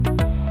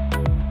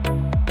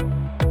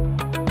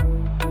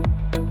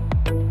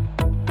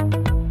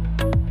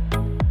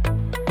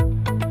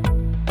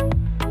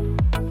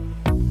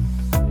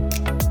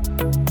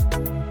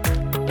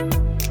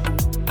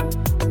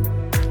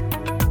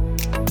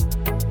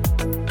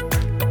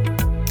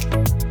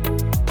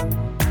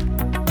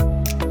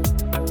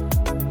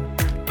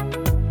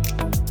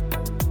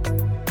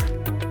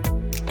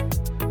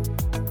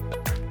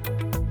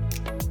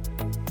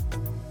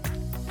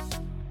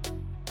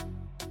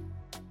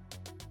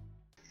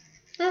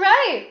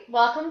Hi,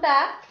 welcome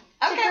back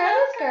to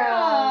Girls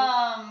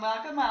Girl.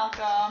 Welcome.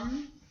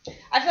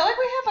 I feel like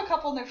we have a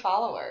couple new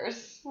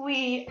followers.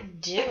 We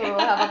do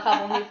have a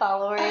couple new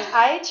followers.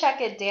 I check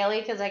it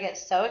daily because I get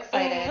so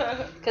excited.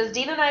 Because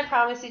Dean and I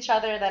promised each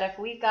other that if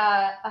we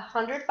got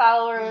 100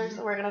 followers,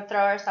 we're going to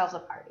throw ourselves a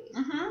party.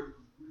 Mm-hmm.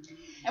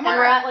 And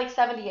we're at like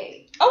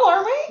 78. Oh,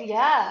 are we?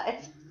 Yeah,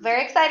 it's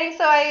very exciting,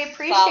 so I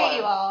appreciate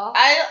you all.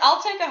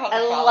 I'll take 100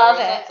 followers. I love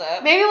it. That's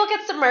it. Maybe we'll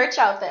get some merch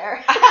out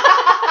there.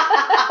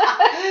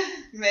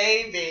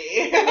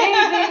 Maybe.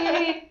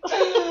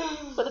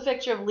 With a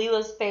picture of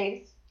Leela's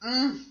face.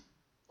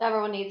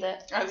 Everyone needs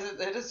it.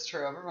 It is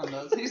true. Everyone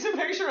does. Use a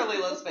picture of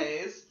Leela's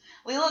face.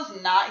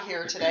 Leela's not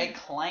here today,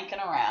 clanking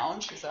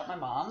around. She's at my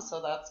mom's,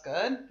 so that's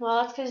good.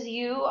 Well, that's because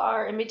you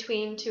are in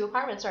between two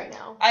apartments right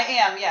now. I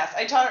am, yes.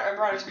 I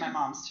brought her to my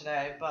mom's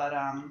today, but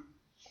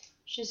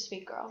she's a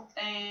sweet girl.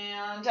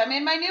 And I'm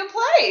in my new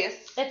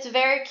place. It's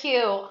very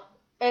cute.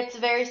 It's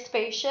very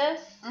spacious.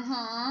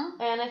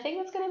 Mm-hmm. And I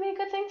think it's gonna be a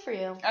good thing for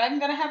you. I'm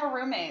gonna have a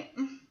roommate.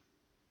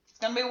 It's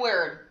gonna be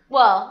weird.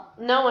 Well,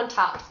 no one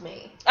tops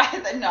me.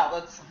 No,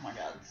 that's, oh my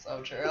god,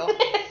 so true.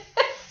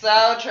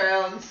 So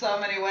true in so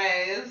many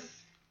ways.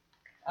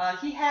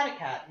 He had a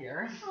cat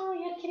here. Oh,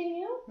 you had a kitty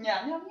meow?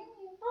 Yeah.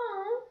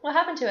 Oh, what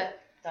happened to it?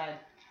 Died.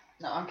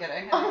 No, I'm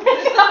kidding. Oh my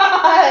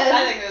god.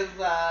 I think his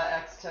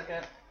ex took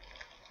it.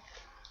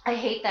 I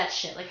hate that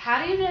shit. Like,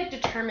 how do you like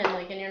determine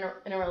like in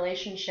a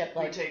relationship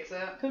like who takes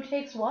it? Who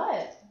takes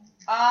what?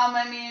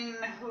 I mean,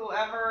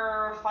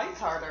 whoever fights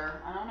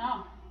harder. I don't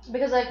know.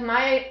 Because like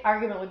my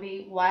argument would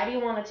be, why do you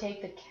want to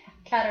take the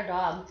cat or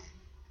dog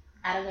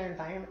out of their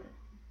environment?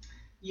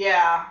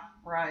 Yeah,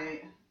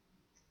 right.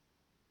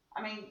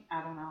 I mean,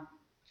 I don't know.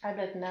 I'd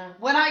be like, no.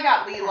 When I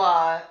got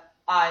Leela,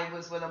 I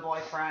was with a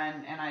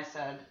boyfriend, and I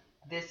said,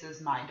 this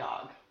is my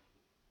dog.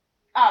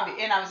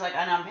 And I was like,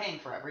 and I'm paying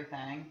for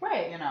everything.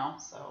 Right. You know,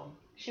 so.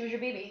 She was your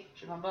baby.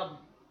 She's my bub.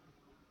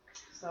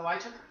 So I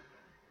took her.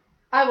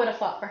 I would have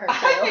fought for her, too.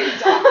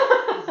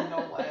 No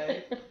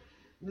way.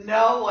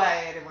 No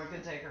way anyone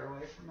could take her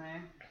away from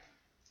me.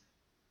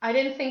 I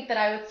didn't think that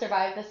I would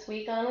survive this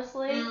week,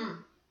 honestly.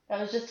 I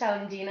was just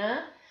telling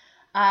Dina,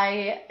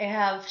 I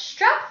have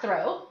strep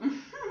throat.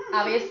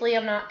 Obviously,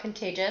 I'm not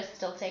contagious,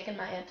 still taking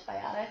my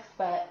antibiotics,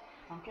 but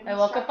I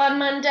woke up on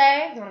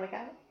Monday. You want to make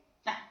out?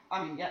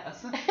 I mean,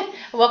 yes. I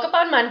woke up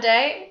on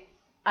Monday.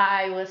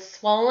 I was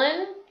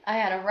swollen. I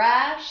had a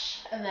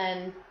rash, and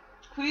then...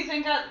 Who do you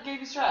think gave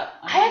you strep?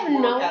 I have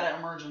no... work at an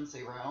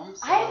emergency room,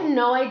 so... I have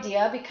no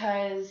idea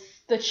because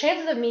the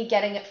chances of me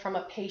getting it from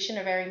a patient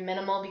are very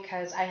minimal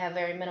because I have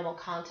very minimal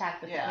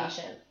contact with the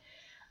patient.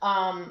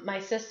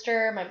 My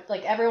sister,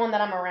 everyone that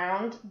I'm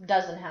around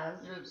doesn't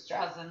have strep.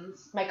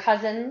 Cousins. My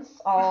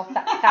cousins, all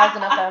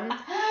 1,000 of them.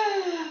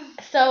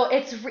 So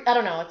I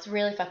don't know, it's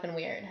really fucking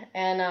weird.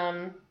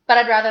 And, but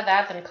I'd rather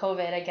that than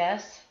COVID, I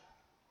guess.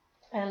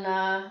 And,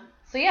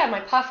 so yeah, my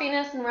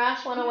puffiness and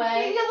rash went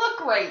away. You look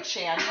great,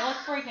 Shan. You look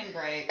freaking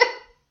great.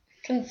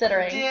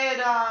 Considering. Did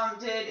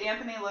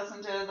Anthony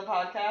listen to the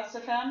podcast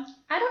of him?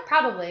 I don't,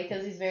 probably,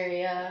 because he's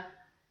very,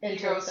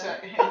 into it.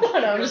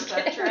 No, I'm just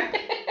kidding.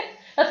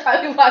 That's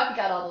probably why we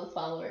got all those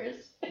followers.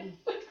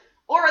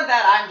 Or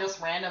that I'm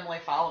just randomly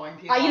following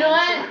people. You know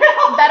what?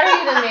 Better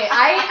you than me.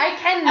 I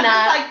cannot.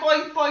 I'm just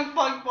like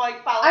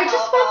boink, follow. I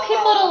just want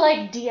people to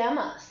like DM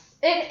us.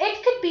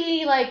 It could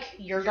be like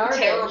you're garbage.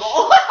 Terrible.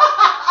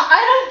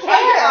 I don't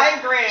care. I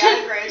agree.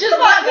 Just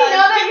let me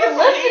know that you're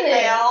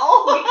listening.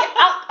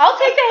 I'll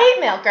take the hate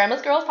mail.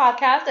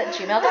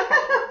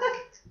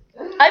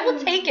 grandmasgirlspodcast@gmail.com. I will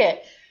take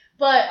it.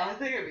 But I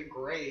think it'd be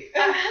great.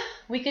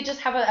 We could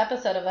just have an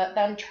episode of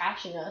them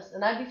trashing us,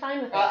 and I'd be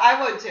fine with it.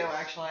 I would too,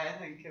 actually. I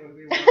think it would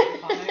be really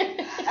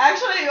funny.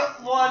 Actually,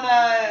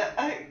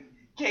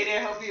 Katie, I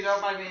hope you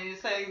don't mind me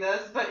saying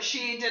this, but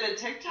she did a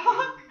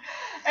TikTok,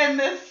 and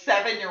this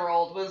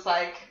 7-year-old was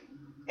like,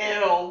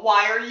 ew,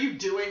 why are you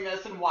doing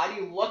this, and why do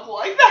you look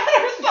like that,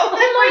 or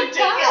something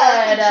ridiculous.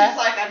 God. And she's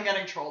like, I'm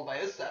getting trolled by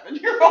a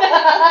 7-year-old.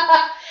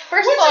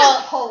 First Which of all,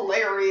 is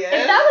hilarious.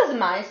 If that was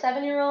my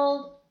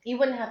 7-year-old, you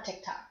wouldn't have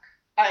TikTok.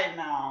 I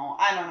know.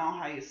 I don't know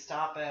how you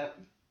stop it.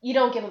 You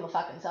don't give him a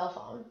fucking cell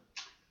phone.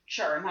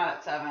 Sure, not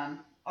at 7.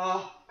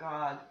 Oh,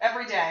 God.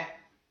 Every day.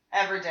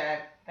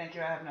 Thank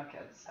you, I have no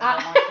kids. I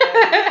don't want kids.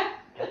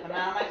 Get them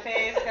out of my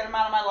face. Get them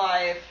out of my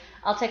life.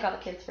 I'll take all the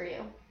kids for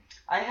you.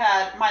 I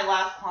had my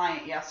last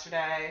client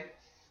yesterday.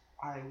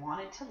 I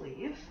wanted to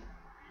leave.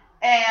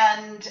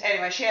 And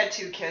anyway, she had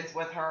 2 kids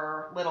with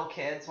her, little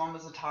kids. One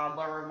was a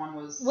toddler and one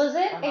was... Was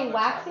it a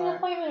waxing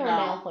appointment or a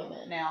nail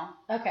appointment? Nail.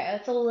 Okay,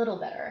 that's a little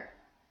better.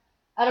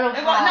 I don't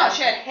know No,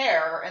 she had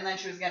hair, and then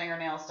she was getting her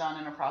nails done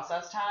in a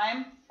process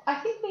time. I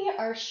think we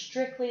are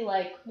strictly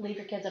like, leave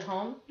your kids at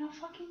home. No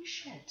fucking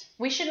shit.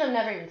 We shouldn't have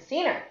never even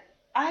seen her.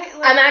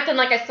 I'm acting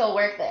like I still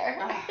work there.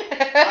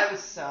 I was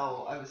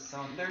so.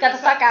 Get the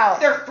fuck out.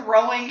 They're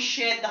throwing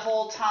shit the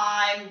whole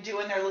time,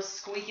 doing their little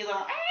squeaky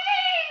little.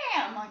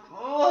 I'm like,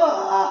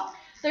 ugh.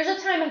 There's a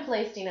time and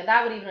place, Dina.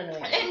 That would even annoy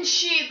me. And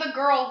the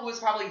girl who was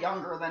probably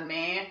younger than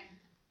me,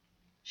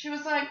 she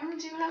was like,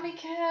 do you have any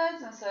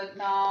kids? I said,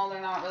 no,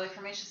 they're not really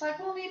for me. She's like,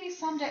 well, maybe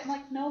someday. I'm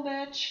like, no,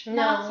 bitch,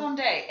 not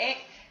someday.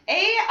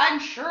 I'm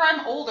sure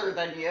I'm older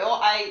than you.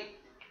 I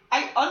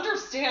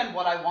understand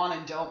what I want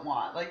and don't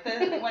want. Like,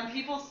 when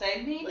people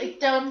say maybe like,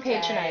 don't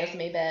patronize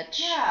me, bitch.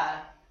 Yeah.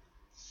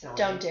 Silly.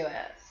 Don't do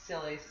it.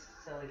 Silly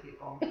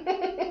people.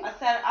 I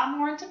said, I'm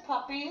more into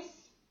puppies.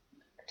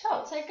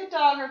 Totally. Take a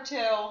dog or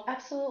two.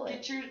 Absolutely.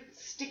 Get your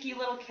sticky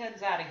little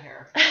kids out of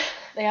here.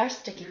 They are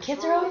sticky.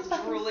 Kids are always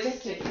fucking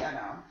sticky. I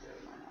know.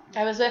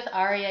 I was with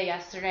Aria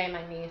yesterday,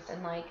 my niece,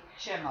 and like...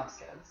 She loves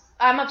kids.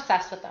 I'm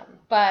obsessed with them,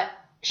 but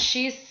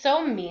she's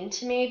so mean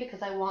to me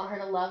because I want her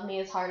to love me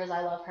as hard as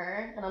I love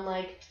her, and I'm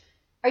like,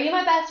 are you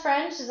my best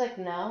friend? She's like,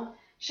 no.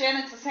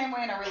 Shannon, it's the same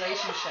way in a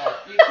relationship.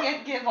 You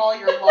can't give all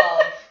your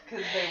love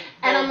because they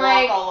and I'm walk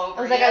like, all over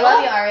I was like, you. I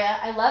love you, Aria.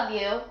 I love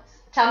you.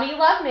 Tell me you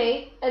love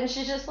me. And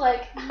she's just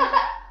like,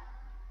 I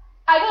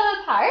go to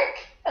the park.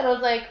 And I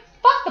was like,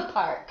 fuck the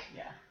park.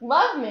 Yeah.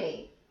 Love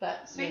me.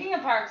 But speaking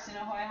of parks, you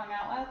know who I hung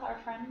out with? Our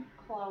friend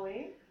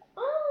Chloe.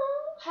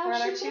 Oh,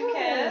 how's she doing? 2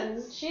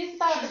 kids. She's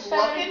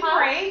looking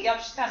great.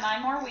 Yep, she's got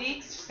 9 more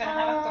weeks. She's gonna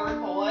have a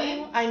 3rd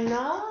boy. I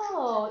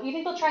know. You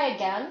think they'll try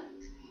again?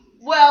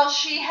 Well,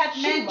 she had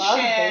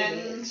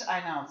mentioned. I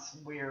know, it's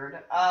weird.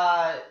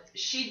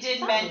 She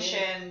did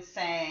mention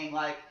saying,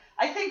 like,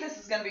 I think this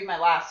is going to be my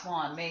last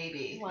one,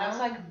 maybe. Wow. And I was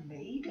like,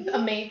 maybe? A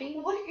maybe?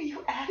 What are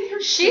you out of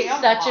your She's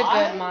damn such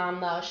mind? a good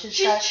mom, though. She's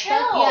chill.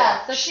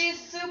 Yeah. She's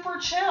super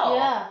chill.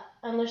 Yeah.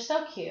 And they're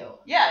so cute.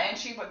 Yeah, and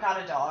she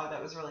got a dog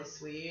that was really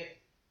sweet.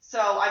 So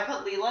I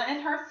put Leela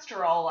in her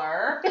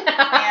stroller,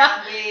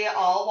 and we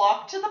all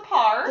walked to the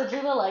park.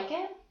 Did Leela like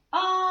it?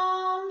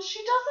 She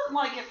doesn't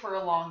like it for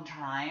a long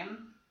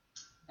time.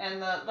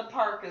 And the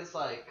park is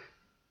like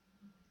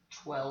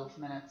 12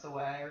 minutes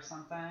away or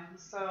something.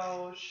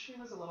 So she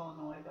was a little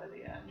annoyed by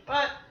the end.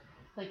 But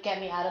like, get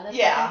me out of this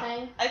fucking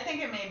thing? I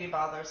think it maybe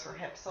bothers her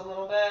hips a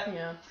little bit.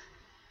 Yeah.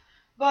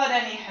 But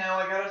anyhow,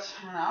 if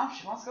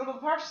she wants to go to the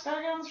park, she's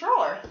gotta get in the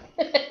stroller.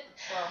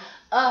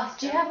 So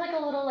do you have like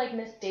a little like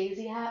Miss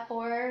Daisy hat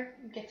for her?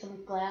 Get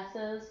some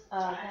glasses.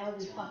 That would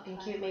be fucking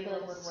cute. Maybe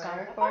like a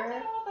scarf for her.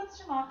 No, that's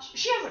too much.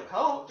 She has a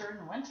coat during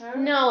the winter.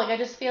 No, like I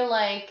just feel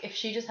like if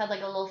she just had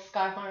like a little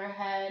scarf on her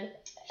head,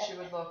 she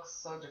would look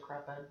so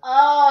decrepit.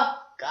 Oh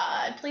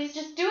God! Please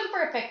just do it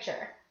for a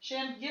picture.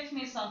 Shan, give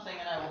me something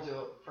and I will do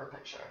it for a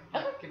picture.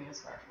 Okay. Give me a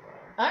scarf or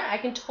whatever. All right,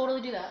 I can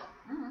totally do that.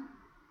 Mm-hmm.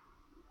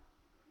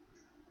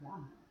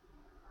 Yum.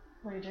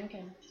 What are you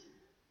drinking?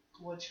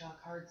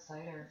 Woodchuck hard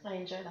cider. I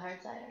enjoy the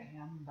hard cider.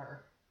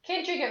 Amber.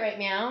 Can't drink it right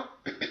now.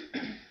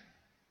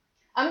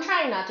 I'm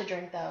trying not to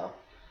drink though.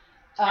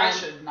 I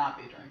should not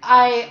be drinking.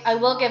 I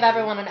will give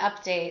everyone an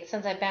update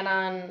since I've been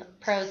on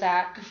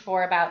Prozac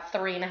for about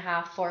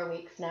 3.5, 4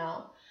 weeks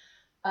now.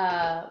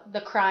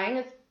 The crying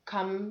has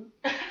come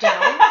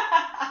down.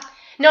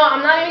 No,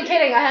 I'm not even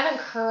kidding. I haven't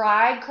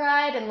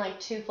cried in like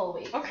 2 full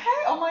weeks. Okay.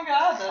 Oh my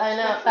God. That's I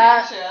know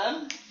that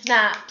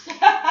snaps.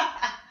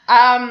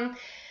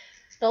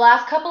 The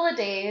last couple of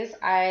days,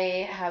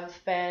 I have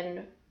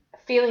been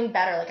feeling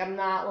better. Like I'm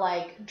not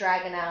like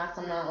dragging ass.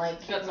 I'm not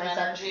like got some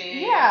energy.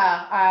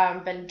 Yeah.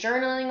 Been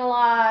journaling a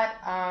lot.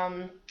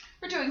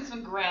 We're doing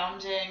some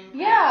grounding.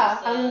 Yeah.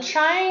 practices. I'm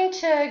trying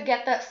to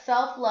get that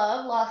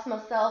self-love. Lost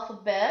myself a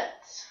bit.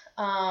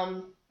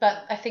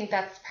 But I think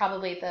that's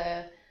probably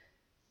the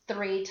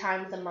 3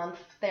 times a month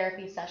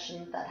therapy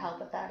sessions that help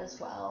with that as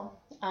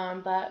well.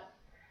 But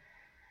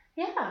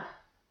yeah,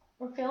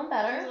 I'm feeling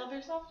better. Do you love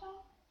yourself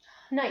now?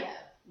 Not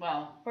yet.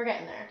 Well, we're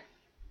getting there.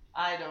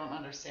 I don't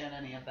understand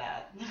any of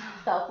that.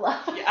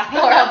 Self-love.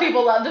 Yeah. Or how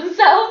people love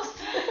themselves.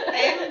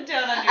 I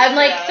don't understand. I'm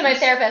like to my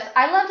therapist,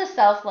 I love to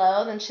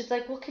self-loathe, and she's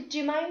like, well, could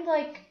you mind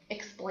like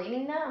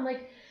explaining that? I'm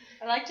like,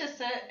 I like to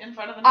sit in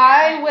front of the mirror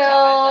and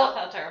tell myself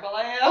how terrible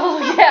I am.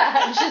 Oh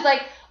yeah. And she's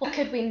like, well,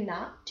 could we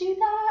not do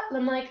that? And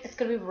I'm like, it's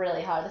gonna be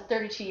really hard. It's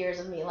 32 years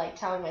of me like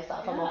telling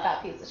myself I'm a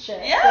fat piece of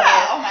shit. Yeah. So,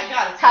 oh my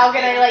God. how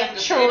can I like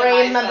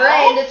train my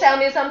brain to tell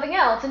me something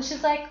else? And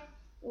she's like,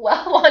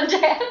 well, one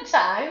day at a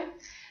time.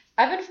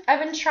 I've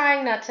been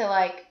trying not to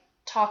like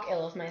talk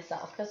ill of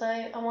myself because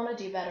I want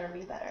to do better and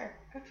be better.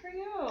 Good for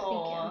you. Thank you.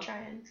 I'm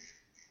trying.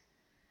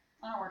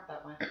 I don't work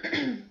that way.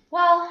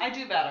 Well, I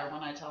do better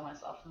when I tell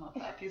myself I'm a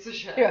fat piece of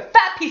shit. You're a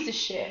fat piece of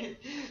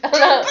shit. Do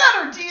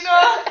better,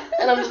 Dina.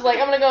 And I'm just like,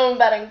 I'm gonna go in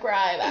bed and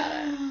cry about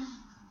it.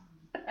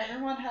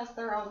 Everyone has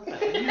their own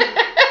thing.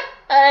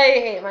 I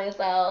hate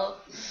myself.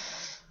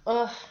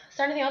 Ugh. Is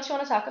there anything else you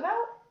want to talk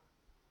about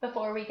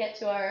before we get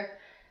to our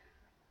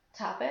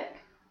topic?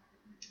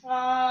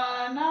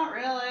 Not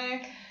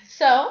really.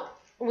 So,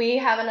 we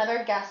have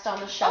another guest on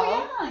the show.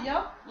 Oh, yeah,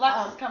 yep.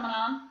 Lex is coming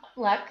on.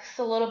 Lex,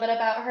 a little bit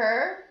about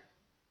her.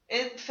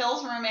 It's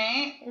Phil's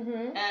roommate,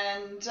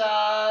 and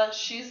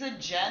she's a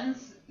Gen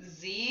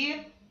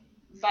Z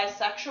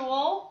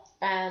bisexual.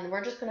 And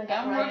we're just going to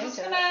get right into it. And we're just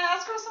going to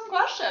ask her some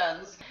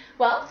questions.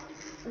 Well,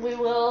 we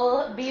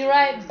will be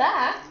right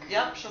back.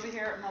 Yep, she'll be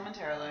here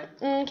momentarily.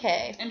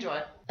 Okay. Enjoy.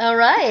 All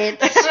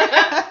right.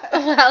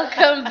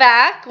 Welcome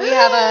back. We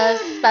have a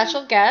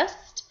special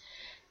guest,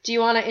 Do you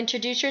want to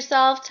introduce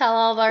yourself? Tell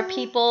all of our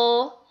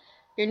people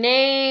your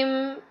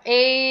name,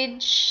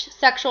 age,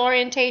 sexual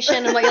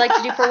orientation, and what you like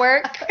to do for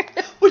work.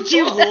 What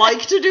you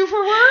like to do for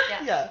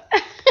work? Yeah.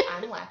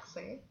 I'm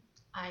Lexi.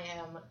 I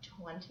am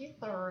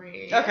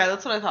 23. Okay,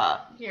 that's what I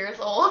thought. Years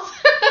old.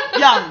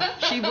 Young.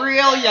 She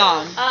real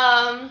young.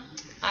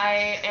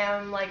 I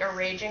am like a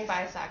raging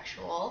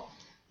bisexual.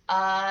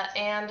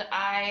 And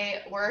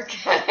I work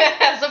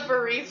as a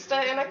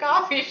barista in a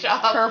coffee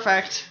shop.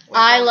 Perfect.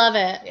 I love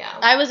it. Yeah.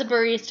 I was a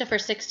barista for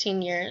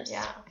 16 years.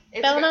 Yeah.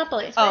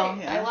 Monopoly. It's great. Oh,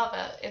 yeah. I love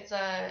it.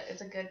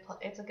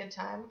 It's a good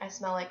time. I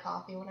smell like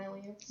coffee when I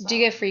leave. So. Do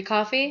you get free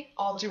coffee?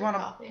 all the Do you free wanna-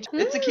 coffee?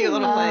 It's a cute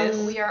little place.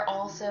 We are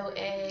also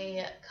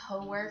a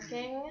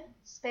co-working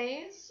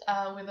space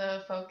with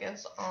a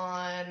focus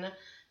on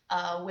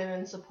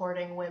women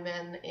supporting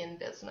women in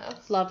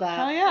business. Love that.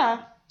 Oh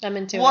yeah. I'm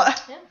into it.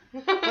 What Yeah.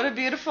 what a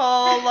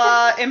beautiful,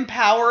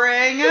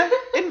 empowering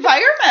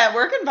environment,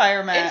 work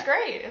environment. It's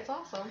great. It's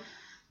awesome.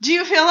 Do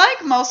you feel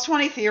like most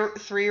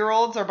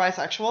 23-year-olds are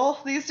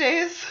bisexual these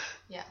days?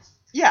 Yes.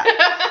 Yeah.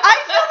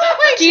 I feel that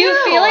way Do you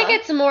too. feel like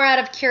it's more out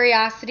of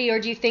curiosity, or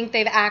do you think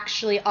they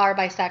actually are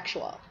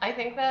bisexual? I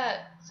think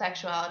that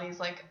sexuality is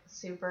like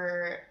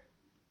super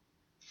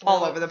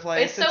all over the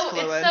place? It's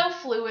fluid. It's so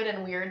fluid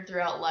and weird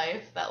throughout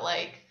life that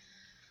like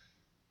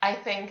I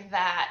think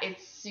that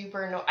it's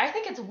super I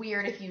think it's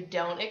weird if you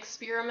don't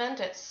experiment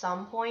at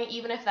some point,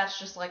 even if that's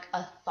just like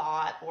a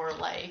thought or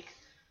like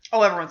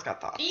Oh, everyone's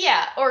got thoughts.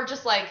 yeah, or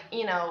just like,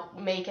 you know,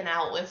 making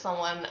out with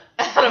someone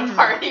at a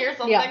party or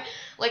something. Yeah.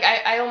 Like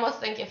I almost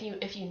think if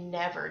you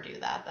never do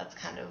that, that's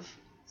kind of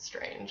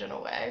strange in a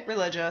way.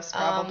 Religious,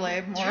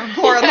 probably. More yeah.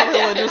 on the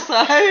religious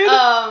side.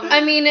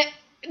 I mean,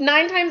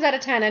 9 times out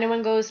of 10,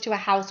 anyone goes to a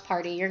house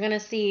party, you're going to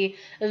see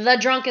the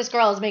drunkest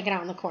girls making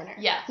out in the corner.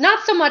 Yes.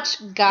 Not so much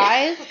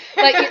guys,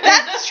 but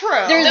That's true.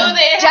 there's No,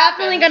 it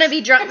definitely happens. going to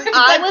be drunk.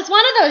 I was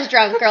one of those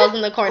drunk girls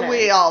in the corner.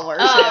 We all were.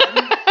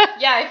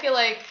 Yeah, I feel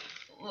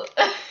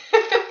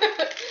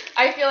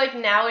like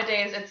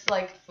nowadays it's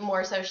like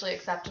more socially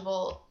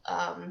acceptable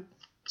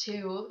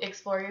to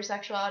explore your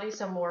sexuality,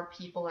 so more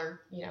people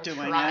are, you know,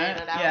 Doing trying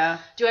it. it out. Yeah.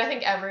 Do I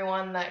think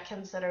everyone that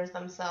considers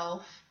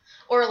themselves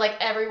or like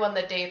everyone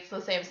that dates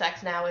the same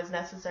sex now is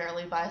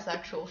necessarily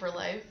bisexual for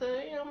life?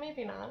 You know,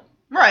 maybe not.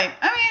 Right.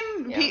 I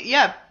mean,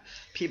 Yeah.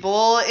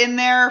 people in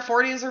their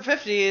 40s or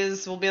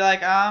 50s will be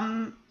like,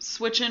 I'm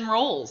switching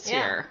roles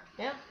here.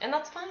 Yeah, and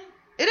that's fine.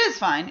 It is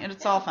fine.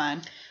 It's all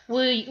fine.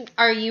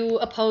 Are you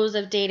opposed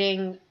of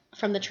dating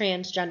from the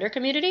transgender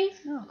community?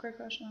 Oh, great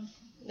question.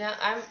 Yeah,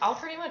 I'll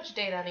pretty much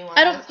date anyone.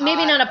 I don't. that's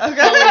Maybe hot. not opposed.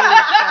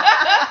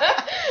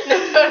 No,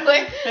 totally.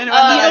 Anyone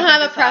that You I don't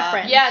have think a is hot.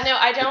 preference. Yeah, no,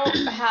 I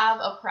don't have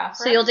a preference.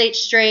 So you'll date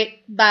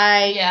straight,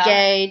 bi, Yeah.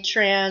 gay,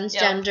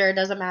 transgender,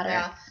 doesn't matter.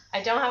 Yeah,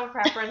 I don't have a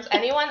preference.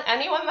 Anyone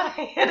that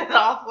I hit it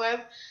off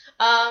with.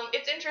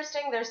 It's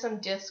interesting. There's some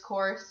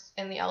discourse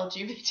in the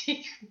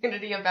LGBT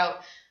community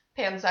about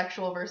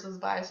pansexual versus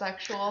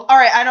bisexual. All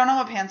right, I don't know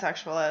what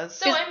pansexual is.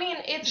 So I mean,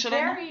 it's Should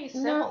I know? very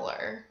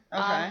similar.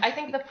 Okay. I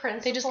think the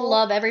principle. They just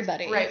love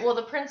everybody. Right. Well,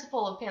 the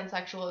principle of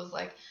pansexual is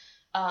like,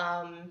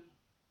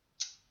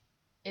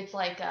 it's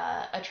like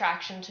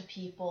attraction to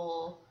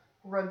people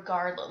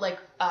regardless, like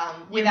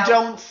You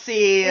don't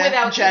see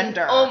without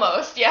gender.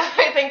 Almost, yeah.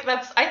 I think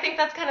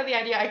that's kind of the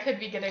idea. I could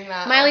be getting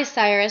that. Miley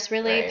Cyrus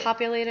really Right.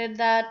 populated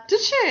that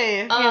Did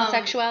she?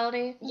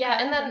 pansexuality. Yeah,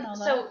 and I then didn't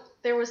know so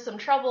there was some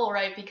trouble,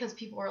 right? Because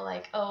people were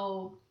like,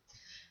 oh,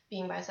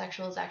 being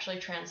bisexual is actually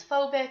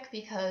transphobic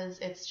because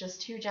it's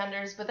just two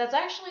genders, but that's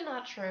actually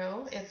not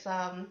true. It's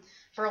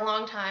for a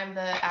long time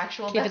the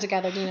actual Keep it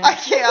together, Dina. I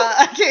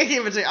can't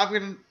keep it. I'm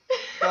gonna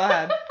go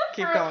ahead.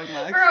 Keep going,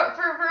 Lex.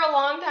 For a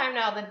long time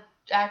now, the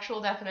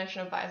actual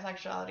definition of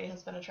bisexuality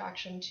has been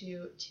attraction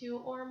to two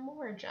or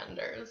more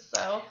genders.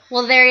 So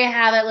Well, there you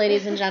have it,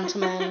 ladies and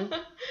gentlemen.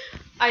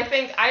 I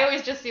think I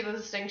always just see the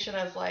distinction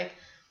as like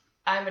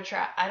I'm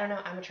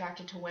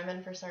attracted to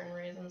women for certain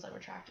reasons. I'm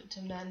attracted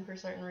to men for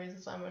certain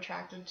reasons. I'm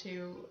attracted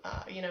to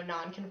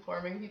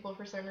non-conforming people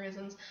for certain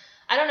reasons.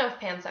 I don't know if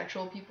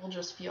pansexual people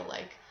just feel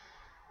like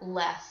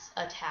less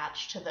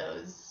attached to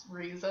those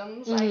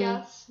reasons. I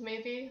guess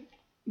maybe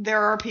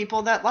There are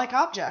people that like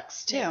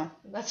objects too.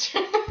 that's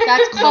true.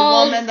 That's The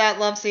called woman that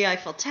loves the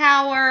Eiffel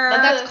Tower.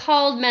 that's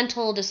called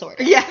mental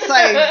disorder. Yes,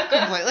 I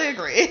completely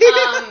agree.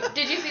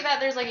 Did you see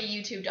that? There's like a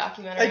YouTube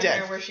documentary I did.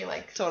 there where she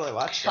like Totally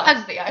watched it.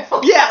 fucks the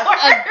Eiffel Yeah. Tower.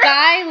 A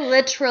guy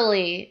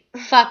literally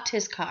fucked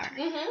his car.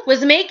 Mhm.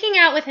 Was making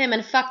out with him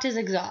and fucked his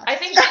exhaust. I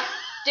think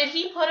did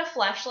he put a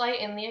flashlight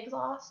in the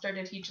exhaust or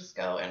did he just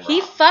go and He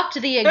rock?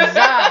 fucked the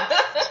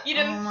exhaust. He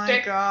didn't Oh my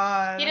stick.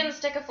 god. He didn't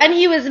stick a. And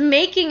he was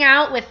making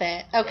out with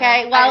it,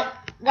 okay? Yeah,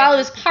 While it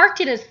was parked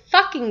in his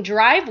fucking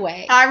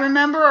driveway. I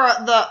remember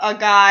a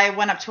guy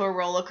went up to a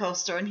roller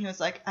coaster and he was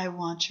like, "I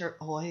want your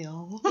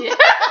oil." Yeah.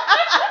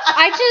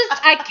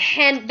 I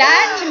can't.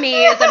 That to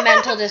me is a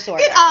mental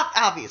disorder.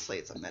 Obviously,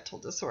 it's a mental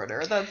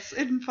disorder. That's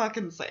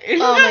fucking insane.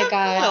 Oh my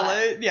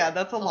god. Yeah,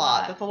 that's a lot.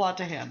 lot. That's a lot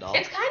to handle.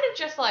 It's kind of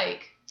just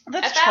like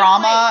That's At that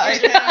trauma, point, I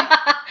you're think.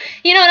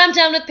 You know what? I'm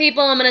done with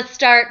people. I'm gonna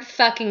start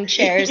fucking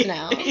chairs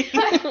now.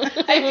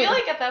 I feel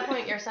like at that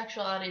point your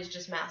sexuality is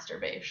just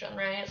masturbation,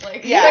 right?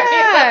 Like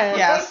Yes.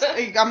 Yes.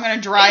 I'm going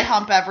to dry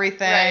hump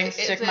everything, Right.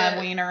 stick my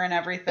wiener in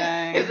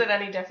everything. Is it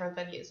any different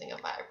than using a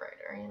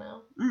vibrator, you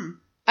know?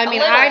 I mean,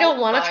 little, I don't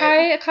want to but-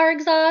 try a car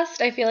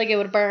exhaust. I feel like it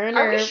would burn.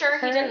 Are or we sure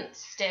he hurt. didn't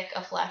stick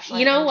a fleshlight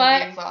You know into what?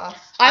 the exhaust?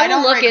 I I will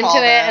don't look into recall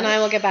it this. and I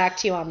will get back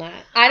to you on that.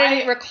 I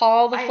didn't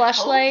recall the I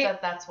fleshlight, hope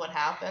that that's what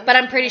happened. but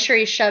I'm pretty sure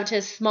he shoved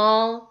his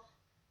small,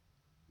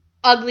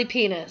 ugly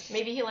penis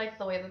Maybe he liked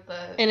the way that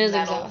the in his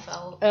metal exhaust.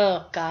 felt.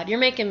 Oh God, you're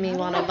making me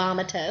want to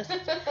vomitous.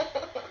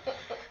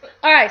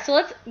 All right, so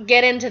let's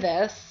get into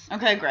this.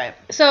 Okay, great.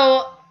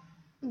 So,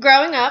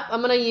 growing up, I'm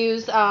gonna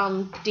use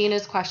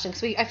Dina's question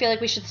because I feel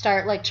like we should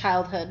start like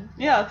childhood.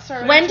 Yeah, let's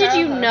start with When did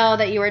you childhood. know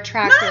that you were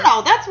attracted?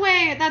 No, that's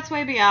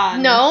way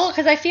beyond. No,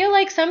 because I feel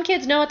like some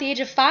kids know at the age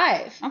of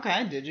 5.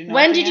 Okay, did you know?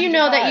 When at the did you age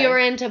know of that you 5? were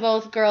into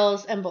both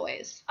girls and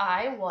boys?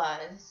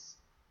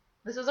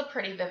 This is a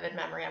pretty vivid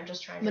memory. I'm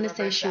just trying I'm to gonna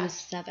say remember she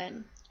was exact-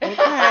 7.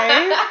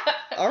 Okay.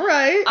 All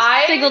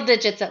right. Single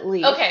digits at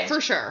least. Okay. For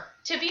sure.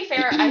 To be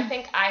fair, I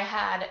think I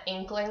had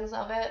inklings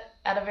of it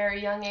at a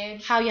very young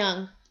age. How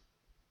young?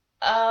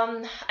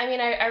 I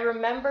mean, I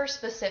remember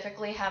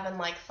specifically having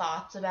like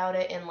thoughts about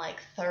it in like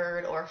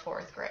 3rd or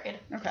 4th grade.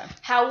 Okay.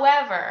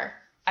 However,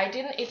 it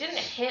didn't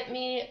hit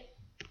me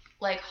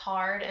like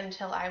hard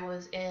until I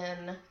was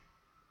in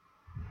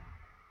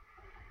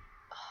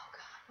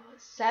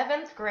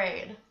 7th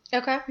grade.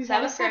 Okay. You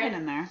got a 7th 7 grade.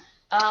 in there.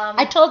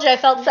 I told you I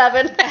felt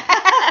 7.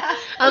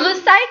 I'm a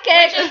Which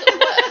psychic. is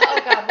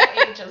oh god,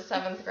 what age is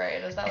 7th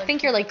grade? Is that like I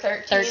think you're like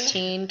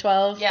 13,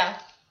 12. Yeah.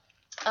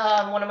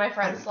 One of my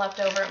friends slept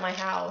over at my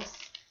house,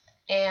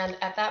 and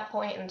at that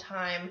point in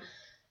time,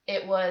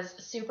 it was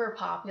super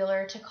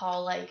popular to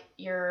call like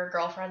your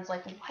girlfriends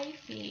like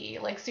wifey,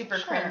 like super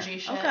cringy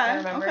shit. Okay. I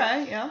remember.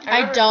 Okay. Yeah.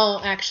 I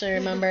don't actually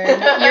remember.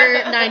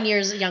 You're 9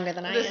 years younger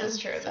than I am. This is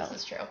true. so. This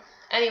is true.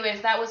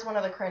 Anyways, that was one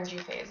of the cringy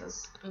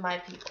phases my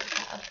people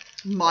had.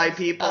 My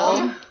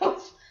people.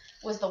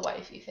 Was the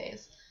wifey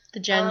phase. The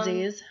Gen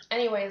Zs.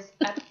 Anyways,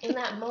 in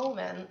that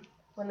moment,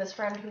 when this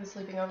friend who was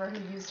sleeping over,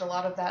 who used a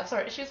lot of that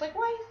sort, she was like,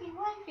 wifey,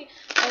 wifey.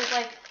 I was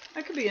like,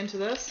 I could be into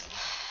this.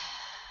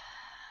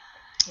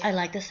 I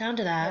like the sound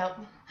of that.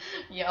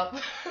 Yep.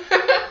 And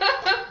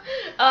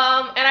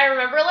I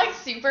remember like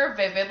super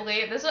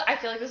vividly. I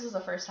feel like this was the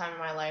first time in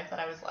my life that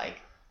I was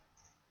like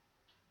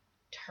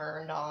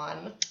turned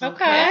on.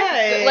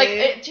 Okay. So,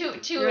 like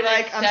to You're an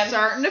like, extent. I'm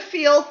starting to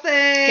feel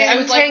things. Getting I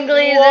was like,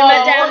 tinglies in whoa.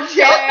 my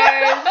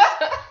downstairs.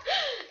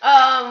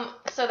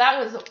 So that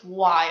was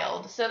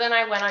wild. So then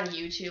I went on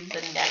YouTube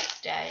the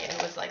next day and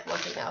was like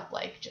looking up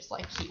like just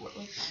like keyword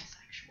like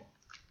bisexual.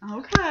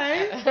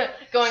 Okay.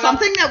 going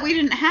Something that we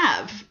didn't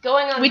have.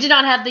 on We did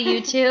not have the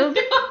YouTube.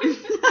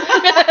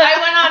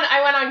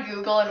 I went on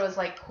Google and was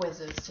like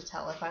quizzes to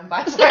tell if I'm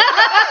bisexual.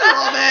 I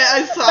love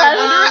it.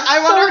 I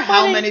so wonder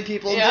how funny. many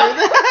people Yeah. do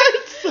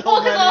that. So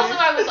Well, because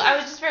many. also I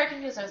was just very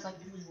confused. I was like,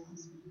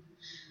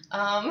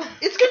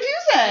 It's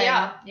confusing.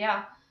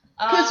 yeah.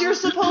 Because you're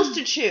supposed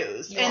to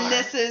choose, You and are.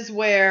 this is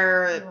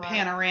where You are.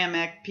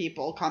 panoramic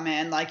people come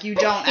in. Like you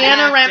don't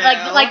Panoramic,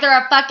 have to. like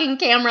they're a fucking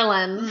camera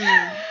lens.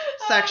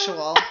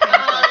 Sexual.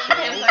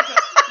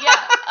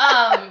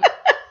 Yeah.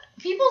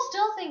 People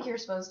still think you're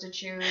supposed to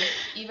choose,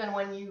 even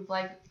when you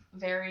like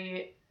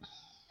very.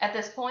 At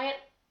this point,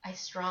 I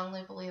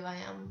strongly believe I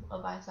am a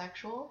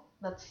bisexual.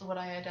 That's what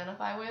I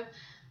identify with.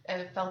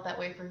 I've felt that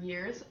way for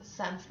years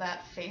since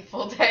that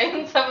fateful day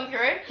in 7th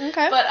grade.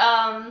 Okay. But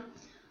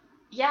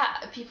yeah,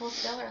 people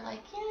still are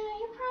like, yeah,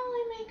 you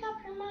probably make up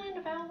your mind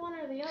about one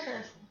or the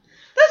other.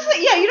 That's the,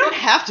 yeah. You don't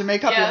have to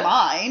make up Yeah. your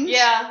mind.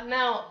 Yeah,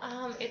 no,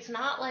 it's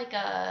not like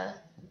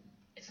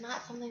it's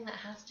not something that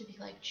has to be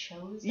like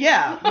chosen.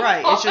 Yeah.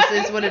 Right. It just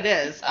is what it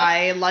is.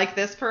 I like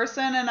this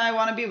person, and I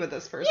want to be with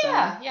this person.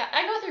 Yeah.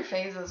 I go through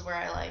phases where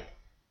I like,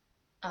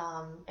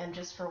 am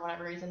just for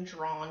whatever reason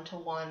drawn to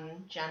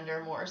one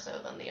gender more so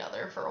than the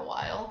other for a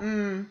while.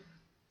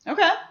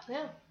 Okay.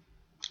 Yeah.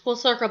 We'll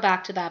circle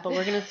back to that, but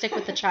we're gonna stick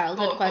with the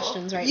childhood Cool.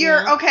 questions right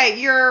Your now. okay.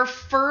 Your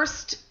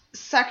first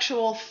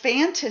sexual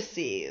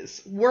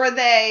fantasies, were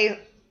they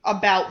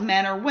about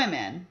men or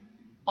women?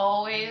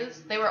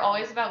 They were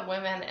always about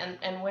women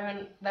and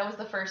women. That was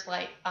the first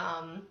like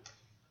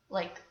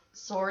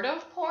sort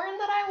of porn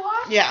that I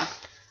watched. Yeah.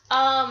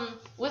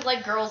 With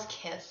like girls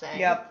kissing.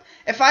 Yep.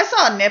 If I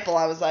saw a nipple,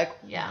 I was like,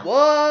 Yeah.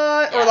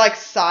 what? Or Yeah. like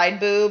side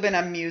boob in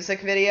a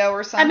music video or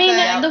I something.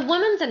 mean, the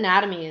woman's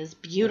anatomy is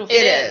beautiful.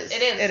 It is.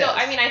 It is. It So is.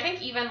 I mean, I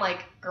think even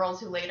like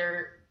girls who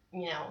later,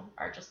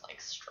 are just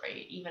like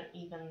straight, even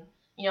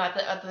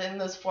in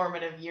those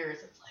formative years,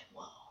 it's like,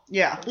 whoa.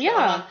 Yeah. what's Yeah.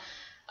 going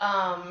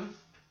on?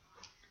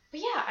 But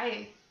yeah,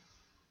 my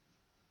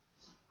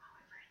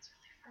brain's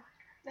really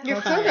fried. You're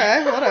It's fine.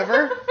 okay.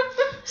 Whatever.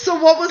 So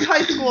what was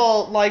high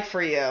school like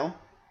for you?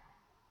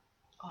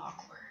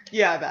 Awkward.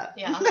 Yeah, I bet.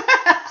 Yeah.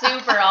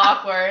 Super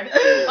awkward.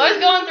 I was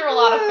going through a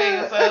lot of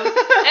phases.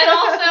 And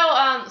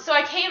also, so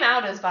I came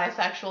out as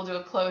bisexual to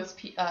a close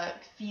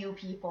few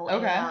people.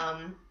 Okay.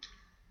 I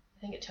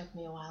think it took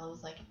me a while. It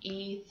was like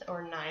 8th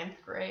or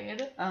 9th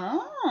grade.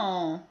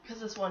 Oh. Because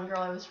this one girl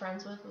I was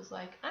friends with was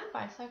like, I'm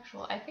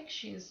bisexual. I think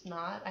she's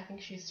not. I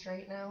think she's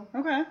straight now.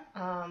 Okay.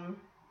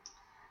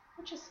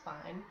 Which is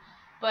fine.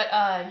 But,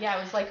 yeah,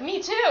 it was like,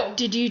 me too.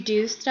 Did you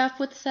do stuff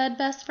with said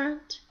best friend?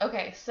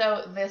 Okay,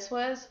 so this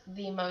was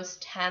the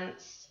most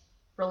tense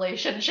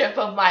relationship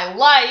of my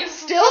life.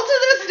 Still to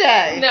this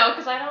day. No,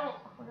 because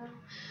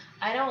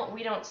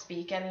we don't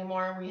speak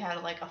anymore. We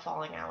had like a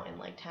falling out in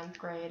like 10th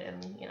grade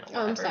and, whatever.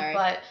 Oh, I'm sorry.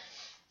 But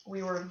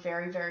we were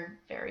very, very,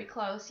 very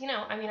close.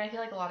 I mean, I feel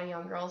like a lot of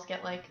young girls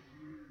get like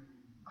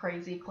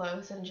crazy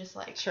close and just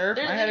like... Sure,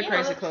 I had a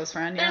crazy close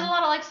friend, yeah. There's a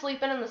lot of like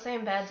sleeping in the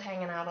same beds,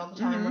 hanging out all the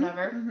time,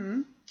 whatever.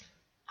 Mm-hmm.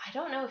 I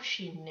don't know if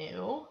she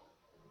knew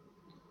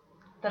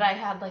that I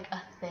had like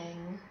a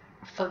thing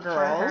for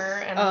girls. For her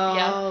and,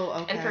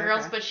 okay, and for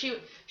girls, but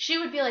she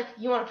would be like,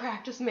 you want to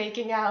practice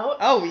making out?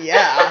 Oh,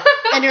 yeah.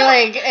 And you're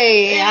like,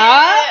 hey,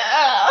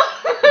 yeah.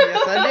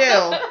 Yes,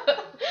 I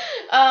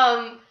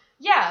do.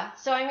 Yeah,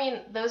 so I mean,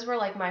 those were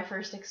like my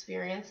first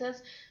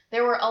experiences.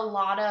 There were a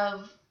lot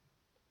of,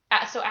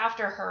 so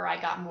after her,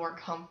 I got more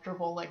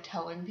comfortable like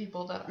telling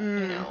people that,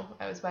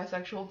 I was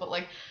bisexual, but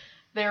like,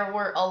 there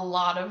were a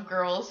lot of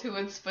girls who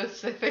would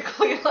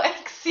specifically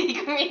like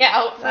seek me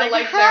out for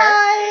like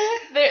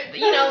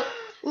their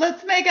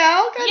let's make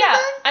out kind of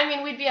thing? I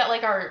mean, we'd be at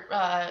like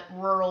our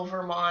rural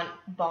Vermont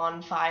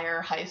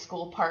bonfire high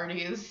school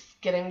parties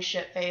getting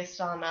shit-faced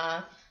on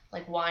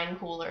like wine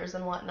coolers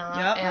and whatnot.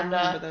 Yep, and, I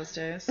remember those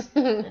days.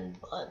 And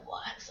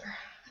Budweiser.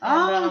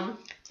 And,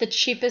 the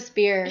cheapest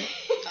beer.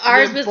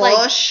 Ours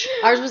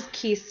was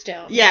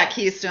Keystone. Yeah,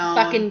 Keystone.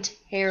 Fucking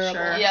terrible.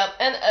 Sure. Yep.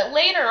 And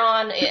later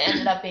on, it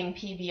ended up being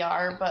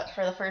PBR, but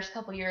for the first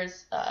couple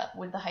years,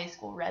 with the high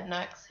school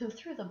rednecks, who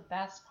threw the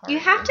best parties. You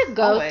have to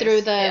go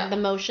through the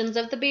motions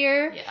of the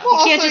beer. Yeah. Well,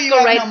 you can't also just you go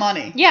have right. no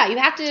money. Yeah, you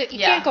have to. You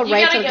can't go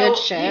right for good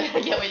shit. You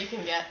gotta get what you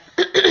can get.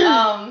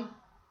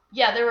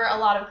 Yeah, there were a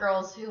lot of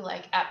girls who,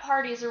 like, at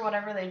parties or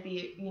whatever, they'd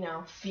be,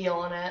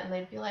 feeling it, and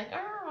they'd be like,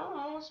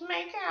 oh, let's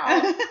make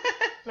out.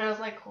 And I was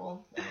like,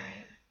 cool, all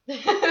right.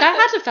 That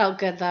had to felt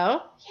good,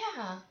 though.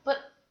 Yeah, but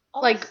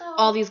also... Like,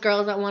 all these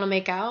girls that want to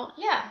make out?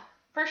 Yeah,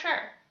 for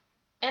sure.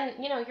 And,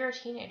 you're a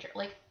teenager.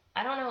 Like,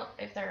 I don't know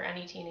if there are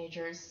any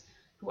teenagers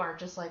who aren't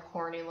just, like,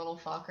 horny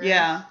little fuckers.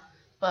 Yeah.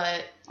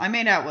 But... I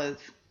made out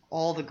with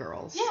all the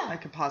girls I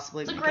could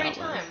possibly make out with. It's a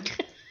great time.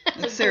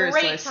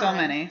 Seriously, so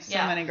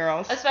many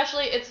girls.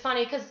 Especially, it's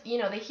funny because,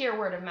 they hear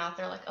word of mouth.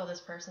 They're like, oh,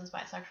 this person's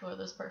bisexual or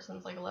this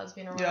person's, like, a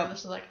lesbian or whatever.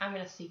 So, like, I'm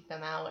going to seek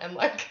them out and,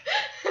 like,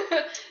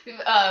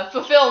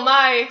 fulfill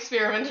my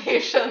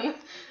experimentation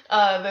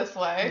this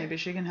way. Maybe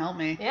she can help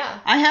me. Yeah.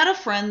 I had a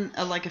friend,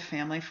 like a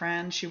family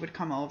friend. She would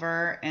come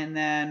over, and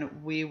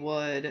then we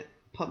would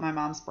put my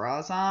mom's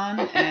bras on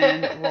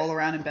and roll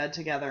around in bed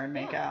together and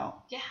make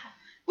out. Yeah.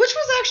 Which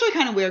was actually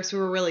kind of weird because we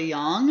were really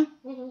young.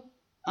 Mm-hmm.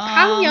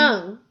 How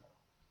young?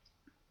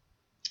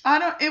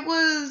 It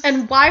was...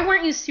 And why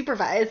weren't you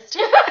supervised?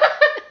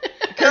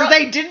 Because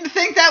they didn't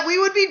think that we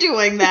would be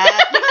doing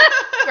that.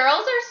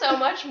 Girls are so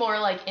much more,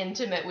 like,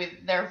 intimate with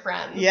their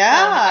friends. Yeah.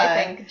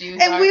 I think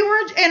dudes and are. we were...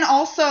 And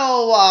also,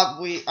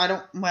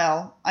 I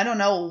don't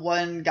know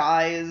when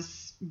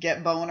guys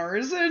get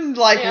boners and,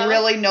 like,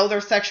 really know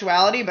their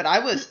sexuality, but I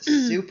was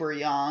super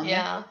young.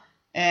 Yeah.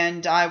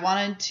 And I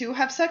wanted to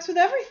have sex with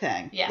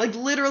everything. Yeah. Like,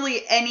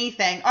 literally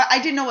anything. I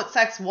didn't know what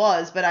sex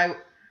was, but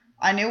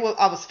I knew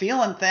I was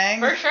feeling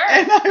things. For sure.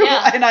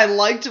 And I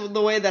liked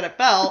the way that it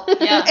felt.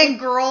 Yeah. And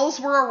girls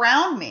were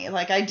around me.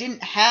 Like, I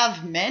didn't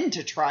have men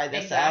to try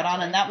this out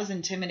on, and that was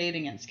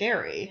intimidating and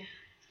scary.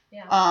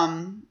 Yeah.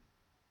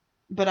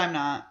 But I'm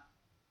not.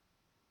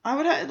 I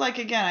would have, like,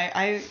 again,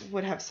 I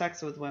would have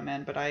sex with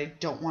women, but I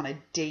don't want to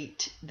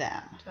date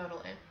them.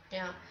 Totally.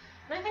 Yeah.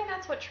 And I think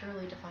that's what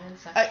truly defines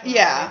sexuality.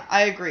 Yeah,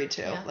 I agree,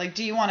 too. Yeah. Like,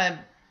 do you want to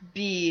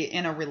be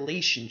in a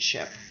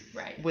relationship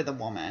with a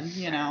woman,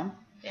 you know?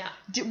 Yeah.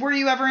 Were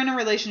you ever in a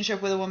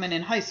relationship with a woman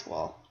in high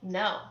school?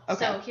 No.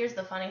 Okay. So here's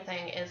the funny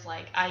thing is,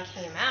 like, I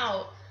came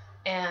out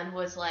and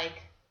was, like,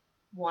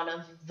 one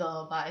of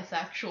the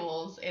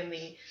bisexuals in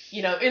the,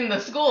 in the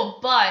school,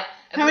 but...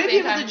 How many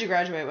people did you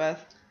graduate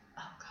with?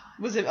 Oh,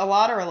 God. Was it a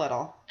lot or a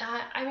little?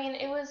 I mean,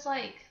 it was,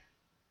 like,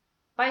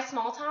 by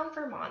small town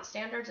Vermont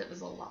standards, it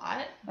was a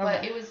lot,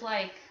 but it was,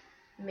 like,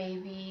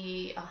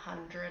 maybe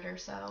 100 or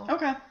so.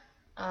 Okay.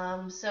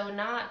 So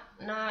not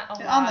a lot.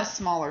 On the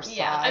smaller side.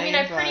 Yeah, I mean,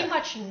 I pretty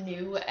much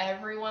knew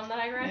everyone that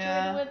I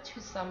graduated with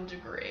to some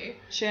degree.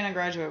 Shannon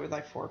graduated with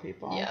like 4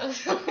 people. Yeah.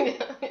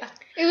 Yeah.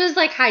 It was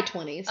like high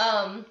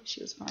 20s.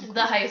 She was fun.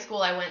 The high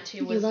school I went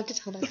to was... You love to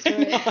tell that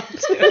story.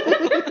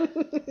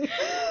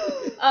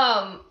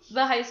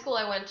 The high school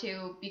I went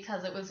to,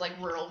 because it was like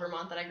rural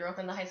Vermont that I grew up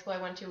in, the high school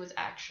I went to was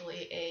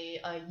actually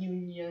a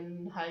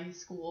union high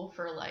school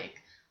for like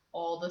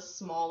all the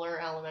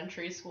smaller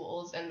elementary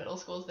schools and middle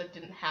schools that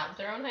didn't have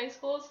their own high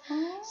schools.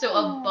 Oh. So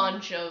a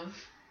bunch of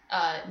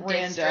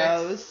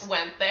districts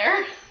went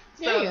there.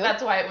 So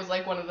that's why it was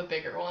like one of the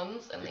bigger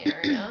ones in the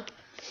area.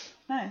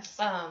 Nice.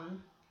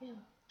 Yeah.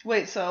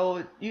 Wait,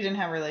 so you didn't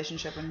have a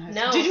relationship in high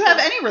school? No. Did you have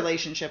any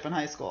relationship in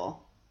high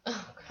school?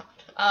 Oh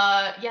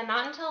God. Yeah,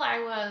 not until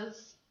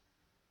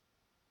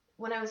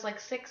when I was like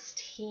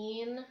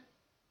 16,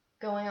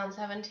 going on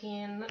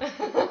 17,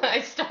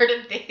 I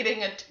started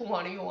dating a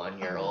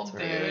 21-year-old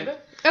dude. right.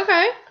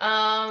 Okay.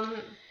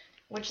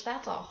 Which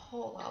that's a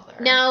whole other.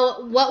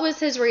 Now, what was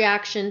his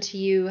reaction to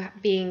you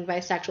being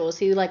bisexual? Was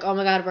he like, oh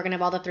my God, we're going to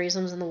have all the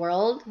threesomes in the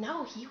world?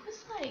 No, he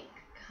was like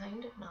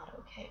kind of not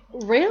okay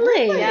with it.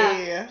 Really?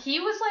 Yeah. He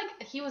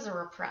was a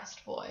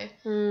repressed boy.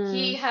 Mm.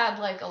 He had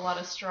like a lot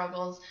of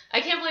struggles.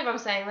 I can't believe I'm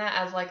saying that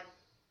as like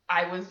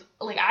I was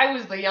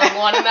the young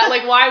one, and that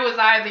like why was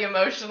I the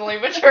emotionally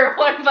mature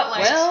one? But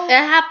like, Well, it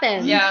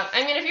happens. yeah.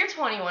 I mean, if you're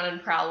 21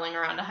 and prowling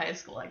around a high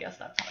school, I guess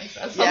that probably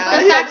says something.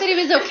 Yeah. The fact that he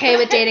was okay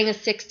with dating a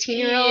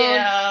 16-year-old.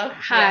 Yeah.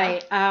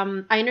 Hi.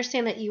 I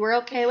understand that you were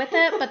okay with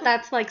it, but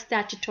that's like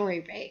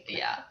statutory rape.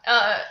 Yeah.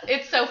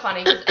 It's so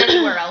funny because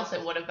anywhere else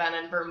it would have been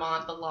in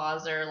Vermont, the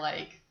laws are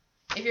like,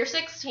 if you're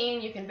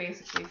 16, you can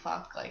basically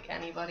fuck like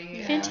anybody.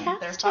 Yeah. And they're fine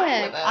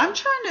Fantastic. with it. I'm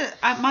trying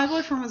to... my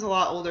boyfriend was a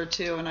lot older,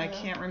 too, and I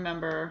can't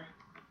remember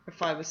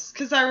if I was...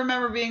 Because I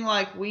remember being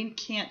like, we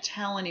can't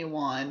tell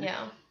anyone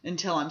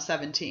until I'm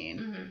 17.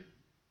 Mm-hmm.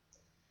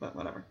 But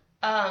whatever.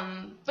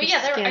 But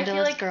yeah, I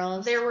feel like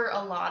girls. there were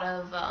a lot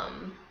of...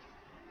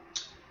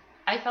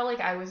 I felt like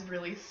I was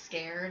really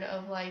scared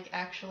of, like,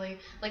 actually...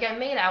 Like, I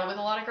made out with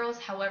a lot of girls.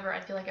 However, I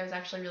feel like I was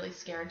actually really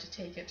scared to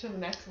take it to the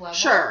next level.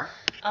 Sure.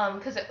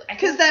 Because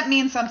that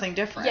means something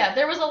different. Yeah,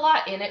 there was a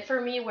lot in it for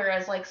me,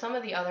 whereas, like, some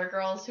of the other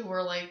girls who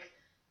were, like,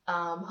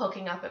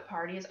 hooking up at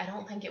parties, I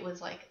don't think it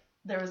was, like,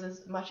 there was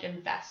as much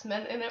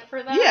investment in it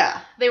for them.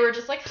 Yeah. They were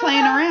just, like,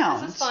 playing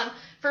around. This is fun.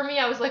 For me,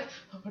 I was like,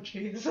 oh,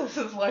 jeez, this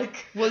is,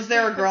 like... Was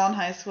there a girl in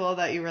high school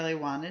that you really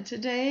wanted to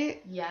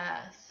date?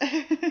 Yes.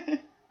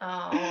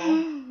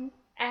 Oh...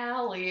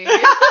 Allie.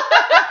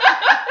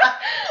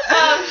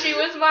 She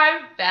was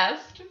my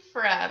best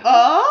friend.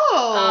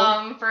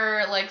 Oh.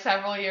 For like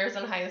several years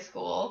in high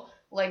school.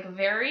 Like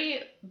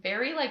very,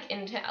 very like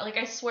intense. Like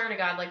I swear to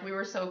God, like we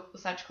were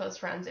such close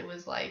friends. It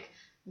was like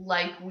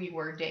we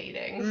were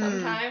dating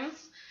sometimes.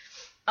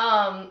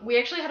 We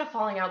actually had a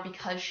falling out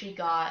because she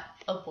got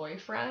a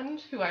boyfriend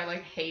who I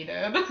like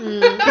hated.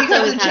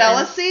 Because of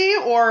jealousy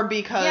or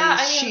because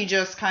she she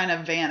just kind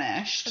of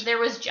vanished? There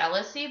was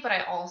jealousy, but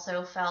I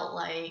also felt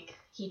like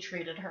he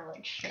treated her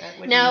like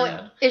shit.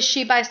 Now, is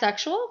she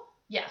bisexual?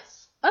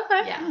 Yes.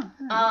 Okay.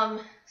 Yeah.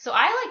 So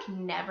I like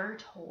never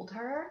told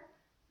her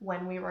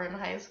when we were in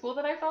high school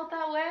that I felt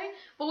that way,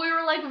 but we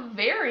were like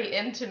very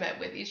intimate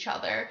with each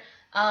other.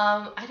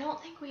 I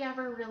don't think we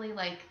ever really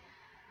like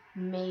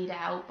made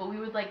out, but we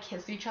would like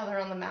kiss each other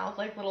on the mouth,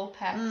 like little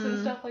pecks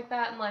and stuff like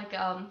that, and like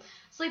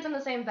sleep in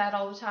the same bed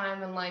all the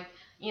time, and like,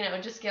 you know,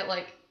 just get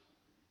like,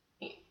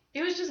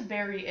 it was just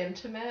very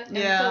intimate. And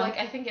so like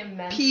I think it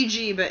meant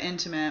PG but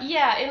intimate.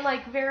 Yeah, and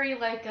like very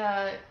like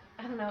I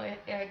don't know,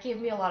 it gave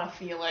me a lot of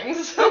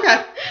feelings.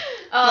 Okay.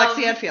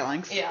 Lexi had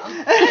feelings. Yeah.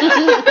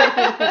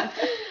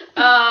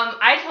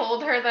 I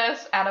told her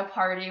this at a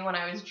party when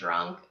I was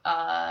drunk,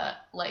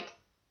 like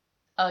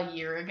a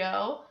year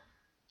ago.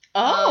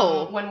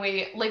 Oh. When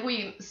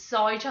we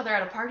saw each other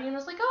at a party and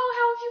was like, oh,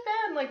 how have you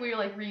been? Like we were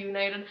like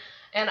reunited,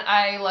 and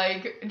I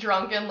like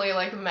drunkenly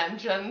like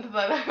mentioned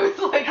that I was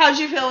like. How'd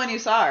you feel when you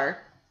saw her?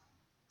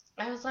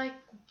 I was like,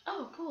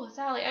 oh, cool, it's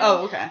Allie.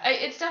 Okay.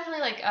 It's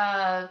definitely like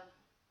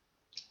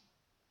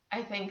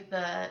I think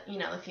the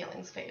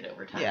feelings fade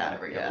over time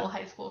whenever your little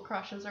high school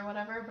crushes or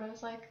whatever. But I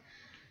was like,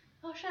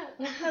 oh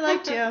shit, I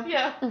liked you.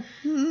 Yeah.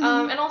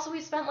 And also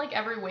we spent like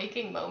every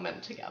waking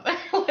moment together,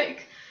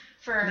 like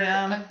for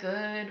a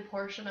good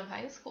portion of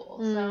high school.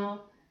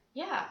 So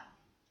yeah.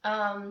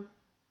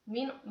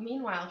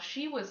 Meanwhile,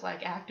 she was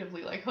like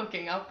actively like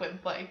hooking up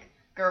with like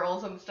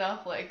girls and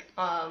stuff, like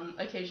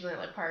occasionally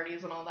like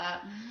parties and all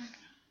that.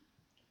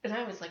 And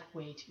I was like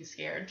way too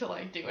scared to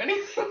like do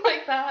anything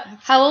like that.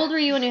 How old were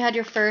you when you had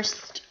your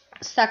first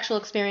sexual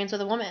experience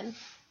with a woman?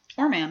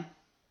 Or man?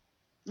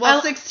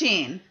 Well,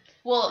 16.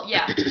 Well,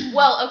 yeah.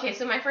 Well, okay,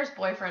 so my first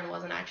boyfriend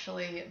wasn't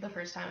actually the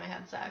first time I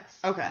had sex.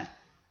 Okay.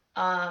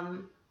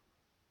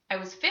 I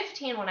was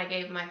 15 when I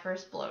gave my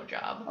first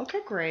blowjob. Okay,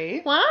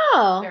 great.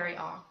 Wow. Very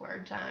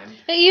awkward time.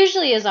 It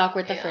usually is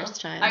awkward the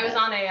first time. I was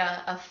on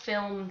a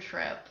film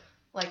trip.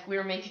 Like, we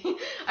were making...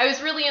 I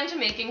was really into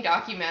making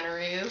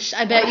documentaries.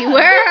 I bet you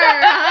were,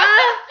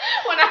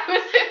 huh? When I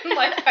was in,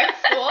 like, high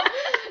school.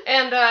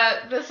 And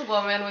this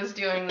woman was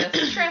doing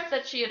this trip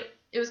that she had...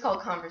 It was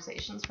called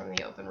Conversations from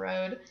the Open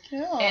Road.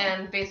 Yeah.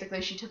 And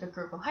basically she took a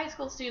group of high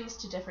school students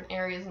to different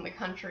areas in the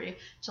country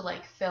to,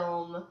 like,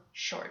 film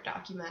short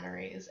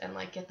documentaries and,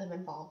 like, get them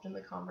involved in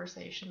the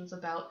conversations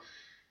about...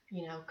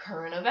 you know,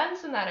 current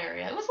events in that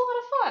area. It was a lot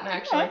of fun,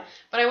 actually. Okay.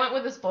 But I went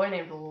with this boy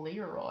named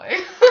Leroy.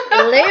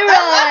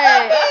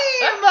 Leroy!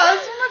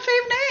 Those are my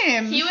fave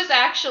names. He was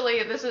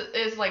actually, this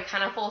is like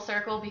kind of full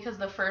circle because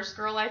the first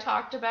girl I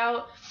talked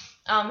about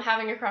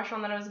having a crush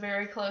on that I was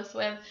very close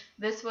with,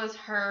 this was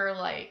her,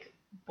 like,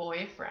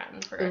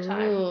 boyfriend for a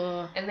time.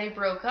 Ooh. And they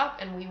broke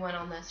up and we went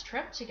on this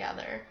trip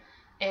together.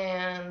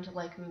 and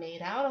like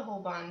made out a whole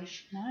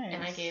bunch. Nice.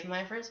 And I gave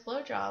my first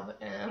blowjob,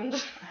 and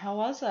how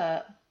was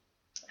it?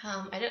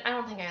 I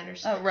don't think I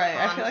understood. Oh right,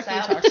 I feel like we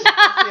talked about this the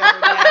other day.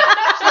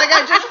 She's like,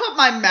 I just put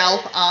my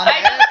mouth on it.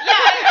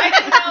 I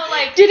didn't know,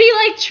 like. Did he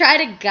like try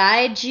to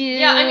guide you?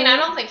 Yeah, I mean, I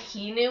don't think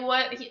he knew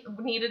what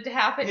needed to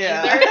happen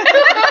either.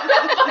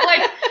 But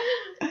like,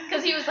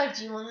 because he was like,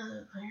 "Do you want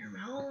to put your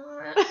mouth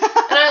on it?"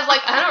 And I was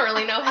like, "I don't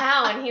really know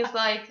how." And he's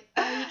like,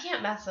 "Oh, you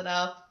can't mess it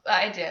up."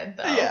 I did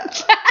though. Yeah.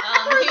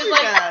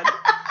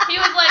 He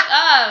was like,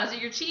 "Oh, is it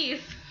your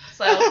teeth?"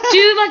 So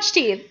too much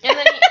teeth.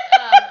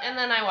 And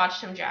then I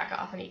watched him jack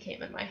off, and he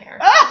came in my hair.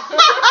 What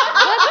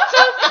the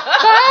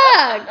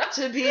fuck?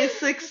 To be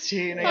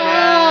 16 again.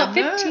 Oh,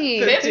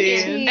 15.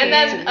 15. And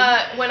then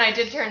when I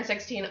did turn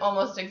 16,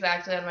 almost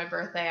exactly on my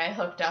birthday, I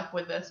hooked up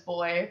with this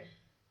boy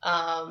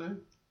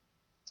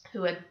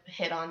who had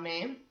hit on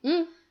me.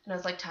 And I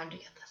was like, time to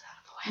get this out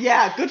of the way.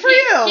 Yeah, good for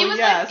you. He was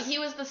yes. like, he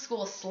was the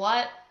school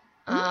slut.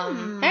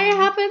 Hey, it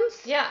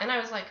happens. Yeah, and I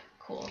was like,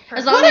 cool.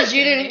 As long as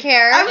you didn't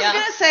care. I was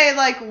going to say,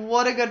 like,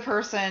 what a good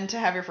person to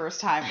have your first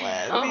time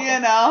with, you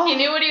know? He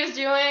knew what he was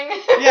doing.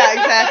 Yeah,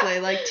 exactly.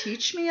 Like,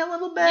 teach me a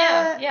little bit.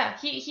 Yeah.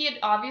 He had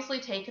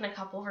obviously taken a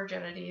couple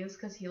virginities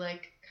because he,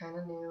 like, kind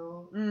of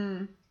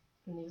knew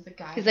the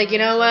guy. He's like, you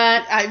know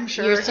what? I'm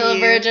sure you're still a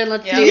virgin.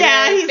 Let's do this.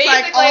 Yeah, he's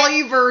like, all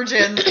you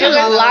virgins.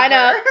 Line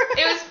up.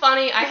 It was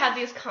funny. I had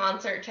these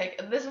concert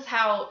tickets. This is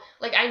how,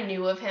 like, I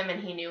knew of him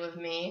and he knew of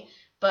me.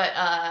 But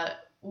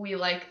we,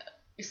 like,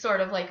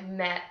 sort of, like,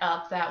 met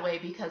up that way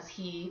because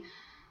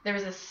there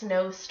was a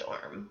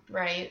snowstorm,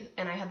 right?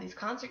 And I had these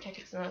concert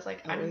tickets, and I was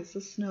like, always a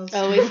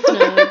snowstorm. Always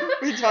snow.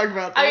 We talked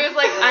about this. I was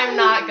like, I'm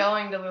not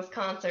going to this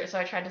concert. So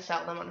I tried to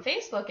sell them on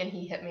Facebook, and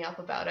he hit me up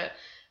about it.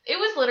 It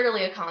was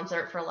literally a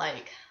concert for,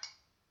 like,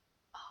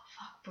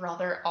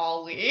 Brother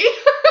Ollie.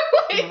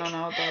 I don't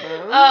know what that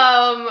is.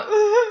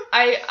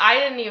 I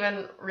didn't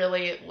even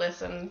really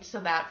listen to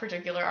that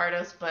particular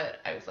artist,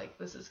 but I was like,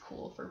 this is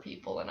cool for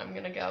people, and I'm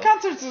gonna go.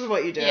 Concerts is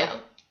what you do. Yeah.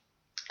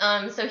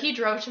 So he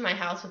drove to my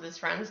house with his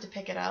friends to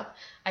pick it up.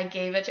 I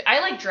gave it to.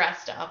 I like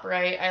dressed up,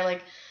 right?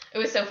 It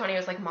was so funny. I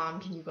was like, Mom,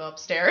 can you go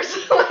upstairs?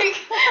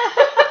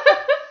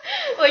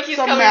 Like he's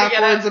something coming to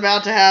get awkward's it.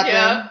 about to happen.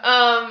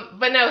 Yeah.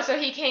 But no. So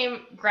he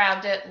came,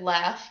 grabbed it,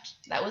 left.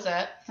 That was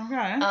it.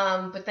 Okay.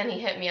 But then he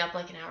hit me up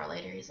like an hour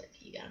later. He's like,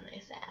 you got a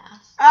nice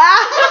ass.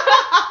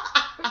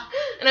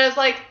 And I was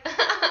like,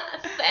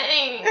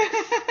 thanks.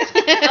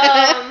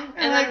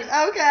 And then,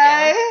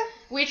 okay. Yeah,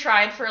 we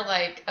tried for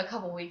like a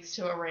couple weeks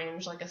to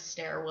arrange like a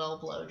stairwell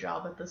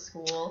blowjob at the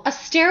school. A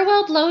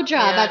stairwell blowjob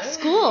at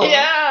school?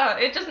 Yeah,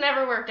 it just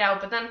never worked out.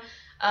 But then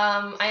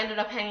I ended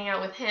up hanging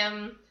out with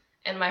him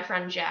and my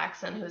friend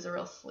Jackson, who's a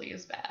real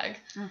sleazebag.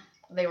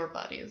 They were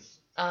buddies.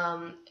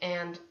 And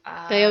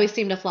they always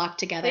seem to flock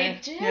together. They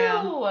do.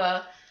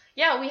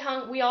 Yeah,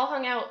 we all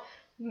hung out.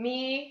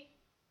 Me,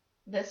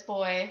 this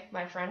boy,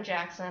 my friend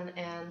Jackson,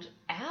 and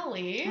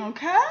Allie.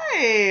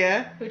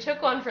 Okay. Who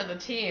took one for the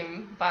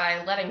team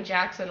by letting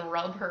Jackson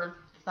rub her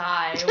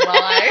thigh while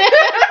I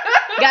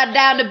got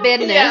down to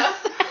business. Yeah.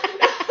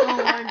 Oh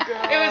my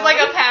god. It was like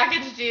a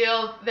package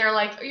deal. They're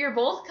like, you're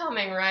both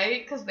coming,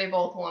 right? Because they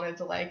both wanted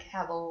to like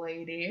have a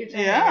lady to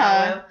hang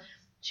out with.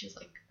 She was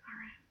like, all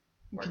right,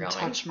 we're going.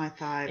 Touch my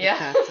thigh, but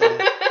yeah. that's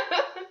it.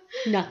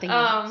 Nothing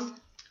else.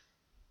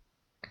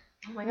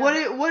 Oh my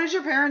god. What did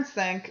your parents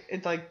think?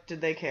 It's like, did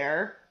they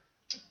care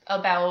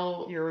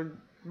about your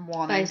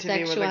wanting to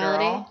be with a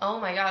girl? Oh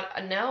my god,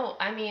 no.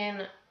 I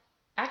mean,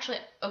 actually,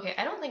 okay,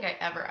 I don't think I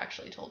ever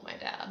actually told my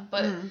dad,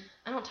 but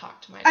I don't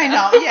talk to my dad. I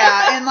know,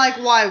 yeah, and like,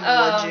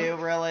 why would you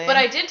really? But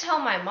I did tell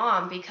my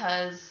mom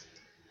because,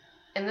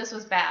 and this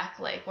was back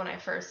like when I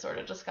first sort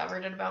of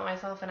discovered it about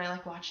myself, and I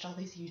like watched all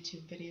these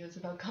YouTube videos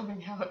about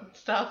coming out and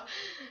stuff,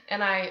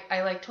 and I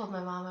like told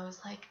my mom, I was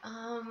like,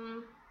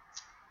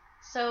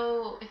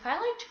 so if I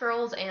liked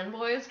girls and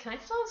boys, can I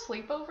still have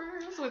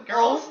sleepovers with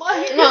girls? Oh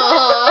my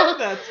god,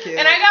 that's cute.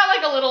 And I got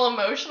like a little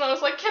emotional. I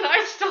was like, can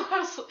I still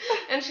have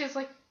and she's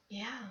like,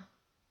 yeah.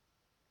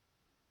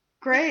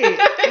 Great.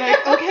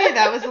 Like, okay,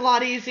 that was a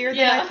lot easier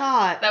than I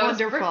thought. That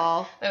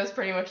Wonderful. That was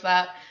pretty much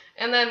that.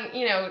 And then,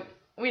 you know,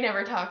 we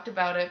never talked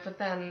about it, but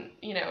then,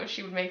 you know,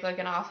 she would make like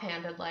an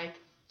offhanded like,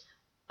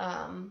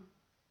 oh,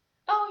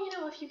 you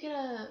know, if you get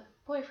a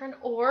boyfriend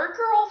or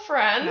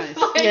girlfriend. Nice.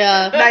 Like,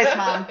 yeah. Nice,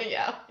 Mom.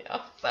 Yeah.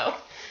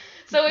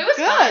 So it was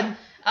good. Fun.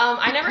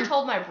 I never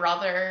told my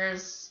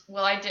brothers.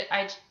 Well, I did.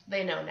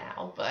 They know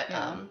now, but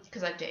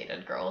because I've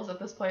dated girls at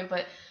this point,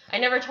 but I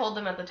never told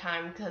them at the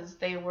time because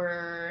they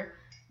were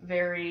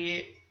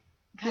very.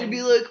 They'd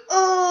be like,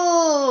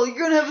 "Oh, you're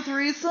gonna have a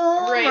threesome?"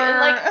 Right, and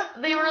like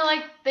they were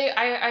like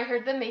I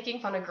heard them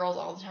making fun of girls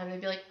all the time. They'd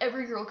be like,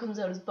 "Every girl comes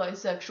out as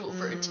bisexual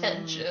for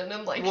attention,"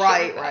 and like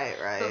right. So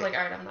I was like,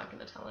 "All right, I'm not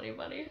gonna tell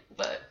anybody."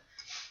 But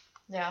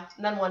yeah,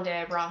 and then one day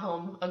I brought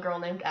home a girl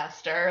named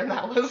Esther, and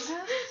that was Esther.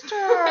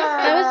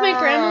 That was my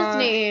grandma's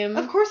name.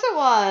 Of course it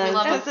was. We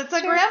love Because it's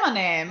a grandma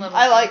name. Love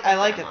I like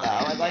it though.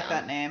 grandma. I like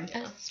that name.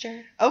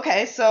 Esther.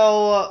 Okay,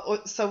 so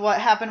what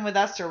happened with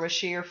Esther? Was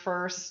she your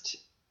first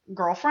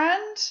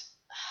girlfriend?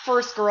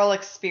 first girl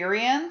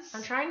experience.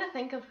 I'm trying to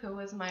think of who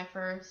was my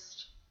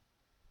first.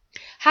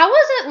 How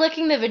was it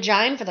licking the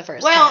vagina for the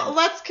first time?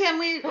 Well, can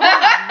we, before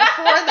that.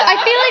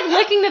 I feel like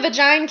licking the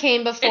vagina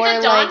came before,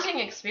 it's a daunting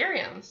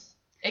experience.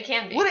 It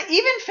can be.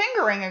 Even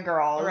fingering a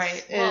girl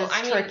is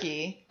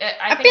tricky.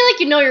 I feel like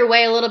you know your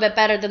way a little bit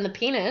better than the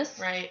penis.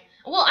 Right.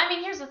 Well, I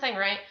mean, here's the thing,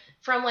 right?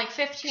 From like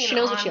 15 She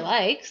knows what she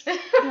likes.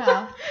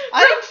 Yeah.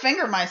 I didn't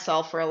finger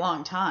myself for a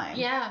long time.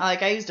 Yeah.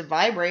 Like, I used a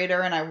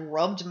vibrator and I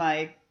rubbed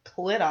my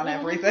clit on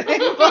everything,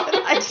 but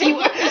I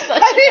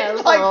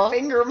didn't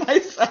finger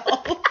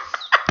myself.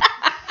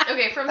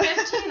 Okay, from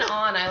 15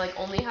 on, I like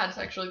only had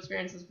sexual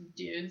experiences with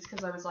dudes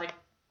because I was like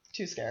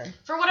too scared.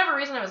 For whatever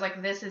reason, I was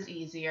like, this is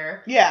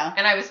easier. Yeah.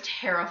 And I was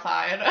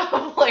terrified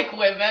of like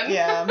women.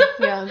 Yeah.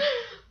 Yeah.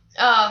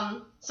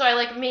 So I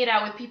like made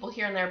out with people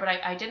here and there, but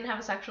I didn't have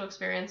a sexual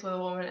experience with a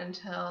woman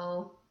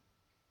until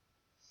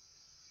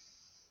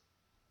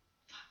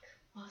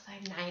what was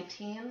I,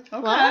 19?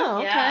 Okay. Wow,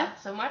 okay. Yeah,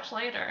 so much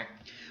later.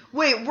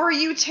 Wait, were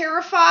you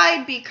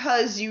terrified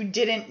because you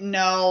didn't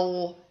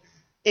know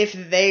if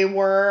they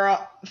were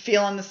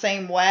feeling the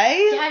same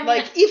way? Yeah, I mean,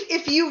 like,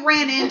 if you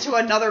ran into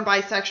another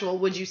bisexual,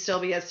 would you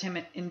still be as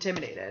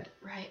intimidated?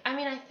 Right. I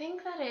mean, I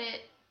think that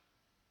it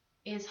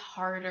is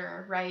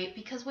harder, right?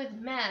 Because with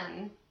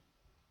men,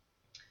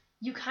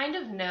 you kind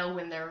of know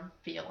when they're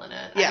feeling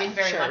it. Yeah, I mean,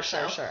 very much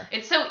sure.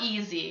 It's so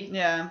easy.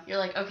 Yeah. You're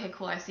like, okay,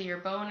 cool, I see your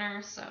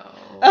boner, so...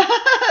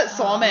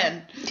 so I'm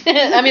in.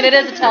 I mean, it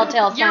is a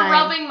telltale sign. You're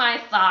rubbing my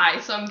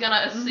thigh, so I'm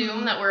gonna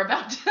assume that we're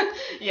about to...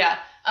 Yeah.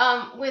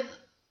 With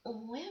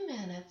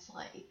women, it's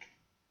like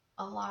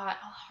a lot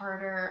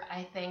harder,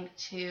 I think,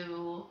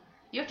 to...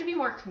 You have to be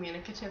more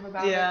communicative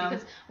about it,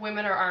 because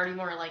women are already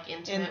more, like,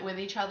 intimate with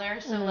each other,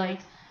 so,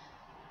 like...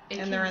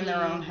 And they're in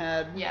their own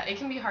head. Yeah, it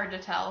can be hard to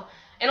tell.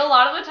 And a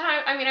lot of the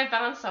time, I mean, I've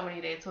been on so many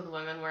dates with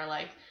women where,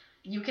 like,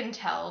 you can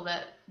tell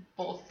that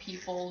both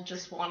people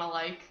just want to,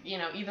 like, you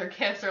know, either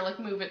kiss or, like,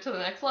 move it to the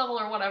next level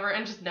or whatever,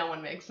 and just no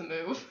one makes a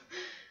move.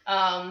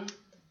 I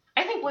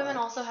think women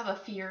also have a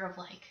fear of,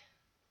 like,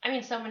 I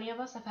mean, so many of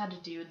us have had a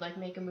dude, like,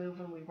 make a move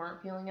when we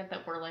weren't feeling it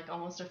that we're, like,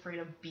 almost afraid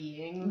of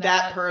being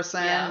that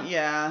person.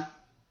 Yeah.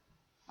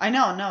 I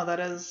know, no, it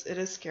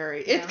is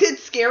scary. Yeah.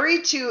 It's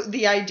scary to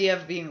the idea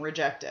of being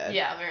rejected.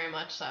 Yeah, very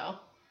much so.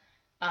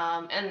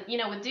 And, you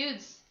know, with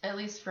dudes, at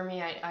least for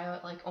me, I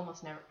like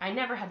almost never, I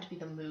never had to be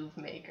the move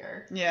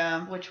maker.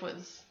 Yeah. Which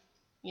was,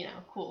 you know,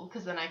 cool,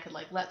 because then I could,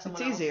 like, let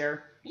someone else. It's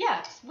easier.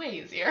 Yeah, it's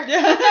way easier.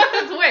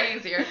 It's way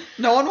easier.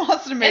 No one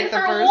wants to make the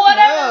first move. And for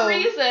whatever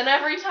reason,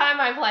 every time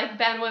I've, like,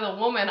 been with a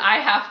woman, I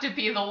have to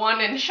be the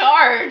one in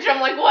charge. I'm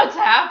like, what's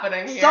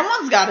happening here?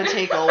 Someone's got to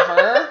take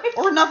over,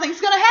 or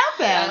nothing's going to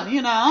happen,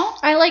 you know?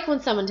 I like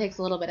when someone takes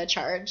a little bit of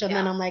charge, and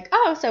then I'm like,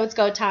 oh, so it's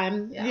go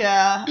time.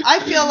 Yeah. I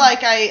feel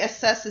like I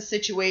assess the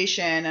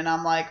situation, and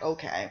I'm like,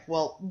 okay,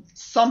 well,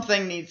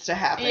 something needs to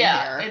happen here.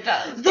 Yeah, it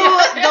does.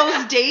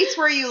 Those dates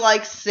where you,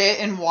 like, sit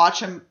and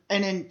watch an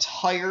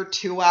entire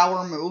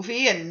 2-hour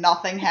movie and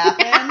nothing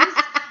happens,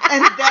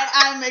 and then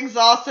I'm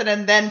exhausted,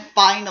 and then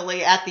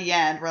finally at the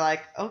end we're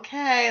like,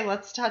 okay,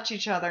 let's touch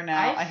each other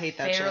now. I hate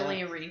that shit. I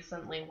fairly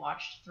recently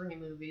watched 3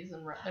 movies in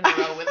a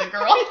row with a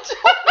girl.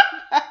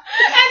 And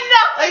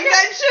nothing. Like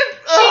that shit.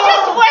 She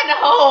just went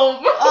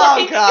home. Oh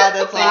like, God,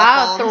 that's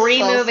awful. Wow,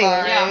 3 movies.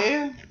 Sorry.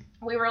 Yeah.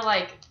 We were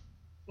like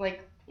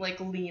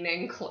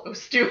leaning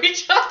close to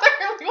each other.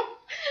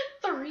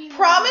 3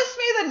 Promise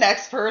me the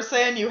next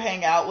person you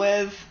hang out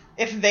with,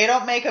 if they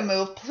don't make a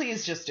move,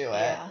 please just do it.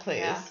 Yeah, please.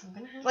 Yeah.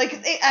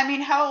 Like, I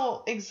mean,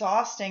 how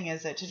exhausting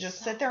is it to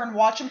just sit there and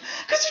watch them?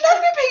 Because you're not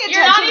even paying attention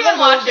You're not to even the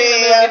watching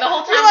movie. the movie the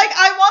whole time. You're like,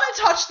 I want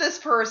to touch this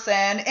person,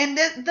 and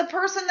the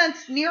person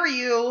that's near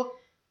you,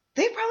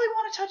 they probably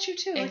want to touch you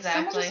too. Exactly. Like,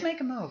 someone just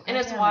make a move. And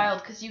it's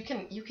wild because you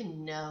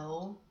can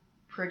know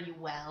pretty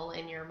well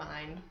in your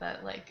mind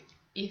that, like,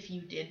 if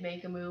you did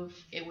make a move,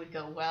 it would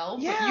go well.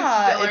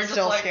 Yeah, but it's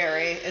still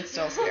scary. It's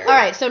still scary. All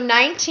right, so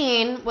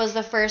 19 was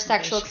the first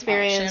sexual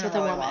experience with a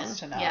woman. Wants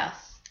to know. Yes.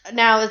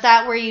 Now, is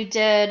that where you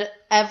did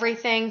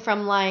everything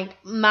from,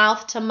 like,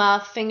 mouth to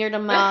muff, finger to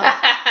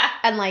muff,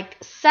 and, like,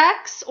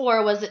 sex,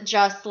 or was it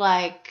just,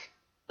 like,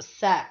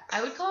 sex?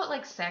 I would call it,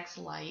 like, sex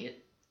light.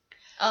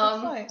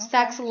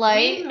 Sex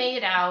light. We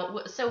made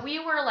out, so we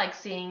were, like,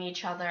 seeing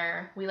each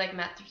other. We, like,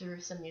 met through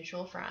some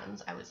mutual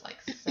friends. I was,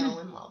 like, so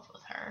in love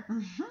with her.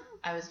 Mm-hmm.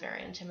 I was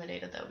very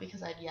intimidated, though,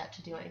 because I'd yet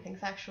to do anything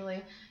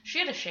sexually. She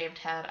had a shaved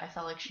head. I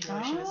felt like she knew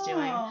what she was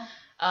doing.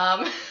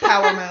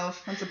 Power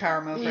move. That's a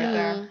power move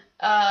right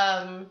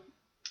there.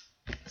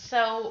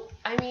 So,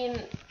 I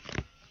mean,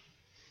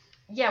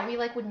 yeah, we,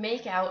 like, would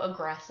make out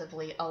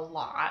aggressively a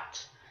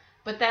lot.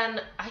 But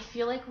then I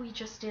feel like we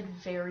just did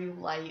very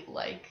light,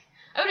 like...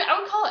 I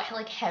would call it,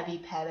 like, heavy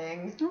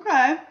petting.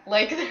 Okay.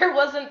 Like, there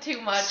wasn't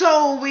too much.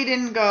 So we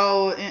didn't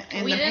go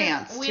in the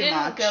pants too much. We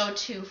didn't go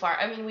too far.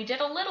 I mean, we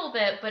did a little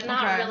bit, but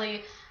not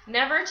really.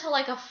 Never to,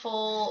 like,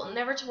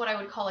 never to what I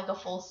would call, like, a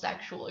full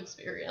sexual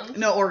experience.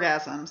 No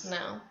orgasms.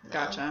 No.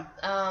 Gotcha.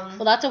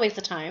 Well, that's a waste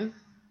of time.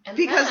 And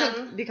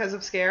because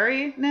of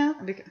scary? No.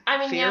 I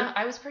mean, fear? yeah,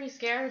 I was pretty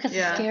scared. Because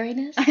Yeah. of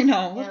scariness? I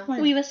know. Yeah.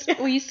 Were you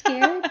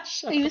scared?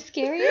 Were you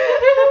scary?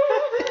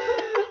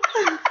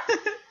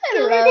 I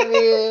love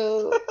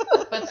you.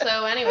 But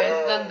so,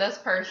 anyways, then this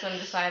person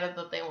decided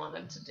that they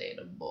wanted to date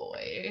a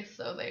boy,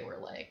 so they were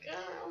like,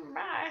 oh,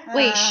 bye.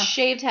 Wait,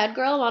 shaved head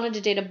girl wanted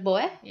to date a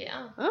boy?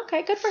 Yeah.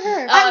 Okay, good for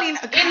her. I mean,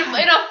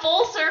 in a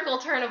full circle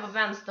turn of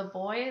events, the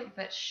boy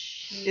that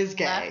she Is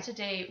gay. left to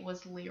date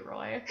was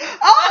Leroy.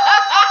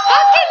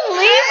 Fucking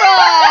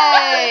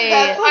Leroy!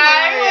 That's I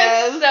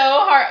hilarious. was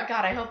so hard.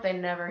 God, I hope they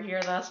never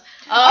hear this.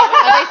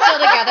 Are they still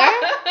together?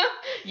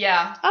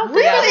 Yeah. Oh,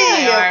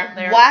 Really? Yeah, they are.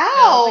 They're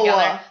Wow. still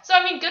together. So,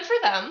 I mean, good for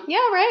them. Yeah,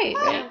 right.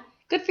 Yeah.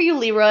 Good for you,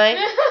 Leroy.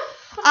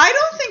 I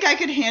don't think I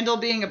could handle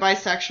being a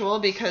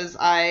bisexual because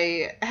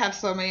I have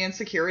so many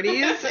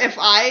insecurities. If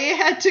I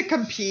had to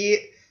compete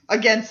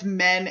against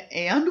men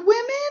and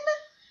women,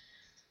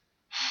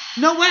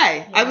 no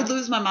way. I would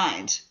lose my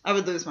mind.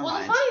 Well, the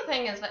funny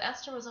thing is that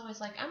Esther was always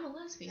like, I'm a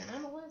lesbian.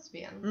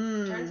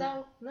 Turns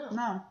out, no.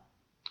 No.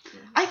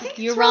 I think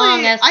You're it's wrong,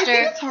 really, Esther. I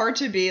think it's hard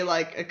to be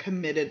like a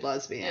committed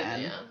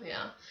lesbian.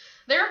 Yeah.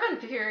 There have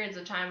been periods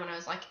of time when I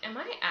was like, am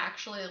I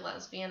actually a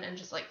lesbian? And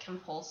just like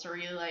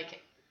compulsory,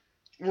 like,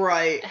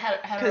 Right.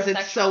 Because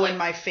it's so heterosexual, in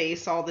my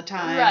face all the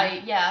time.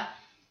 Right, yeah.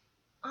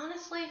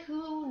 Honestly,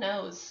 who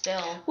knows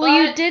still? Well,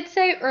 you did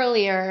say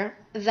earlier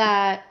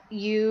that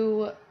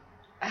you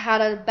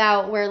had a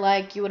bout where,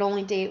 like, you would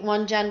only date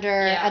one gender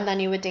and then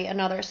you would date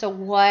another. So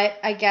what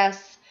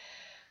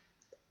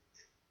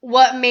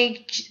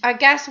makes,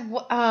 what's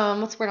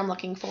the word I'm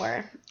looking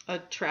for?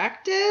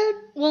 Attracted?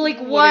 Well, like,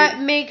 what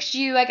makes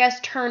you, I guess,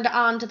 turned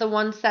on to the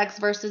one sex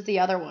versus the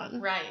other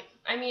one? Right.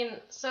 I mean,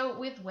 so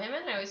with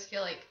women, I always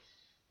feel like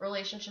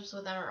relationships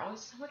with them are always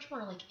so much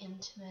more, like,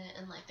 intimate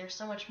and, like, there's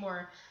so much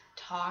more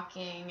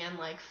talking and,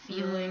 like,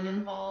 feeling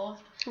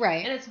involved.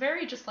 Right. And it's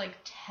very just, like,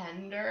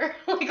 tender,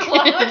 like, a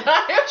lot of the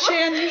time.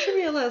 Shan, you should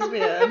be a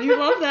lesbian. You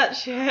love that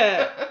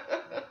shit.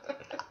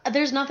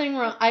 There's nothing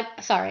wrong.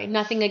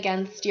 Nothing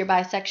against your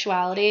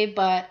bisexuality,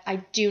 but I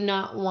do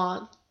not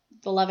want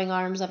the loving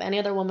arms of any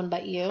other woman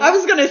but you. I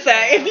was gonna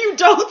say, if you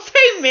don't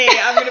say me,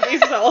 I'm gonna be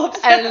so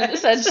upset. And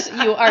since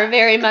you are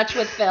very much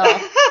with Phil.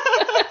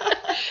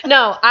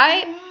 No,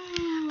 I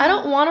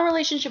don't want a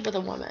relationship with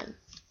a woman.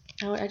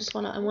 I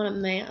want a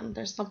man.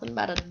 There's something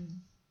about a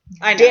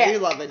I know, dick. you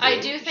love it. I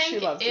do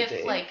think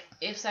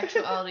if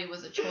sexuality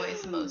was a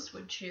choice, most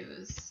would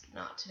choose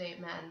not to date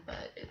men,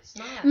 but it's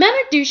not. Men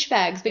are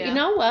douchebags, but Yeah. you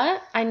know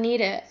what? I need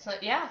it. So,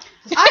 yeah.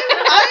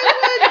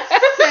 I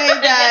would say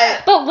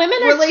that But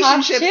women are tough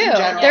relationships too. in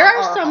general There are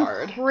are some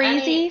hard.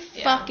 crazy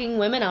Yeah. fucking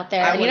women out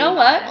there. I And you know would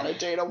what? not wanna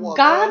date a woman.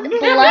 God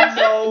bless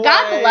No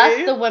God way.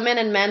 bless the women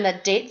and men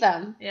that date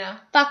them. Yeah.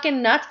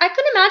 Fucking nuts. I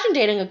couldn't imagine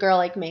dating a girl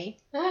like me.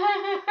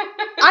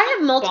 I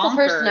have multiple Bonkers.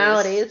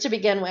 personalities to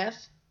begin with.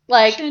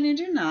 Like, Shan, you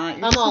do not.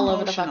 You're I'm just all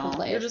over the emotional. fucking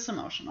place. You're just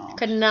emotional.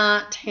 could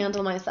not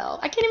handle myself.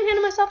 I can't even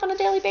handle myself on a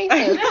daily I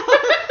basis. know.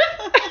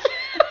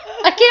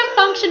 I can't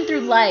function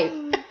through life.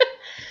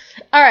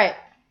 All right.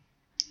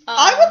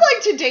 I would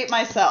like to date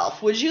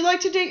myself. Would you like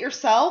to date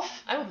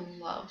yourself? I would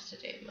love to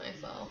date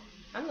myself.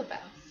 I'm the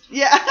best.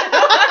 Yeah.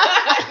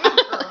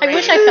 I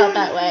wish I felt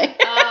that way.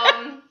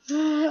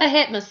 I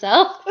hate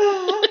myself.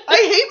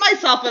 I hate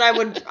myself, but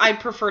I'd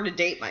prefer to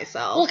date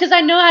myself. Well, because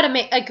I know how to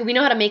make, like, we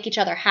know how to make each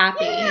other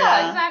happy.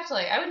 Yeah,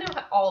 exactly. I would know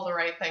all the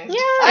right things. Yeah.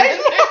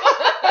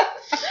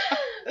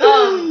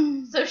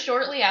 So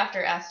shortly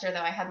after Esther,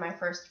 though, I had my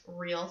first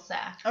real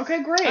sex.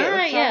 Okay, great. All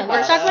right, yeah. Let's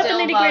Let's talk about the Still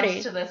nitty-gritty.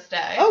 buds to this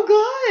day. Oh,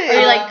 good.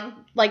 Are you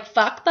like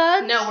fuck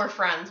buds? No, we're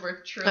friends.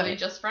 We're truly Okay.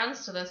 just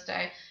friends to this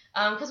day.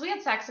 Because we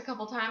had sex a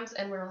couple times,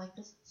 and we were like,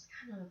 this is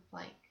kind of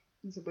like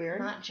Is it weird?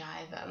 not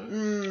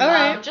jiving. All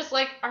right. Just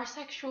like our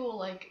sexual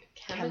like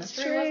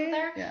chemistry wasn't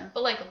there. Yeah.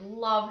 But like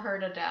love her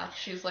to death.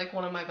 She's like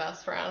one of my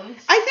best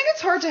friends. I think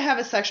it's hard to have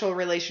a sexual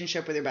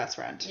relationship with your best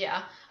friend.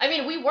 Yeah. I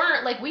mean, we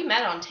weren't like we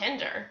met on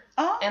Tinder,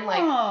 Oh. And,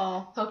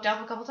 hooked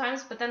up a couple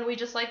times, but then we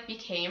just like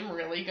became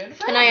really good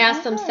friends. Can I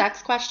ask some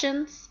sex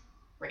questions?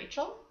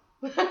 Rachel?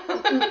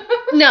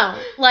 No.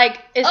 Like,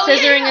 is Oh, yeah,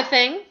 scissoring yeah. a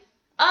thing?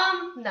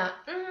 No.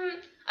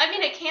 I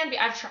mean, it can be.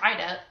 I've tried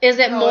it. Is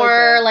it Oh,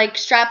 more okay. like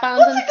strap-ons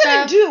What's and it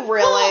gonna stuff? do,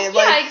 really? Well, like,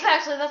 yeah,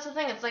 exactly. That's the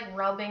thing. It's like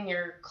rubbing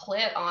your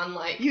clit on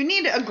like. you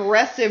need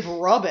aggressive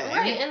rubbing.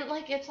 Right, and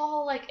like it's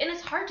all like, and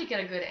it's hard to get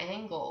a good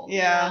angle.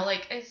 Yeah. You know?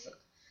 Like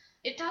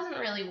it doesn't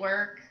really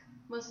work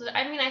most of the.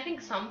 I mean, I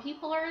think some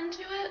people are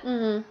into it,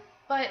 Mm-hmm.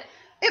 but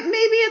Maybe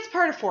it's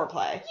part of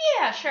foreplay.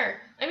 yeah, sure.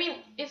 I mean,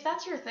 if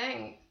that's your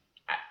thing,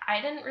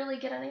 I didn't really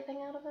get anything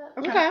out of it.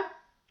 Okay. You know?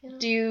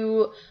 Do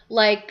you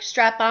like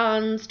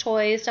strap-ons,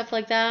 toys, stuff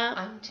like that?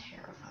 I'm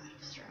terrified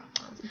of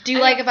strap-ons. Do you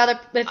like if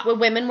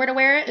women were to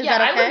wear it? Is yeah,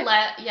 that okay?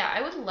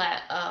 I would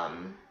let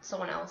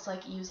someone else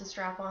like use a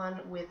strap-on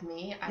with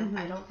me. I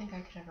don't think I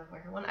could ever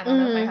wear one. I don't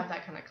know if I have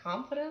that kind of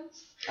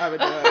confidence. I would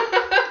do it.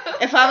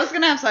 If I was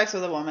gonna have sex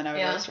with a woman, I would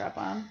wear Yeah. a strap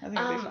on. I think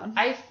it'd be fun.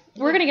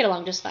 We're gonna get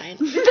along just fine.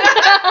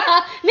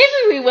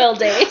 Maybe we will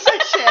date.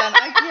 Shan,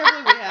 I can't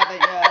believe we haven't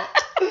yet.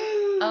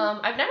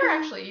 I've never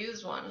actually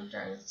used one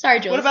during. Sorry,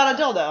 Jules. What about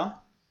a dildo?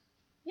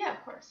 Yeah,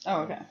 of course.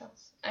 Oh, okay.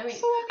 I mean,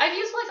 So what I've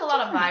used like a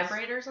lot of difference?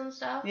 vibrators and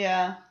stuff.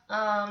 Yeah.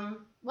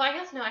 Well, I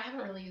guess no, I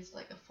haven't really used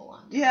like a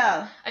full-on.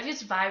 Yeah. I've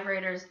used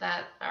vibrators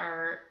that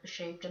are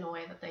shaped in a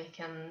way that they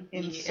can be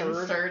Insert.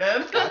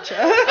 inserted. Gotcha.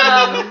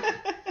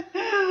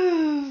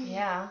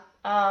 Yeah.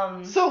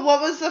 So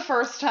what was the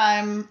first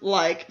time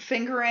like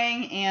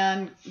fingering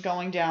and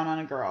going down on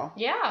a girl?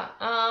 Yeah.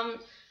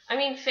 I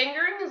mean,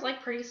 fingering is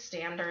like pretty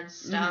standard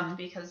stuff Mhm.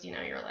 because, you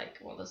know, you're like,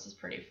 well, this is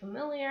pretty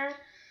familiar.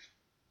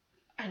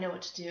 I know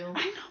what to do.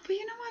 I know, but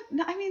you know what?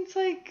 No, I mean, it's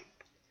like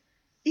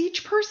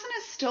each person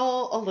is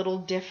still a little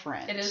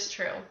different. It is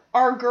true.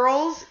 Are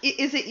girls,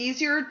 is it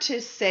easier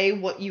to say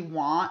what you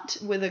want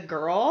with a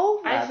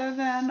girl rather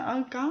than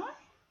a guy?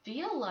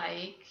 Feel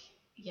like,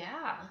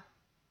 yeah.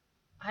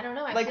 I don't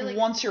know. I Like feel like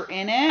once you're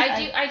in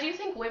it? I do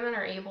think women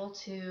are able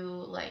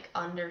to like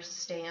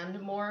understand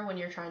more when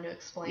you're trying to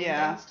explain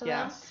things to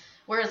them.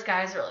 Whereas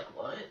guys are like,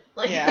 what?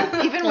 Like,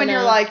 Yeah. Even when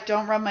you're like,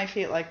 don't rub my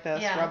feet like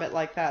this, Yeah. rub it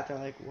like that. They're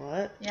like,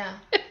 what? Yeah.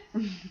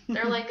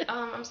 They're like,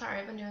 I'm sorry,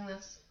 I've been doing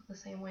this the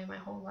same way my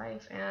whole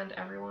life, and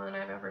everyone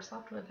I've ever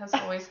slept with has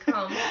always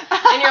come.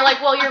 And you're like,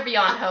 well, you're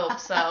beyond hope,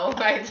 so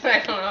I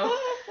don't know.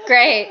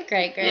 Great.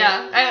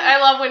 Yeah,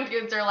 I love when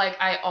dudes are like,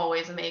 I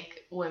always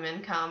make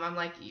women come. I'm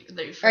like,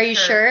 are you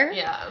sure?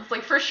 Yeah, it's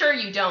like, for sure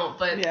you don't,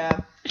 but... Yeah.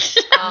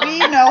 We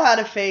know how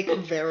to fake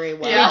very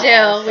well.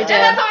 Yeah. We do. And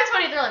that's always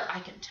funny. They're like, I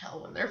can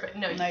tell when they're fake.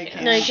 No, you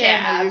can't. No, you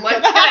can't. Chad, No, you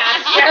like,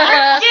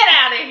 can't. get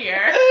out of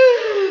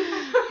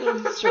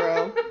here. That's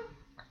true.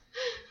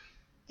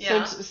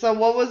 Yeah. So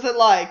what was it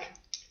like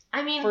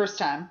I mean, first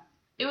time?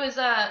 it was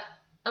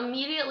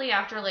immediately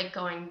after like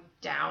going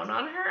down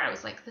on her, I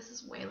was like, this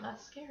is way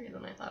less scary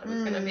than I thought it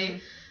was gonna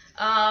be.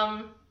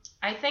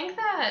 I think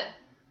that,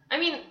 I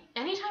mean,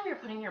 anytime you're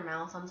putting your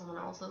mouth on someone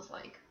else's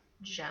like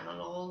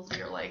genitals,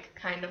 you're like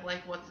kind of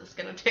like, what's this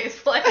gonna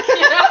taste like?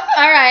 You know?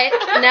 All right.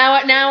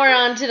 Now we're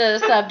on to the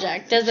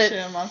subject. Does it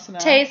She wants to know.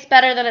 taste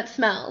better than it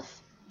smells?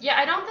 Yeah,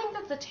 I don't think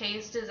that the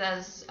taste is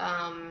as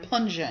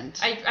Pungent.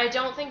 I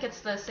don't think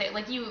it's the same.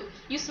 Like you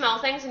smell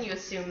things and you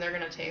assume they're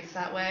gonna taste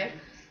that way,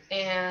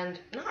 and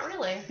not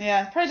really.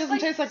 Yeah, probably doesn't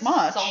taste like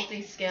much.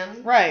 Salty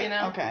skin, Right. You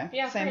know? Okay.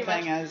 Yeah, Same pretty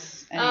thing much.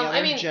 as any other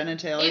If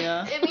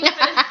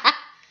genitalia.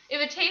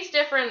 it tastes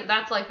different,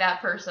 that's like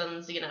that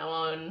person's, you know,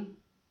 own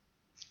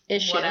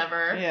Issue.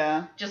 whatever.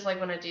 Yeah. Just like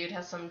when a dude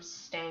has some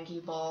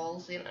stanky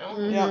balls, you know.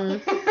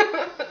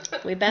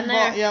 Mhm. We've been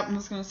there. Well, yep, I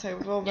was gonna say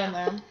we've all been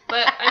there.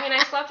 But I mean,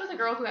 I slept with a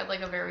girl who had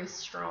like a very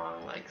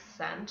strong like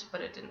scent,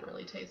 but it didn't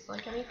really taste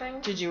like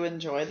anything. Did you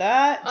enjoy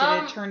that? Did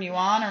Um, it turn you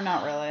on or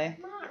not really?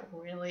 Not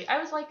really. I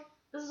was like,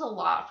 this is a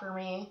lot for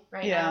me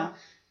right Yeah. now.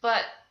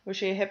 But Was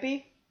she a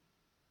hippie?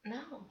 no,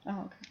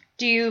 Oh,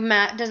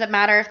 okay. Does it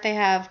matter if they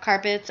have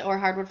carpets or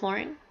hardwood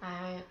flooring?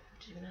 I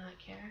do not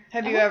care.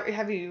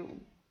 Have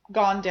you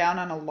gone down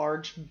on a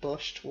large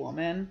bushed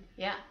woman?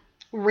 Yeah.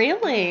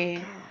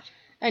 Really?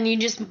 And you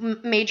just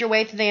made your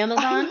way through the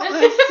Amazon?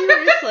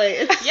 Seriously,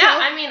 it's Yeah,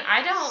 I mean,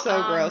 I don't.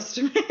 so gross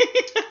to me.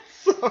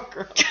 So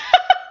gross.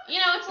 You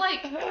know, it's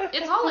like,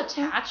 it's all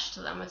attached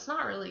to them. It's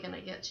not really going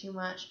to get too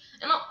much.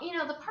 And, you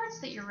know, the parts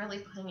that you're really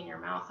putting in your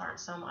mouth aren't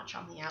so much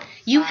on the outside.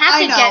 You have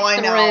to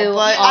get through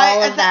but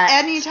all of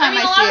that. Anytime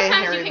I, a lot see of a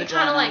times hairy you can vagina,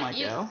 kind of I'm like,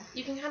 like,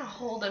 you can kind of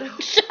hold it.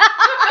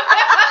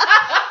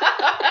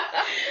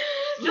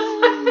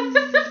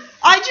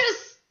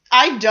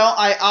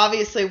 I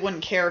obviously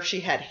wouldn't care if she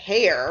had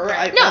hair.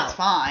 Right. No. That's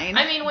fine.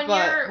 I mean, when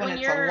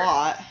it's you're a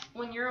lot.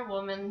 when you're a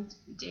woman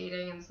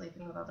dating and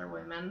sleeping with other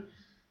women,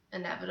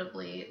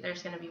 inevitably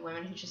there's going to be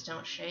women who just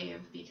don't shave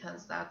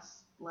because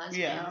that's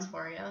lesbians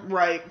for you.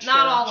 Right.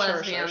 Not all sure,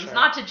 lesbians. sure.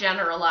 Not to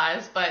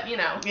generalize, but you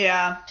know.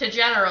 Yeah. To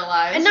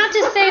generalize. And not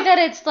to say that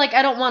it's like,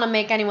 I don't want to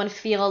make anyone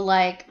feel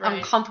like Right.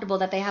 uncomfortable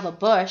that they have a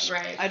bush.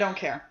 Right. I don't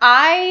care.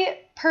 I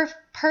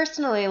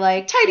personally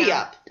like... Tidy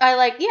Yeah. up. I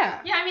like, yeah.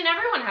 Yeah, I mean,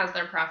 everyone has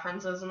their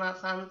preferences in that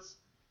sense.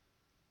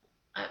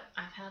 I've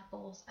had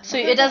both. So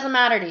it doesn't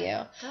matter to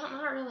you.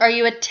 Not really. Are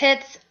you a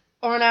tits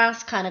or an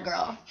ass kind of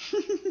girl?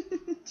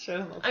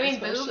 Sure, I mean,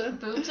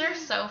 boobs are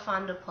so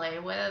fun to play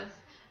with,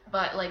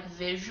 but like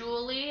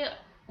visually,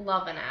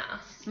 love an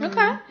ass.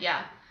 Okay.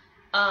 Yeah.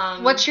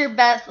 What's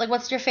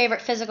your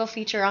favorite physical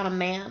feature on a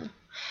man?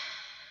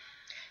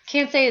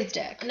 Can't say his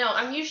dick. No,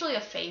 I'm usually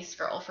a face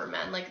girl for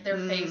men. Like their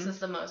face is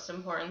the most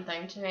important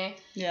thing to me.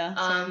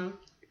 Yeah.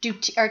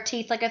 Are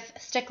teeth like a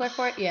stickler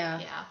for it? Yeah.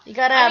 Yeah. You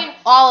gotta have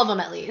all of them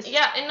at least.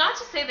 Yeah, and not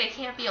to say they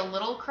can't be a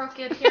little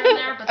crooked here and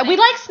there, but We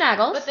like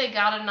snaggles. But they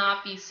gotta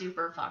not be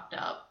super fucked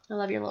up. I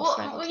love your little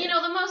snaggle Well, too. you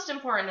know, the most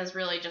important is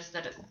really just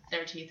that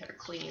their teeth are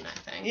clean,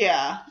 I think.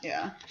 Yeah.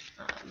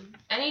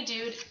 Any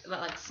dude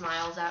that like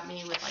smiles at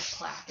me with like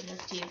plaque in his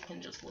teeth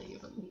can just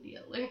leave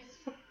immediately.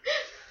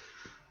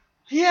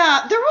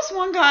 Yeah, there was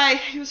one guy,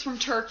 he was from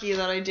Turkey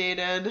that I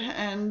dated,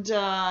 and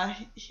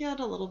he had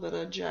a little bit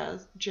of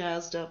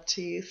jazzed up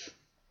teeth.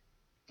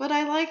 But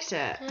I liked it.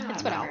 Yeah, It's I don't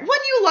know. whatever. When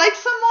you like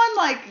someone,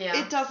 like, Yeah.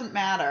 it doesn't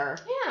matter.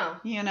 Yeah.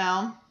 You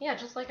know? Yeah,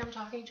 just like I'm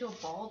talking to a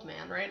bald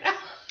man right now.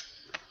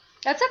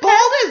 That's okay.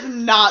 Bald is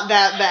not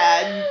that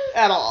bad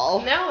at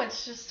all. No,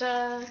 it's just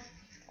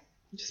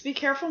Just be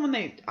careful when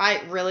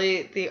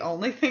the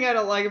only thing I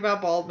don't like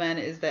about bald men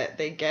is that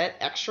they get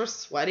extra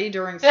sweaty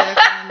during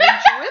sex and they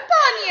drip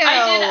on you.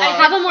 I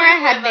Have them wear a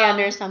sleep with, headband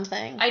or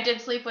something. I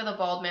did sleep with a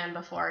bald man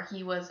before.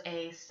 He was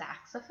a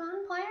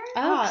saxophone player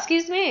Oh,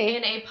 excuse me.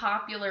 in a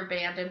popular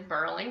band in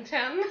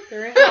Burlington.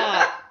 Very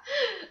hot.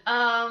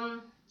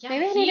 Yeah,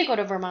 Maybe I need to go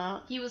to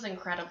Vermont. He was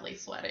incredibly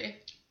sweaty.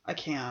 I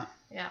can't.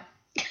 Yeah.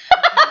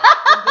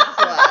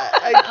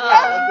 I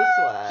can't with the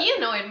sweat. He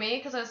annoyed me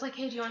because I was like,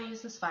 hey, do you want to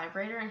use this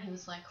vibrator? And he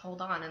was like,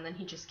 hold on. And then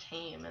he just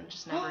came and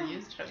just never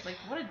used it. I was like,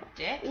 what a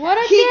dick. What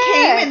a He dick.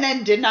 came and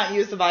then did not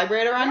use the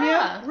vibrator on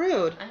Yeah. you?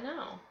 Rude. I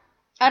know.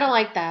 I don't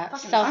like that.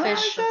 Fucking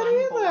Selfish. I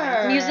don't like that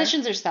either.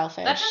 Musicians are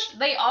selfish. That's just,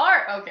 they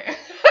are. Okay.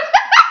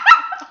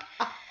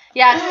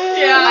 Yes,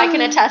 Yeah. I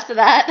can attest to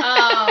that.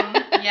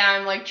 Yeah,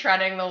 I'm like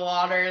treading the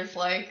waters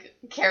like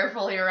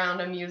carefully around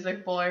a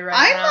music boy right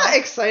I'm now. not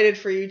excited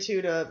for you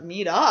two to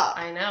meet up.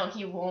 I know,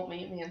 he won't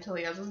meet me until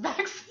he has his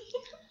vaccine.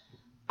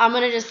 I'm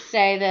gonna just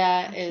say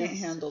that I can't is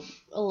handle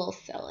a little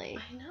silly.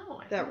 I know.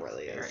 I that. think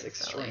Really it's is very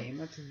extreme. silly.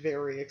 That's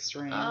very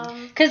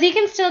extreme. Because he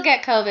can still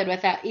get COVID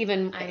without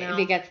even I know. if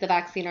he gets the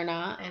vaccine or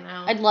not. I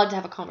know. I'd love to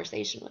have a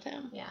conversation with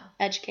him. Yeah,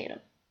 Educate him.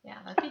 yeah,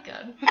 that'd be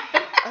good.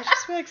 I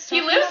just feel like He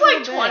stop lives being a like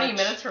little 20 bitch.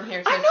 minutes from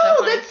here, so I it's so know,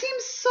 funny. that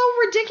seems so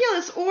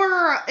ridiculous.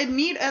 Or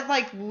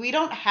we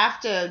don't have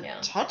to Yeah.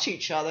 touch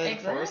each other the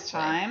first Exactly.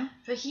 time.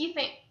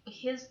 But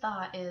his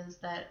thought is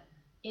that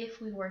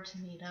if we were to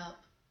meet up,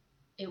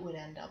 it would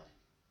end up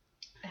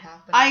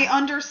happening. I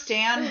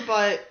understand,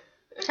 but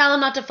Tell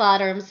him not to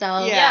flatter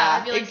himself.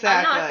 Yeah. I'd be like,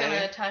 I'm not exactly.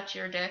 gonna touch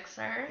your dick,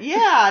 sir.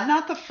 yeah,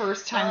 not the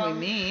first time we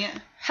meet.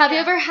 Have you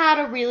Yeah. ever had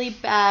a really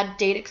bad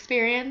date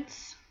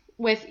experience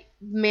with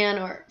man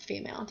or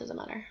female? It doesn't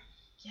matter.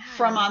 Yeah.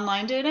 From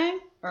online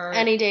dating? Or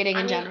Any dating in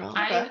I mean, general.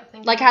 I Okay.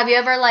 think Like, have you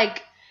ever,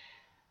 like,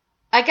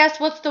 I guess,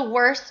 what's the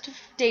worst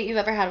date you've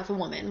ever had with a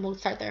woman? We'll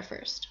start there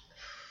first.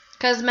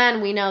 Because men,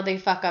 we know they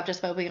fuck up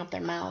just by opening up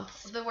their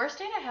mouths. the worst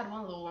date I had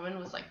with a woman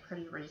was like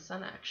pretty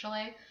recent,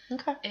 actually.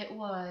 Okay. It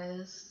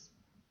was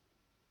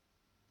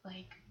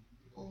like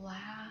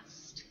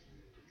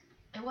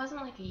it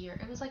wasn't like a year.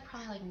 It was like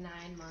probably like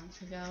 9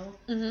 months ago.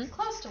 Mm-hmm.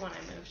 Close to when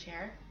I moved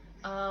here.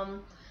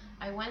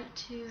 I went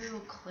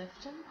to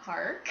Clifton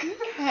Park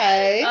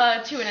Okay.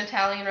 to an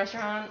Italian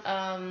restaurant.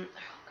 Oh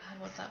God,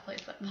 what's that place?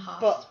 That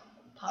Pasta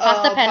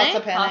Oh,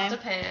 penne? Pasta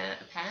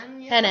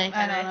Pan? Yeah. Penne.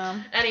 I don't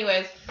know.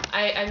 Anyways,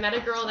 I met a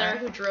girl there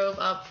who drove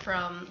up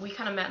from. We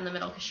kind of met in the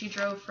middle because she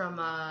drove from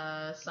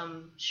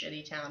some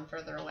shitty town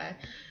further away.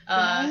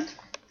 I'm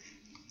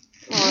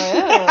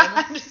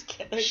just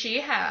kidding. She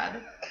had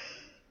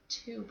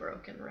 2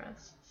 broken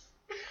wrists.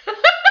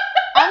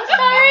 I'm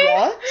sorry?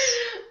 What?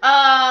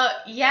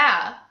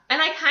 Yeah.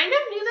 And I kind of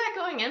knew that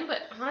going in, but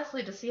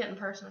honestly, to see it in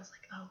person, I was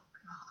like, oh God.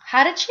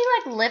 How did she,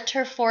 like, lift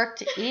her fork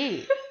to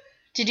eat?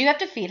 Did you have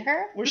to feed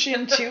her? Was she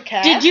in 2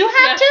 casts? Did you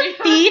have to she-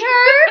 feed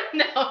her?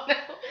 No.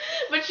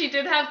 But she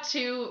did have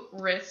 2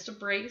 wrist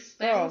brace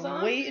things Oh,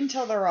 on. wait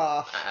until they're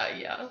off.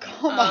 Yeah.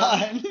 Come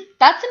on.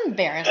 That's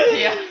embarrassing.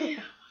 Yeah.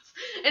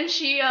 And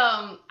she,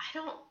 wow.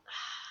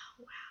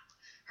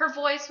 Her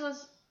voice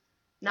was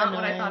not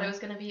what I thought it was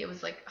going to be. It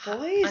was, like,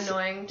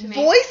 annoying to me.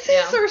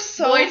 Voices are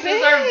so Voices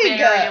big. are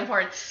very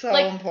important. So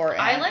like,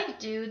 important. I like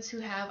dudes who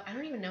have, I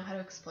don't even know how to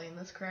explain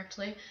this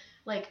correctly.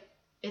 Like,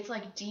 it's,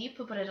 like, deep,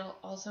 but it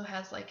also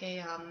has, like,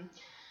 a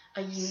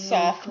unique,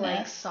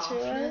 like,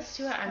 softness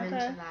to it. I'm into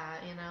that,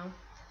 you know?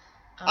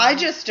 I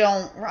just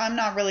don't, I'm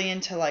not really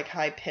into, like,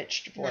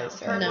 high-pitched voices.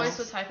 Her voice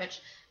was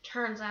high-pitched.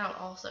 Turns out,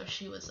 also,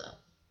 she was a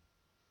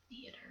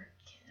theater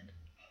kid.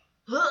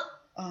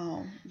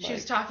 Oh. She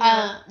was talking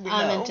about...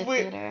 I'm into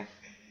theater.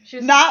 She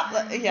was,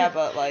 Not, yeah,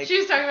 but, like... She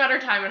was talking about her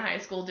time in high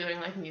school doing,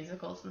 like,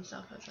 musicals and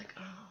stuff. I was like,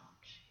 oh,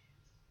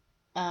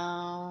 jeez.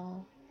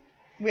 Oh.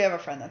 We have a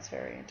friend that's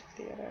very into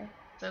theater.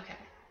 It's okay.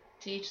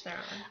 To each their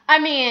own. I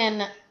mean,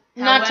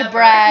 not to However-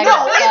 brag.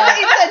 No, but,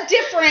 it's a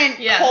different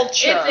Yeah,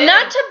 culture. it's-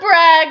 not to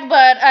brag,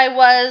 but I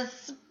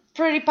was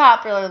pretty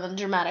popular in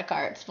dramatic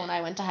arts when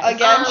I went to high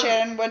school. Again,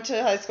 Shannon went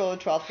to high school with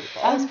 12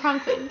 people. I was prom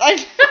queen.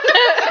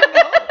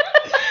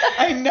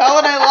 I know,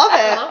 and I love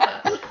I it.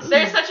 love it.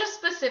 There's such a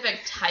specific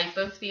type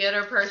of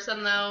theater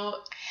person, though.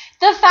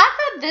 The fact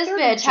that this They're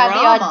bitch had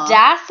the drama.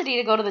 audacity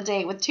to go to the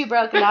date with 2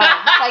 broken arms.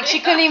 Like, she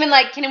couldn't even,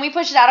 like, can we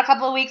push it out a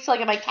couple of weeks till I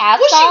get my cast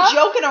Was off? she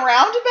joking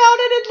around about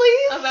it at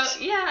least?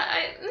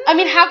 I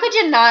mean, how could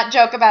you not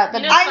joke about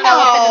the You know,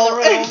 elephant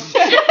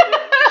in the room?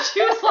 She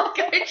was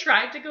like, I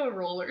tried to go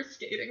roller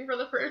skating for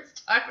the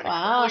first time. in a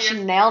Wow, couple she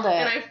years, nailed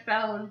and it. I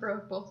fell and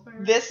broke both my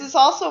wrists. This is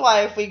also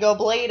why if we go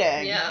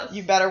blading, Yes.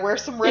 you better wear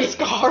some wrist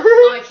guards.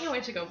 Oh, I can't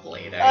wait to go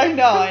blading. I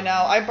know.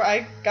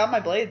 I got my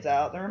blades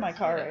out. They're in my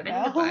car right I need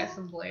now. to buy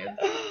some blades.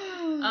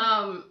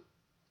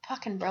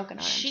 Fucking broken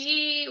arms.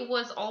 She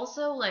was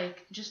also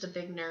like just a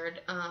big nerd.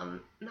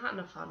 Not in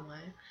a fun way.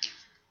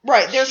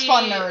 Right, there's She-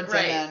 fun nerds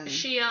right. and then...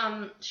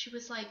 She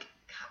was like,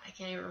 God, I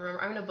can't even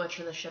remember. I'm gonna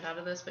butcher the shit out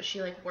of this, but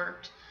she like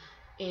worked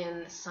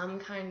in some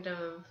kind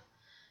of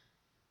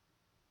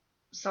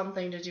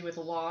something to do with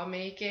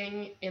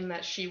lawmaking, in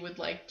that she would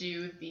like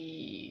do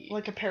the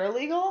Like a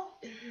paralegal?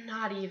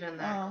 not even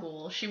that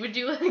cool. She would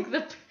do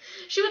like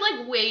she would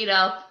like wait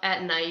up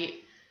at night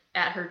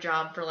at her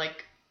job for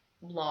like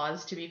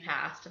laws to be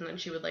passed, and then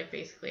she would like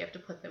basically have to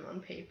put them on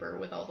paper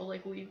with all the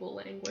like legal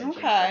language and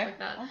stuff like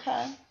that.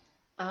 Okay.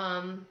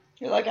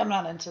 You're like, I'm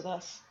not into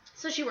this.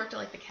 So she worked at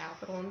like the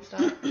Capitol and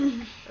stuff.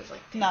 I was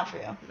like, not for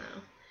you.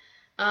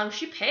 No.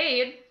 She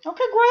paid.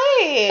 Okay,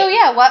 great. So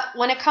yeah,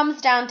 when it comes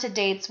down to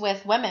dates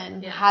with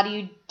women, Yeah. how do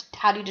you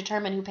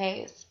determine who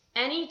pays?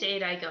 Any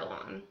date I go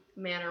on,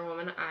 man or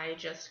woman, I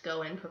just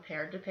go in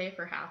prepared to pay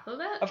for half of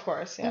it. Of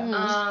course, yeah.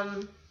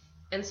 Mhm.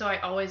 And so I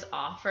always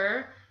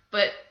offer,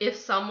 but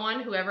if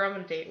whoever I'm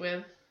on a date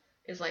with,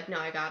 is like, no,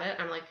 I got it,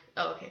 I'm like,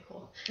 oh, okay,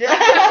 cool.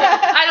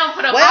 I don't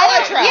put up Well, with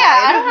I it. tried.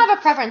 Yeah, I don't have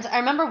a preference. I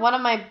remember one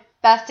of my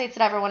best dates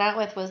that I ever went out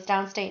with was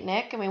Downstate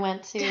Nick, and we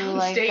went to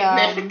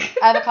Downstate Nick.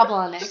 I have a couple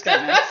on Nick.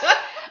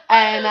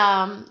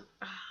 And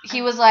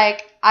he was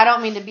like, I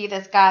don't mean to be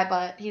this guy,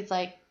 but he's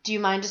like, do you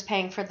mind just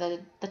paying for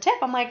the tip?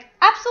 I'm like,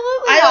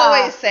 absolutely. I not.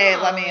 always say,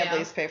 let me at yeah.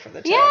 least pay for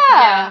the tip. Yeah.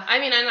 Yeah, I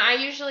mean, and I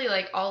usually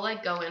like I'll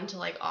like go into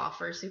like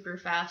offer super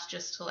fast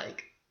just to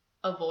like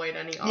avoid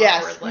any awkward.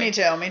 Yes, like, me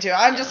too.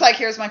 I'm just like,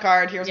 here's my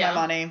card, here's Yeah.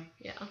 my money.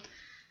 Yeah.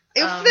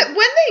 When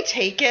they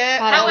take it,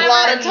 However, a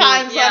lot of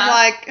times yeah. I'm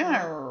like,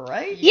 all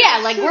right.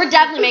 Yeah, like we're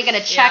definitely making a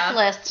Yeah.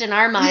 checklist in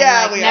our mind.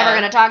 Yeah, like, we never are.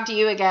 gonna talk to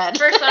you again.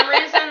 For some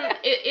reason,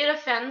 it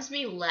offends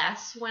me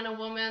less when a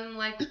woman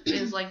like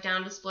is like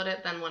down to split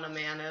it than when a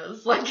man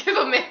is. Like if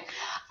a man.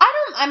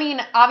 I mean,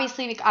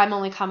 obviously, I'm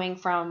only coming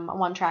from a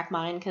one-track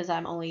mind because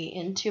I'm only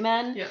into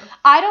men. Yeah.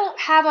 I don't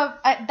have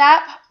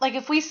that, like,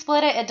 if we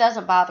split it, it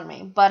doesn't bother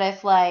me. But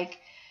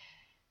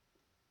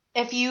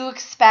if you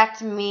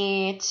expect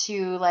me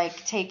to,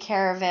 like, take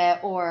care of it,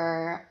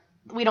 or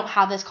we don't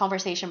have this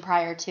conversation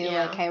prior to,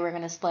 Yeah. like, hey, we're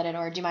going to split it,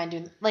 or do you mind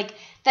doing, like,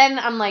 then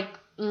I'm like,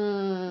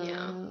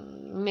 Yeah.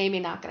 maybe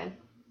not going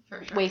For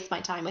to sure. waste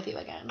my time with you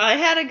again. I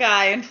had a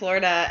guy in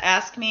Florida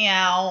ask me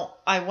out.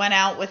 I went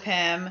out with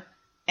him,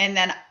 and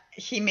then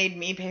he made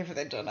me pay for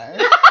the dinner.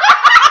 My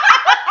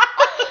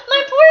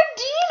poor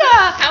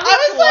Dina! How much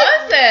I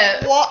was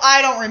it? Well,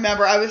 I don't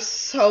remember. I was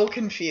so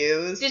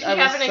confused. Did he I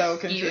have was an so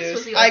excuse? confused.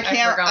 Was he like, I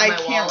can't my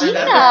remember. wallet?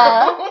 Dina.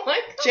 Oh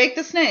my God. Jake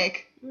the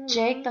Snake.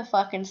 Jake the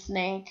fucking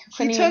snake. He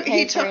Couldn't even took- pay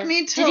he for took his-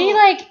 me to- Did he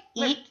like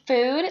eat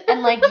food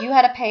and like you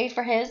had to pay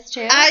for his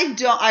too?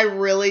 I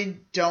really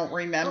don't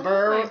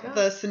remember Oh my God.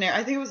 the scenario.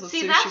 I think it was a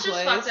See, sushi that's place.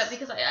 just fucked up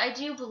because I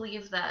do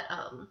believe that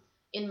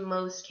in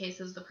most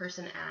cases the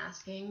person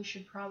asking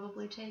should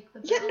probably take the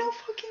bill. Yeah, no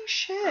fucking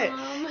shit.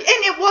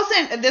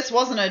 Um, This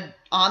wasn't an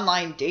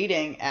online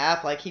dating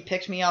app. Like, he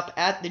picked me up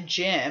at the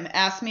gym,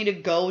 asked me to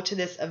go to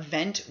this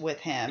event with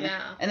him. Yeah.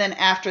 And then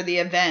after the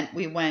event,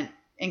 we went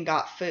and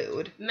got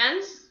food.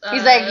 men's.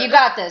 He's like, you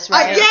got this,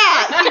 right?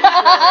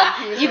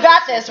 Yeah! He was You really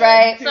got this, stupid.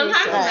 right? He was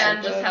Sometimes so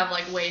men stupid. just have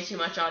like way too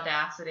much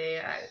audacity.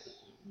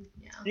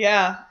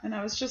 Yeah, and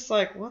I was just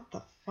like, what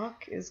the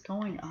fuck is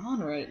going on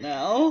right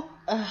now?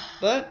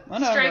 But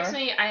whatever. Strikes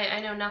me.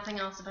 I know nothing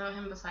else about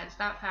him besides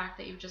that fact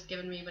that you've just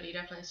given me, but he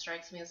definitely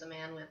strikes me as a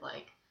man with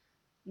like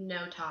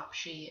no top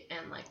sheet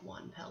and like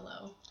one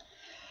pillow.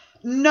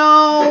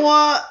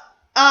 No,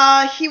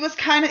 he was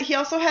he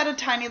also had a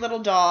tiny little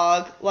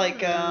dog.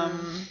 Like,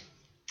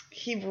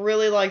 he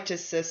really liked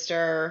his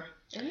sister,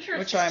 Interesting.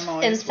 which I'm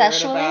always weird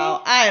Incestually?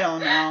 about. I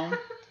don't know.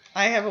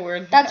 I have a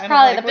weird... That's I don't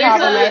probably like the when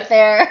problem there's a- right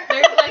there.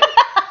 There's like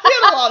He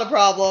had a lot of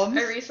problems.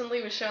 I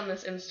recently was shown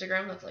this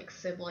Instagram that's like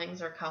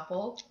siblings or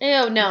couple.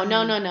 Ew, no.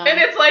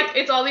 And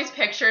it's all these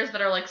pictures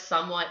that are like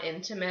somewhat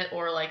intimate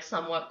or like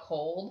somewhat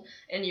cold,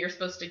 and you're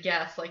supposed to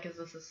guess like, is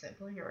this a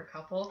sibling or a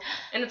couple?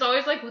 And it's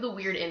always like the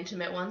weird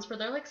intimate ones where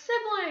they're like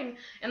sibling,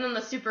 and then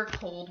the super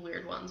cold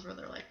weird ones where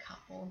they're like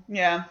couple.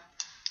 Yeah.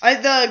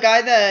 The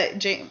guy that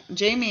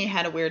Jamie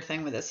had a weird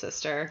thing with his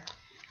sister.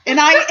 And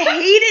I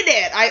hated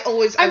it. I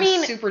was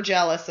super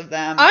jealous of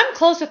them. I'm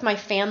close with my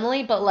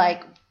family, but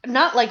like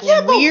not like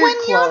Yeah, but weird when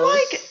close. you're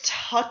like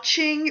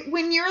touching,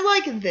 when you're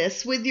like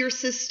this with your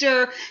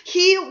sister,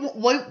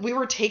 we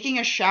were taking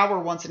a shower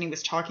once and he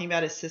was talking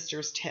about his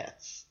sister's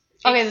tits.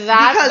 Okay,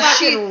 that's Because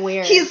fucking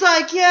weird. He's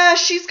like, yeah,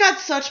 she's got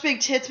such big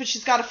tits, but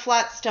she's got a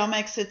flat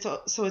stomach,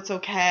 so it's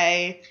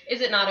okay.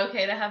 Is it not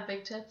okay to have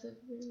big tits?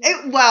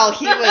 Well,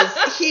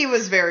 he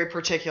was very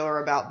particular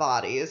about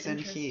bodies, and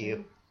he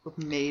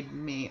made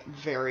me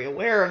very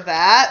aware of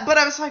that. But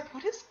I was like,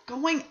 what is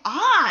going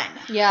on?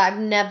 Yeah, I've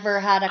never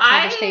had a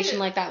conversation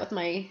like that with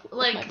my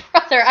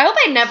brother. I hope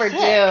I never Sick.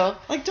 do.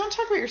 Like, don't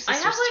talk about your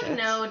sister's I have like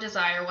tits. no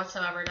desire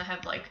whatsoever to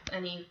have like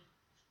any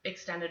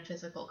extended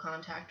physical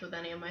contact with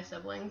any of my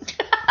siblings.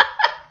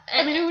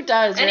 I mean, who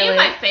does, Any really? of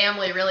my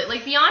family, really.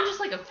 Like, beyond just,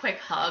 like, a quick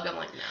hug, I'm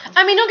like, no.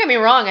 I mean, don't get me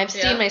wrong. I've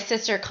Yeah. seen my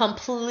sister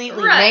completely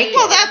Right. naked.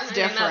 Well, that's I mean,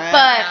 different.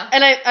 But, yeah.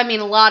 and I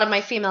mean, a lot of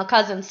my female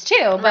cousins, too.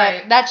 But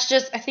Right. that's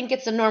just, I think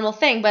it's a normal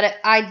thing. But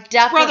I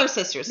definitely...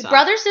 Brother-sister stuff.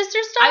 Brother-sister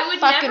stuff? I would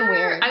fucking never,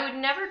 weird. I would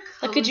never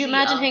Like, could you cozy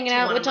imagine up hanging to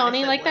out one with of my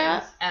Tony like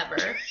that?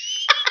 siblings, Ever.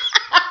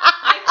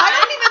 I I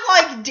don't even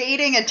like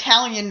dating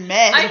Italian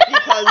men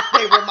because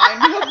they remind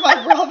me of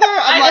my brother.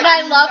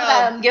 I love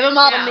them. Give them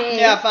all to me.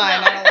 Yeah,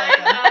 fine. I don't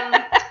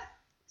like them.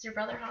 Is your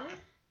brother hot?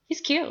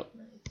 He's cute.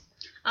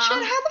 Shit, how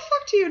the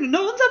fuck do you?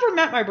 No one's ever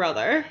met my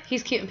brother.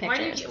 He's cute in Why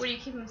pictures. do you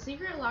keep him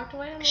secret, locked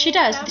away? She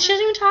does. She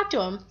doesn't even talk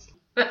to him.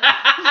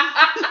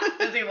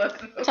 Does he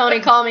listen? Tony,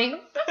 call me.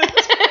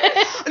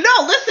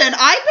 No, listen,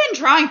 I've been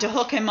trying to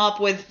hook him up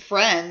with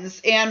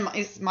friends, and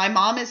my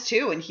mom is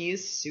too, and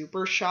he's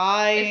super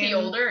shy. Is he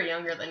older or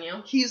younger than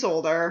you? He's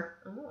older.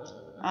 Ooh.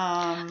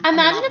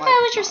 Imagine if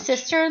I was your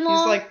sister-in-law.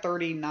 He's like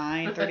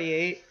 39,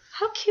 38.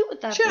 How cute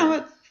would that be? You know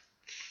what?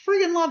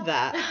 Freaking love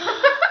that.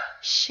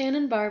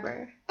 Shannon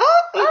Barber.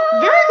 Oh,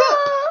 very good.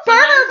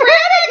 Barber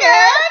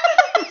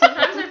Brannigan!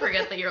 Sometimes I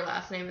forget that your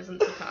last name isn't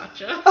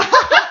Focaccia.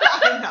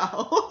 I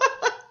know.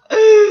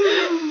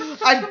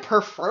 I'd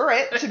prefer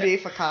it to be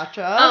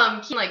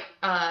focaccia.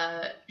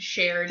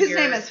 Shared His your...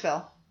 name is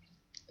Phil.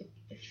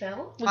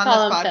 Phil? We On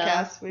call this him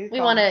podcast, Phil.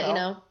 we want to, Phil. you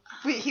know.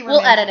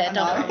 We'll edit it,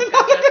 don't worry.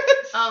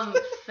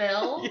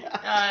 Phil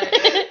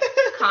Yeah.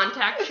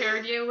 contact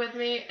shared you with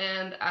me,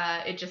 and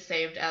it just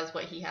saved as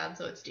what he had,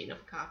 so it's Dina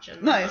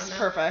Focaccia. Nice,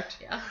 perfect.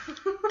 Yeah.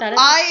 That is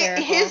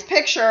hysterical. His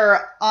picture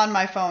on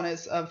my phone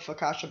is of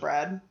focaccia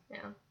bread. Yeah.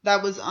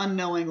 That was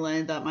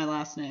unknowingly that my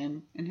last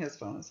name in his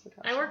phone is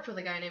focaccia. I worked with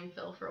a guy named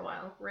Phil for a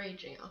while,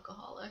 raging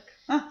alcoholic.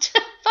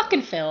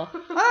 Fucking Phil. I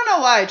don't know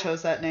why I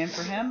chose that name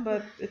for him,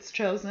 but it's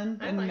chosen,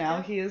 I and like now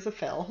it. he is a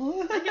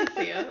Phil. I can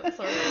see it,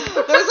 sort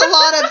of. There's a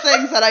lot of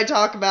things that I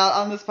talk about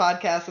on this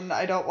podcast, and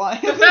I don't want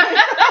him to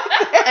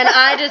And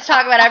I just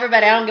talk about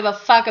everybody. I don't give a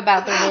fuck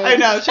about the rules. I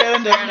know,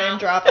 Shannon does name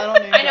drop. I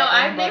don't name I know, drop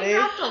I've anybody. name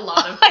dropped a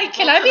lot of Like,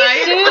 people can I be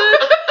tonight. sued?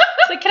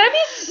 It's like, can I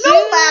be sued?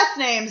 No last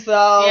names,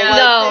 though. Yeah. Like,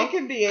 No. They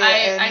can be I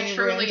any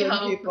truly random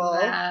hope people.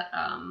 that,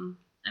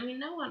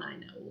 no one I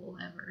know will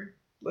ever.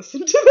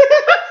 Listen to this.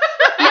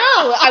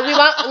 No, we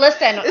want.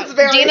 Listen, It's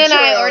very Dina and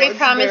I true. already It's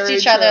promised very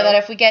each other true. that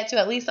if we get to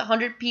at least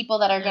 100 people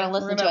that are going to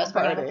listen We're to gonna us,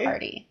 we're going to have a party.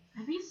 party.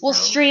 That'd be We'll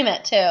so- stream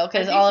it too, because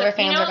That'd be all of so- our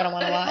fans you know, are going to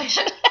want to watch.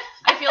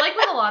 I feel like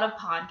with a lot of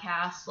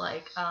podcasts,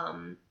 like,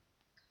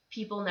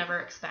 people never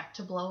expect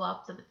to blow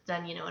up, but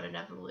then, it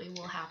inevitably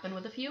will happen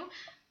with a few.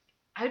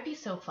 I would be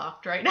so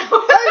fucked right now.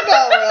 I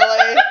know,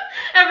 really.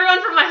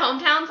 Everyone from my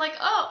hometown's like,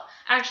 oh,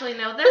 actually,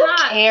 no, they're Who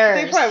not.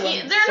 cares? They probably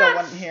wouldn't, They're still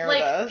not, wouldn't hear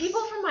like, this.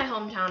 people from my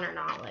hometown are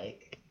not,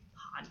 like,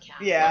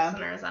 podcast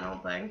listeners, I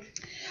don't think.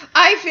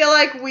 I feel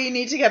like we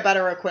need to get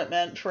better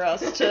equipment for us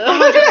to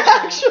 100%.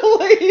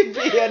 actually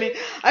be any.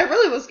 I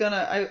really was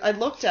gonna. I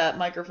looked at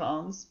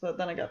microphones, but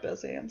then I got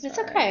busy. I'm sorry. It's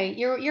okay.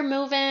 You're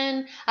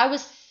moving. I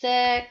was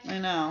sick. I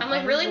know. I'm,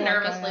 like, I really was like,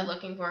 nervously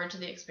looking forward to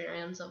the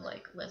experience of,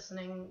 like,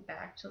 listening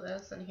back to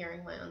this and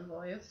hearing my own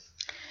voice.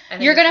 I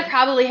think You're it's going to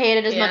probably hate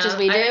it as much as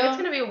we do. I think it's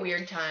going to be a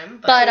weird time.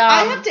 But,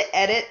 I have to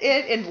edit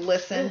it and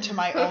listen to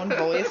my own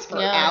voice for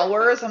Yeah.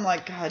 hours. I'm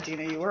like, God,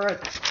 Dina, you are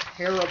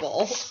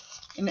terrible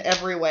in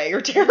every way.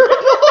 You're terrible.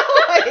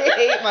 I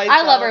hate myself.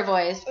 I love her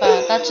voice,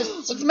 but that's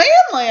just... It's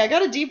manly. I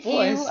got a deep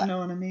voice. You- You know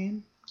what I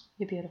mean?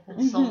 You're beautiful.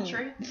 It's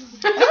sultry. I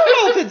don't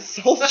know if it's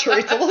sultry.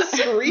 It's a little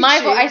screechy.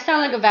 I sound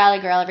like a valley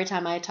girl every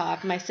time I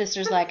talk. My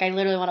sister's like, I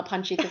literally want to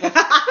punch you through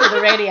the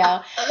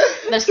radio.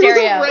 The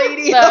stereo.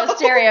 The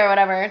stereo or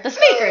whatever. The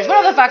speakers,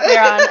 whatever the fuck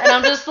they're on. And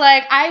I'm just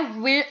like,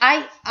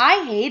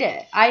 I hate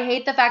it. I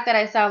hate the fact that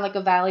I sound like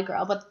a valley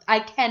girl, but I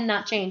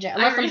cannot change it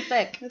unless I'm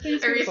sick.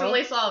 I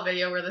recently saw a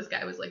video where this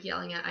guy was, like,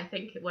 yelling at, I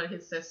think,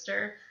 his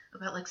sister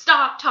about, like,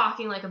 stop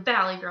talking like a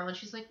valley girl. And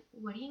she's like,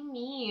 what do you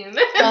mean? Oh,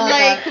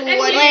 Like, God.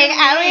 what do Like, you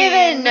I don't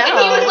mean? even know. And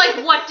he was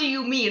like, what do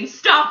you mean?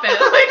 Stop it.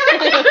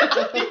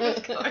 Like,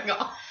 what's going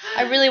on?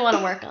 I really want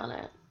to work on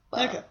it.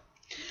 But. Okay.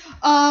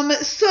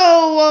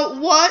 So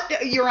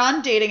what? You're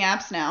on dating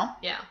apps now.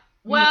 Yeah.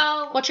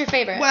 Well, What's your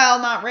favorite? Well,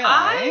 not really.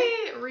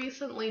 I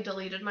recently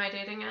deleted my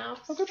dating apps.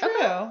 Oh, good for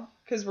you.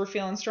 Because we're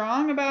feeling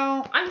strong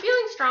about. I'm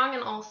feeling strong,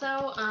 and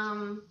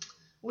also,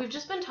 we've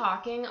just been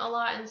talking a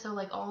lot, and so,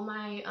 like, all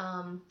my,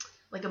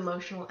 like,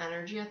 emotional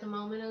energy at the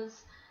moment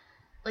is,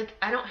 like,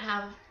 I don't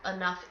have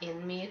enough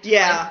in me to,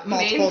 like,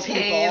 multiple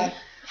maintain. people.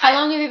 How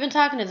long have you been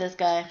talking to this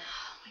guy?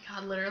 Oh my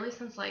god, literally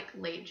since, like,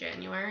 late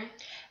January.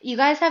 You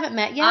guys haven't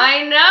met yet?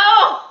 I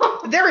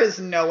know! There is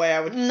no way I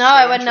would. No, stay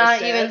I would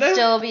not interested. even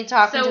still be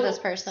talking So- to this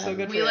person. so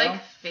good for We, you. like,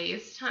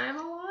 FaceTime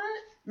a lot.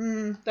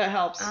 That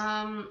helps.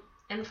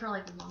 And for,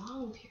 like,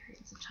 long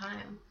periods of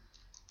time.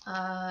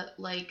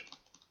 Like,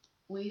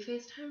 we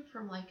FaceTime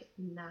from, like,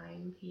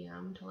 9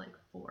 p.m. to, like,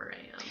 4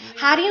 a.m.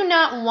 How do you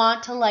not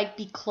want to, like,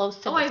 be close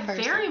to Oh, this I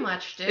person? very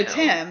much do. It's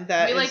him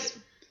that we, is.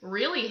 like,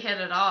 really hit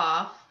it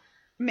off.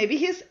 Maybe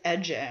he's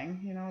edging.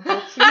 You know.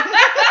 That's,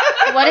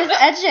 What is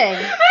edging?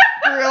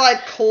 you're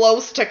like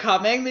close to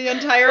coming the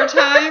entire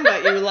time,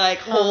 but you like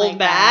Oh hold my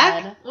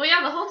back. God. Well, yeah,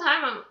 the whole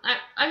time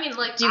I mean,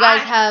 like, Do you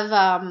guys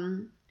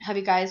have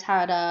you guys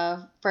had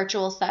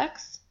virtual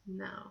sex?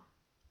 No.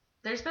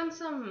 There's been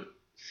some...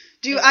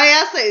 I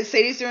asked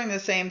Sadie's doing the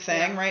same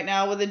thing Yeah. right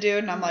now with a dude,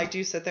 and I'm like, do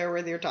you sit there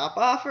with your top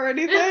off or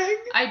anything?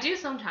 I do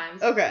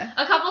sometimes. Okay.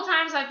 A couple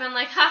times I've been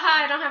like,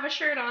 haha, I don't have a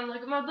shirt on,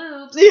 look at my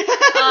boobs. Yeah.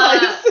 Uh,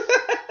 nice.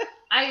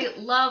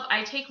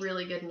 I take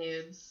really good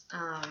nudes. You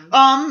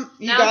now's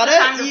got the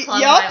time to it?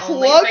 plug Yup, my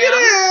plug it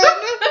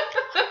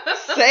OnlyFans.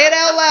 in. Say it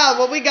out loud.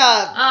 What we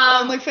got?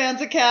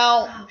 OnlyFans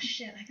account. Oh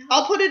shit! I got.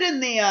 I'll put it in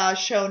the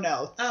show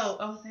notes.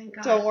 Oh, thank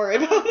God. Don't worry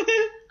about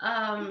it.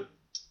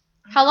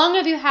 How long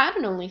have you had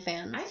an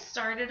OnlyFans? I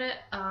started it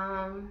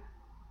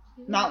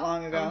Not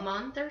long ago. a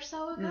month or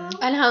so ago.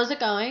 And how's it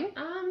going?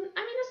 I mean,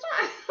 it's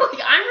not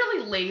like I'm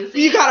really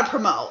lazy. You gotta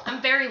promote.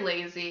 I'm very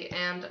lazy,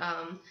 and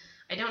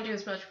I don't do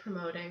as much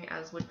promoting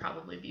as would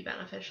probably be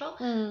beneficial.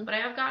 But I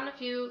have gotten a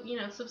few,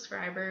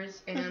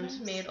 subscribers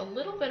and made a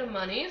little bit of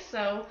money.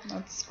 So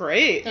that's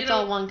great. That's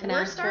all one can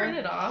we're ask for. starting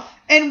it off.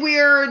 And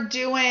we're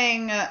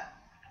doing.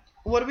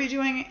 What are we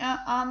doing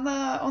on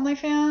the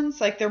OnlyFans?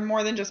 Like, they're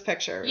more than just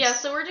pictures. Yeah,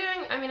 so we're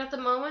doing, at the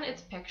moment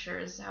it's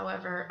pictures.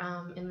 However,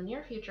 in the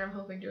near future, I'm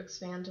hoping to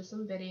expand to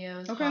some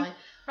videos. Okay.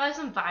 Probably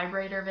some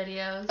vibrator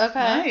videos.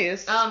 Okay.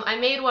 Nice. I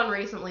made one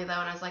recently, though,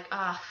 and I was like,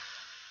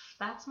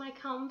 that's my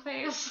cum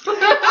face.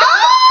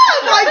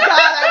 Oh my God,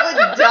 I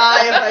would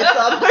die if I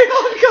saw my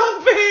own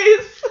cum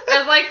face. I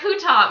was like, who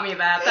taught me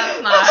that?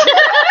 That's not.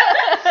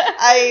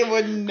 I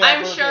would never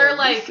I'm sure, be able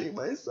like, to see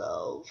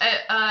myself.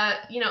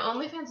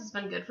 OnlyFans has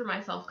been good for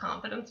my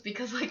self-confidence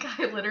because, like,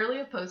 I literally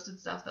have posted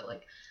stuff that,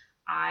 like,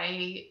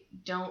 I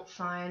don't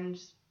find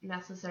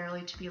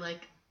necessarily to be,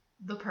 like,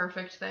 the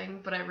perfect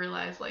thing, but I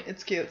realize, like,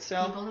 it's cute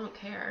still. People don't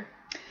care.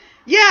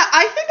 Yeah,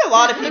 I think a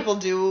lot of people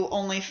do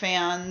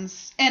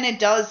OnlyFans, and it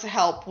does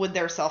help with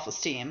their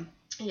self-esteem.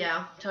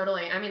 Yeah,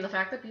 totally. I mean, the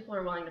fact that people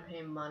are willing to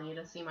pay money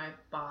to see my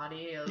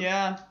body is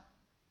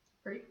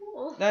pretty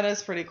cool. That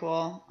is pretty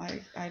cool.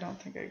 I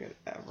don't think I could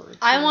ever.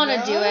 I want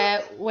to do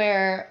it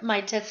where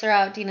my tits are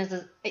out, Dina's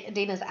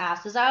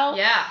ass is out.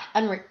 Yeah.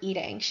 And we're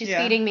eating. She's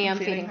feeding me, I'm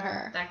feeding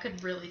her. That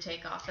could really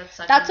take off. I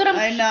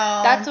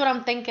know. That's what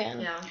I'm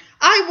thinking. Yeah.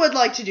 I would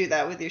like to do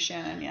that with you,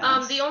 Shannon.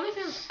 Yes. The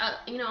OnlyFans,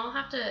 I'll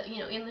have to,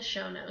 in the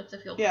show notes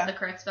if you'll put the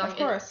correct spelling. Of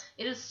course.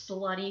 It is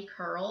Slutty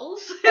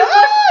Curls.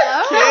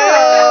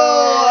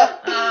 Oh,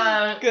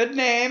 cute. Good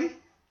name.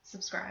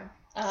 Subscribe.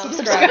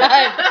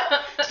 Subscribe.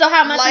 So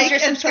how much is your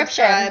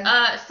subscription?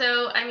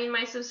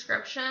 My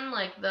subscription,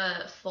 like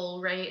the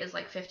full rate is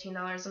like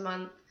 $15 a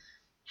month.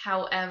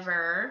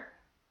 However,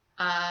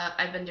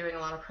 I've been doing a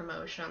lot of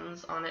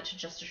promotions on it to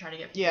try to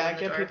get people in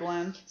the door. People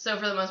in. So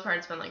for the most part,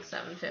 it's been like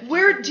 $7.50.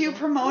 Where do you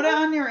promote it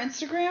on your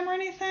Instagram or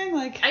anything?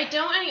 Like I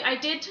don't. I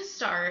did to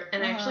start,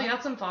 and I actually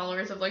got some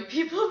followers of like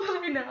people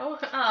that I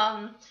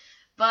know.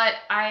 But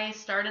I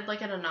started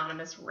like an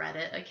anonymous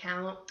Reddit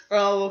account.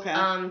 Oh, okay.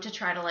 To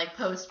try to like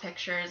post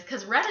pictures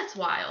because Reddit's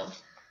wild.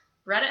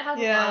 Reddit has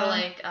a lot of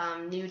like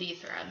nudie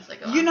threads that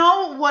go on. You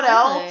know what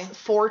else?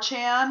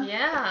 4chan.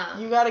 Yeah.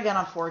 You gotta get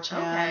on 4chan.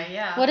 Okay,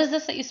 yeah. What is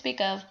this that you speak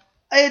of?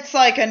 It's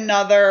like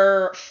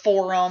another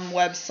forum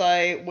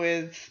website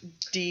with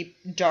deep,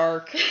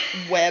 dark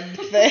web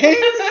things.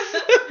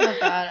 Oh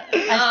god.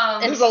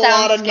 There's a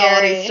lot of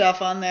naughty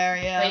stuff on there,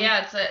 yeah. But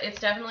yeah, it's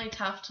definitely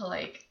tough to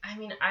like. I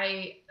mean,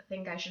 I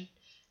think I should.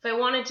 If I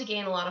wanted to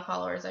gain a lot of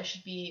followers, I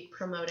should be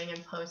promoting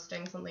and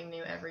posting something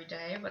new every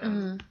day. But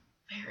I'm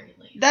very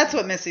lazy. That's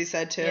what Missy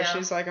said too. Yeah.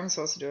 She's like, I'm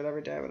supposed to do it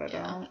every day, but I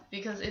don't.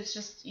 Because it's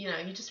just, you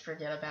just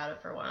forget about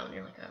it for a while, and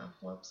you're like, oh,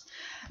 whoops.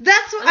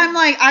 That's what I'm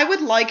like. I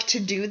would like to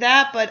do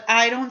that, but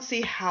I don't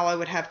see how I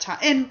would have time.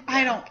 And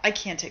I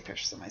can't take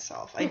pictures of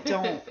myself. I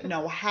don't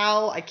know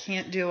how. I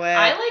can't do it.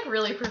 I like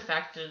really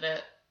perfected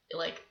it.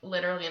 Like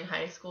literally in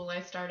high school,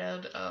 I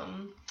started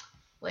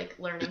like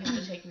learning how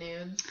to take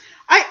nudes.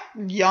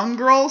 Young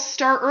girls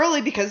start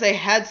early because they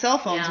had cell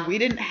phones. Yeah. We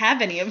didn't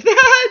have any of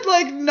that.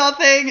 Like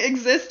nothing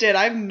existed.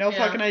 I have no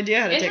fucking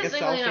idea how to take a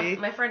selfie. Enough,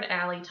 my friend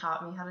Allie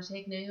taught me how to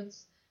take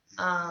nudes.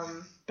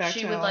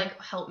 She would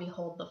like help me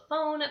hold the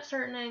phone at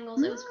certain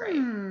angles. It was great.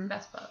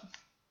 Best buds.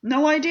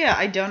 No idea.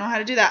 I don't know how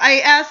to do that. I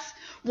asked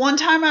one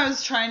time. I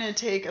was trying to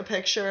take a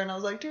picture and I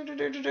was like,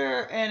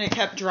 and it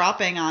kept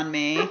dropping on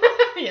me.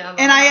 Yeah.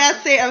 And I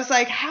asked, I was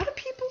like, how do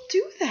people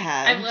do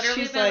that? I've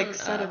literally She's like,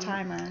 set a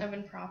timer. I've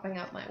been propping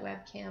up my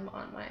webcam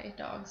on my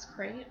dog's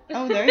crate.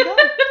 Oh, there you go.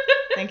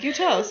 Thank you,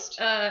 Toast.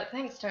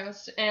 Thanks,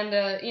 Toast. And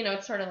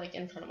it's sort of like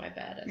in front of my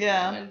bed.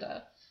 And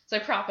so I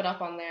prop it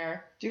up on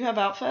there. Do you have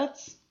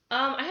outfits?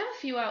 I have a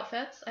few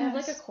outfits. I have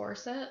like a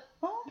corset.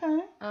 Oh, okay.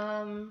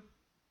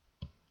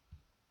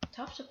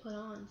 Tough to put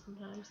on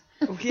sometimes.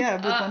 Oh, yeah,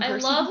 with one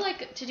person. I love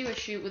like to do a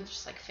shoot with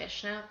just like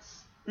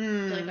fishnets. I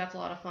feel like that's a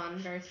lot of fun.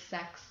 Very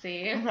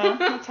sexy. Okay,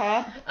 that's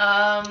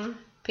hot.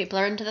 People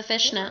are into the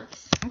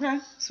fishnets. Okay,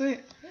 sweet.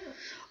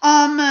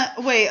 Yeah.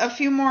 Wait, a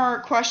few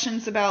more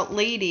questions about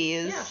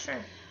ladies. Yeah, sure.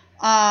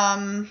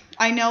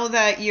 I know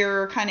that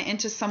you're kind of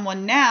into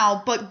someone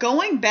now, but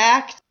going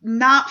back,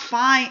 not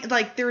fine.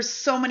 Like, there's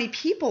so many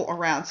people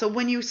around. So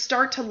when you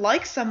start to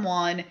like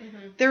someone,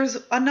 there's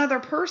another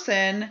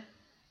person,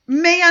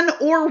 man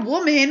or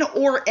woman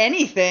or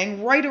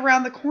anything, right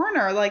around the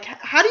corner. Like,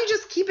 how do you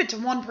just keep it to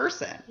one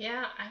person?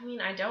 Yeah, I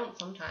mean, I don't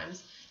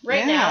sometimes.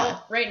 Right Yeah.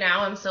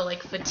 now, I'm so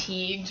like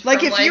fatigued. Like,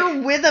 from, if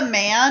you're with a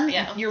man,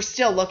 Yeah. you're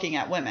still looking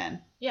at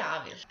women. Yeah,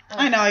 obviously.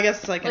 I know, I guess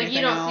it's like Like, anything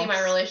you don't else. see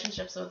my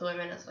relationships with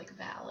women as like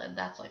valid.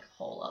 That's like a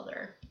whole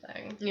other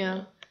thing. you Yeah.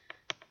 know?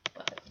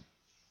 But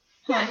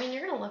yeah, I mean,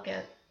 you're gonna look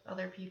at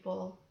other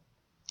people.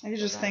 I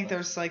just think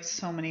there's like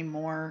so many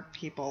more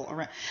people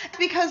around. It's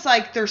because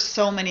like there's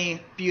so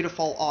many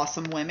beautiful,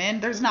 awesome women.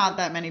 There's not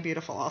that many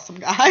beautiful, awesome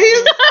guys.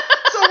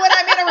 So when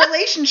I'm in a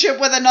relationship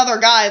with another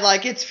guy,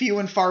 like it's few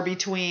and far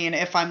between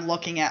if I'm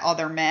looking at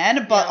other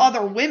men. But Yeah.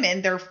 other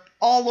women, they're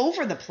all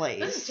over the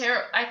place. This is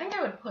terrible. I think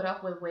I would put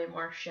up with way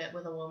more shit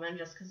with a woman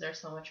just because they're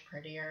so much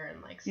prettier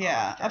and like softer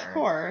Yeah, of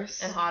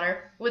course. and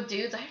hotter. With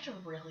dudes, I have to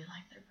really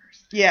like their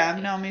person. Yeah,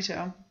 no, me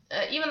too.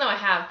 Even though I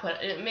have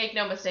make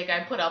no mistake,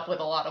 I put up with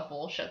a lot of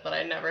bullshit that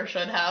I never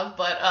should have.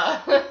 But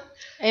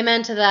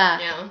Amen to that.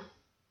 yeah,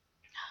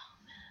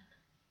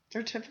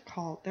 They're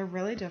difficult. They're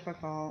really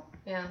difficult.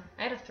 yeah.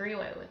 I had a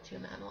 3-way with 2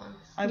 men once.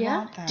 I Yeah?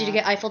 want that. Did you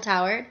get Eiffel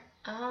Towered?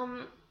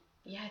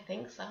 Yeah, I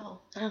think so.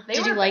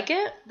 Did you like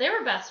it? They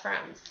were best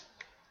friends.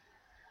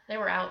 They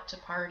were out to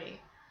party,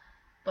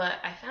 but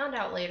I found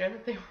out later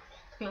that they were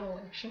both in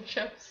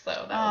relationships. So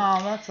that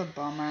was, that's a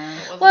bummer.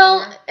 that was a Well,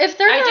 bummer. if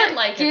they're I not did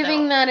like it,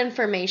 giving though. that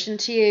information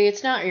to you,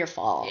 it's not your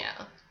fault.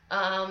 Yeah.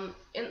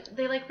 And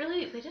they like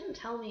really, they didn't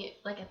tell me,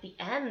 like at the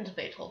end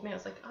they told me. I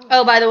was like,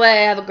 Oh, by the way,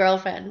 I have a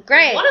girlfriend.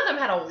 Great. One of them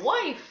had a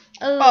wife.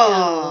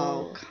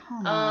 Oh,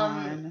 come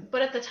on.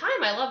 But at the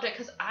time I loved it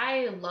because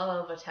I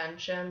love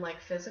attention,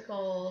 like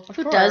physical.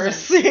 Who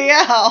doesn't?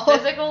 Yeah.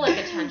 Physical like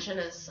attention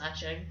is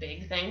such a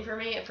big thing for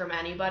me from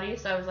anybody.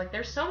 So I was like,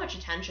 there's so much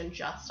attention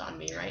just on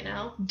me right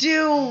now.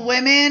 Do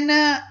women,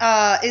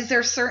 is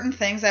there certain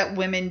things that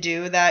women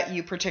do that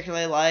you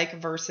particularly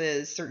like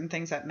versus certain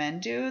things that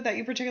men do that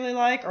you particularly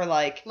like? Or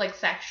like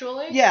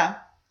sexually? Yeah.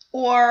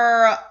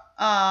 Or,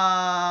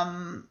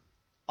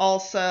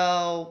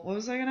 also, what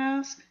was I going to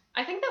ask?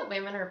 I think that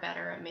women are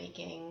better at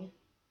making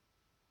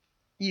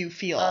You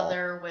feel.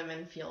 other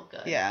women feel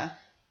good. Yeah.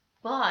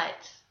 But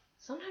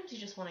sometimes you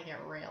just want to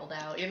get railed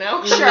out, you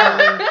know? Sure.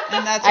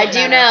 And that's I what do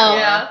men know. are for.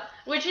 Yeah.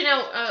 Which,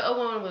 a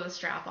woman with a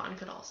strap on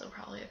could also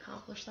probably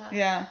accomplish that.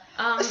 Yeah.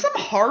 Um, Some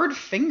hard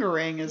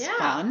fingering is yeah.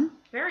 fun.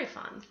 Very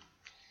fun.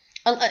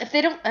 If they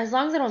don't, as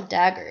long as they don't have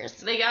daggers.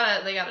 They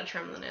gotta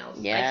trim the nails.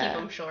 I Yeah. keep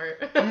them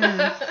short.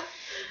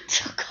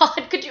 Oh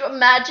God, could you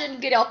imagine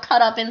getting all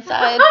cut up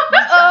inside?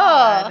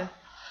 God.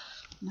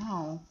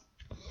 No.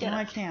 Get No,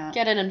 it. I can't.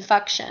 Get an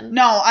infection.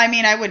 No, I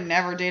mean, I would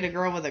never date a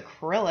girl with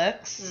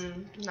acrylics.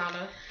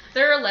 Nada.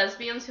 There are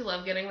lesbians who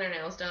love getting their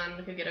nails done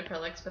who get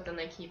acrylics, but then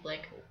they keep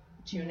like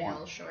 2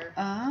 nails short.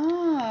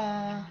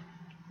 Ah.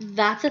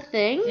 That's a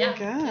thing? Yeah. I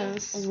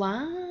guess. Yeah,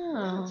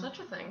 Wow. it's such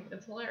a thing.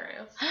 It's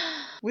hilarious.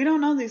 We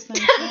don't know these things.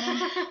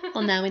 man.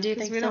 Well, now we do.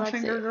 Because Thanks we so don't much.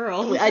 finger Sue.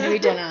 girls. We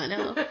do not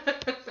know.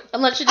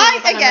 Unless you do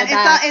it behind my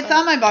back, it's but-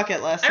 on my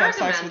bucket list. I To have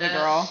sex with recommend a it.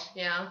 girl.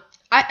 Yeah.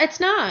 It's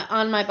not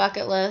on my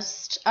bucket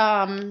list. It's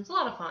a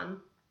lot of fun.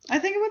 I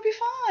think it would be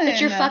fun.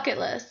 It's your bucket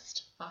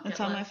list. Bucket It's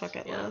on my list,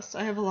 bucket yeah. list.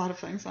 I have a lot of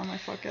things on my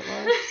bucket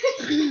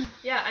list.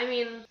 Yeah, I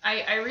mean,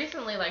 I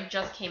recently like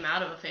just came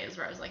out of a phase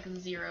where I was like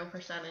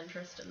 0%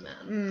 interest in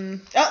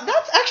men.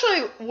 That's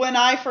actually when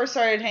I first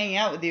started hanging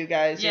out with you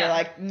guys. You're Yeah.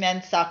 like,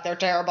 men suck. They're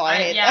terrible. I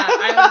hate them.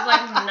 I was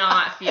like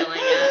not feeling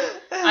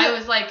it. I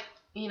was like,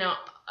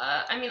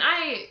 I mean,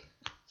 I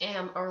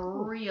am a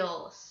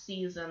real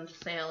seasoned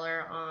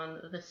sailor on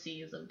the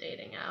seas of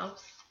dating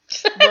apps.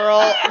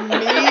 Girl, me too.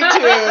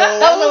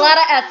 That was a lot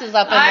of S's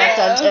up in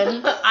that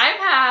sentence. I've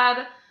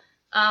had,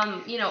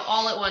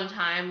 all at one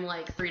time,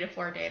 like 3 to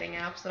 4 dating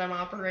apps that I'm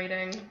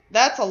operating.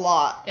 That's a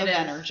lot It of is,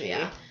 energy.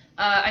 yeah.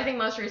 I think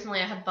most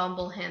recently I had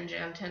Bumble, Hinge,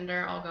 and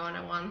Tinder all going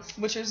at once.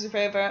 Which is your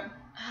favorite?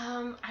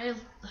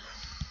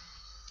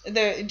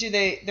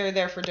 They're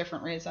there for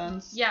different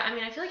reasons. Yeah, I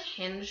mean, I feel like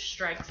Hinge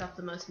strikes up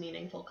the most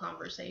meaningful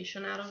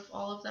conversation out of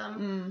all of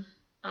them.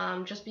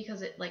 Just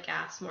because it like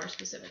asks more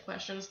specific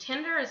questions.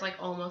 Tinder is like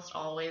almost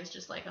always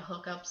just like a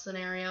hookup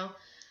scenario.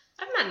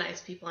 I've met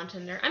nice people on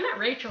Tinder. I met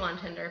Rachel on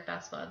Tinder,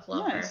 best buds,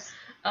 love Nice.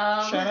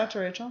 her. Shout out to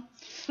Rachel.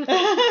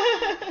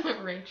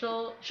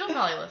 Rachel, she'll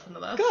probably listen to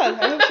this. Good,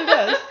 I hope she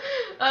does.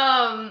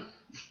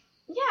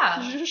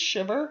 Yeah. Did you just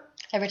shiver?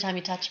 Every time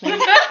you touch me.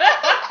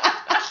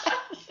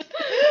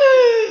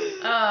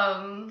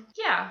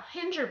 Yeah,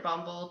 Hinge or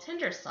Bumble.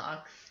 Tinder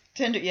sucks.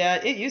 Tinder, yeah,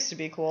 it used to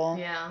be cool.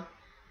 Yeah.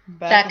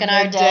 Back in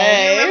our Do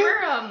day. you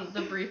remember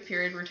the brief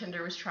period where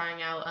Tinder was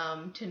trying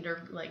out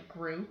Tinder like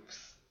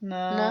groups?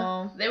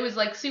 No. It was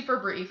like super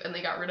brief and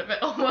they got rid of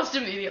it almost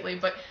immediately,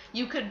 but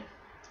you could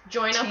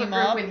join up a Team group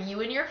up. with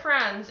you and your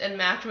friends and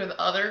match with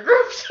other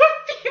groups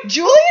of people.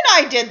 Julie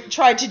and I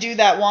tried to do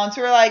that once.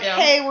 We were like, Yeah.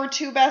 hey, we're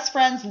 2 best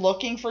friends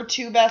looking for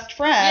 2 best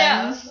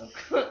friends.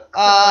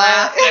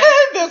 Yeah.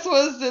 This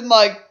was in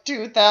like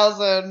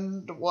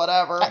 2000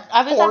 whatever.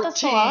 I was 14. at the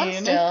salon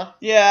still.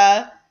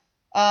 Yeah.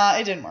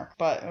 It didn't work,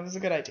 but it was a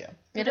good idea.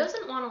 Who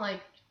doesn't want to like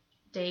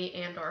date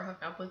and or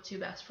hook up with 2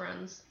 best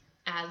friends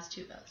as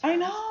 2 best friends? I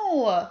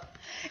know.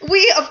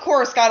 We, of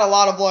course, got a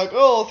lot of like,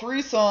 oh,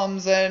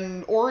 threesomes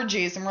and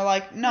orgies, and we're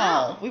like,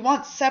 no, we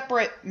want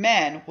separate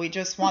men. We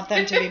just want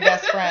them to be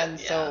best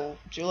friends, so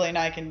Julie and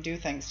I can do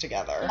things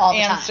together All the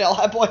and time. still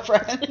have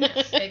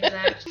boyfriends.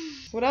 Exactly.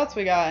 What else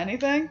we got?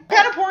 Anything? What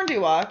kind of porn do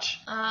you watch?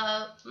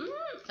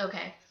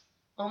 Okay.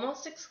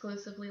 Almost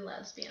exclusively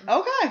lesbian.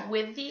 Okay.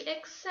 With the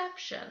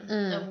exception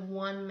of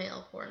one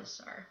male porn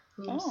star,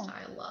 whom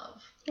I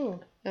love. Ooh.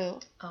 Ooh.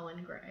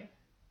 Owen Gray.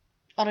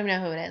 I don't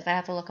even know who it is. I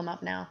have to look him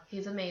up now.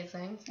 He's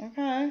amazing.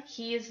 Okay.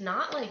 He is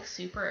not like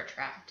super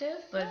attractive,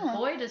 but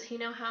boy does he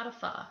know how to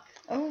fuck.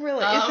 Oh,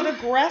 really? Is it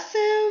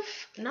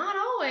aggressive? Not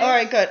always. All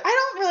right, good.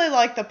 I don't really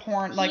like the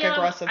porn, like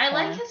aggressive porn. I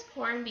like his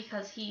porn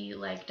because he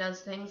like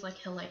does things like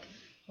he'll like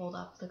hold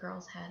up the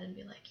girl's head and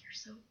be like, "You're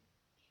so."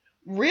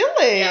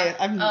 Really? Yeah.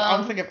 I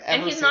don't think I've ever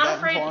and he's seen not that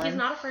afraid. in porn. He's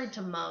not afraid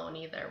to moan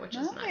either, which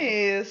is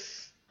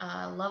nice.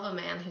 Nice. Love a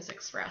man who's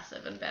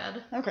expressive in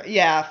bed. Okay.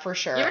 Yeah, for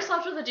sure. You ever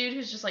slept with a dude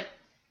who's just like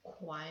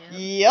quiet?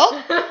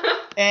 Yep.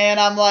 And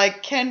I'm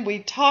like, can we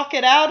talk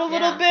it out a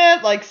little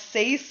bit? Like,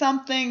 say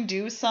something,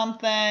 do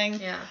something.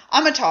 Yeah.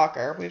 I'm a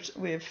talker.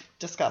 We've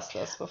discussed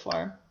this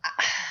before.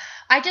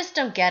 I just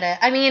don't get it.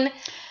 I mean,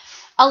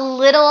 a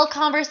little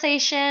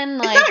conversation,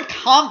 like It's not a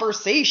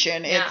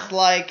conversation. Yeah. It's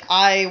like,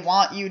 I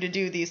want you to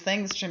do these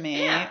things to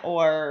me,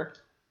 or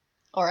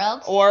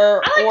else.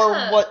 or I like or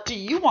to- what do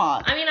you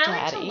want? I mean, I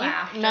like to Daddy.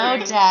 laugh. No,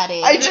 during-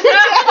 daddy. I do daddy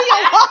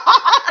a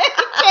lot.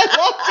 I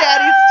love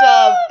daddy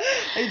stuff.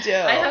 I do.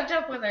 I hooked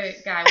up with a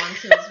guy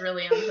once who was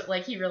really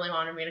like he really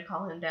wanted me to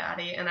call him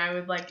daddy, and I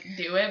would like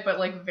do it, but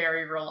like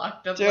very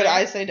reluctantly. Dude,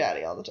 I say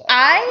daddy all the time.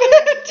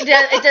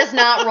 It does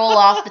not roll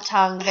off the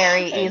tongue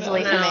very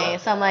easily for No. me.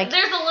 So I'm like,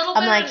 There's a little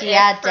bit I'm of like, an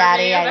yeah, ick for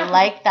daddy, me I about-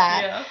 like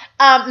that.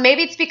 Yeah.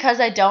 Maybe it's because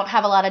I don't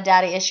have a lot of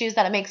daddy issues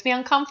that it makes me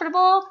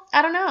uncomfortable.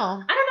 I don't know. I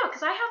don't know,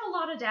 because I have a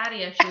lot of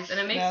daddy issues, and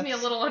it makes me a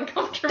little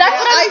uncomfortable. That's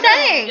what I'm I know.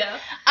 saying. Yeah.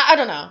 I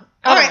don't know.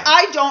 All right,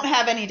 I don't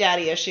have any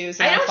daddy issues,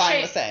 and I I'm don't fine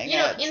shame- with saying you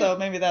know, it. So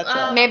maybe that's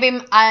it.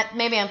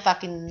 Maybe I'm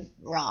fucking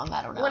wrong.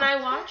 I don't know. When I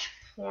watch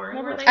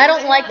porn, where they I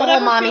don't say like the that-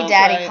 whole mommy feels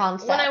daddy right.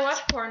 concept. When I watch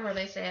porn where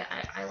they say it,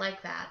 I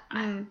like that.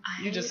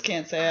 You just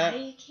can't say it.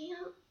 I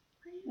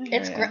can't.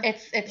 It's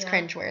Yeah.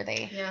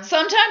 cringeworthy. Yeah.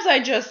 Sometimes I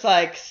just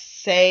like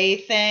say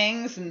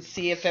things and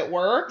see if it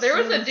works. There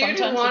was a and dude who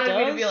sometimes it wanted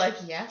me to does. be like,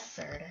 yes,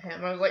 sir, to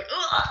him. I was like,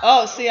 ugh.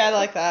 Oh, see, I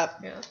like that.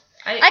 Yeah.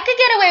 I could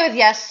get away with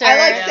yes, sir. I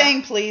like Yeah.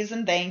 saying please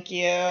and thank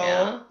you.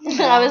 Yeah.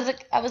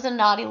 I was a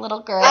naughty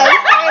little girl. I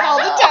was saying all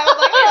the time,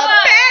 like, I'm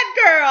a bad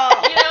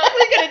girl. You know- What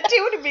are you gonna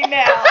do to me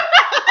now?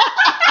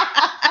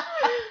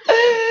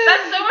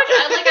 That's so much.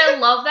 I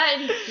love that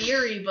in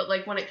theory, but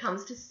like when it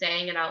comes to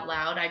saying it out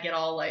loud, I get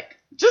all like,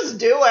 Just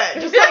do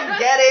it. Just like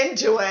get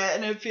into it,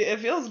 and it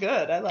feels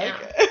good. I like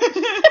it.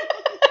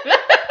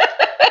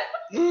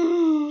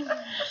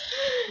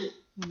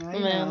 I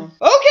know.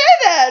 Okay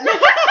then.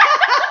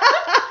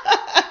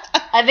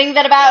 I think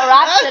that about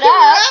wraps it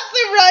up. Wraps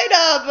it right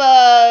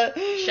up.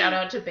 shout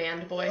out to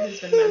Band Boy, who's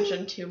been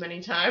mentioned too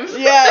many times.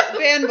 Yeah,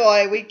 Band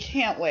Boy, we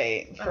can't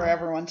wait for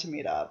everyone to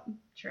meet up.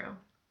 True.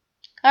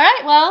 All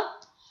right, well,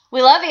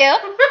 we love you.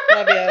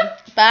 Love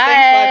you.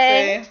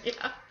 Bye. Thanks, Lexi.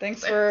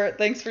 Yeah.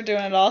 Thanks for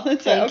doing it all.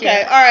 That's it. Thank Okay.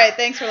 you. All right.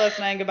 Thanks for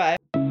listening. Goodbye.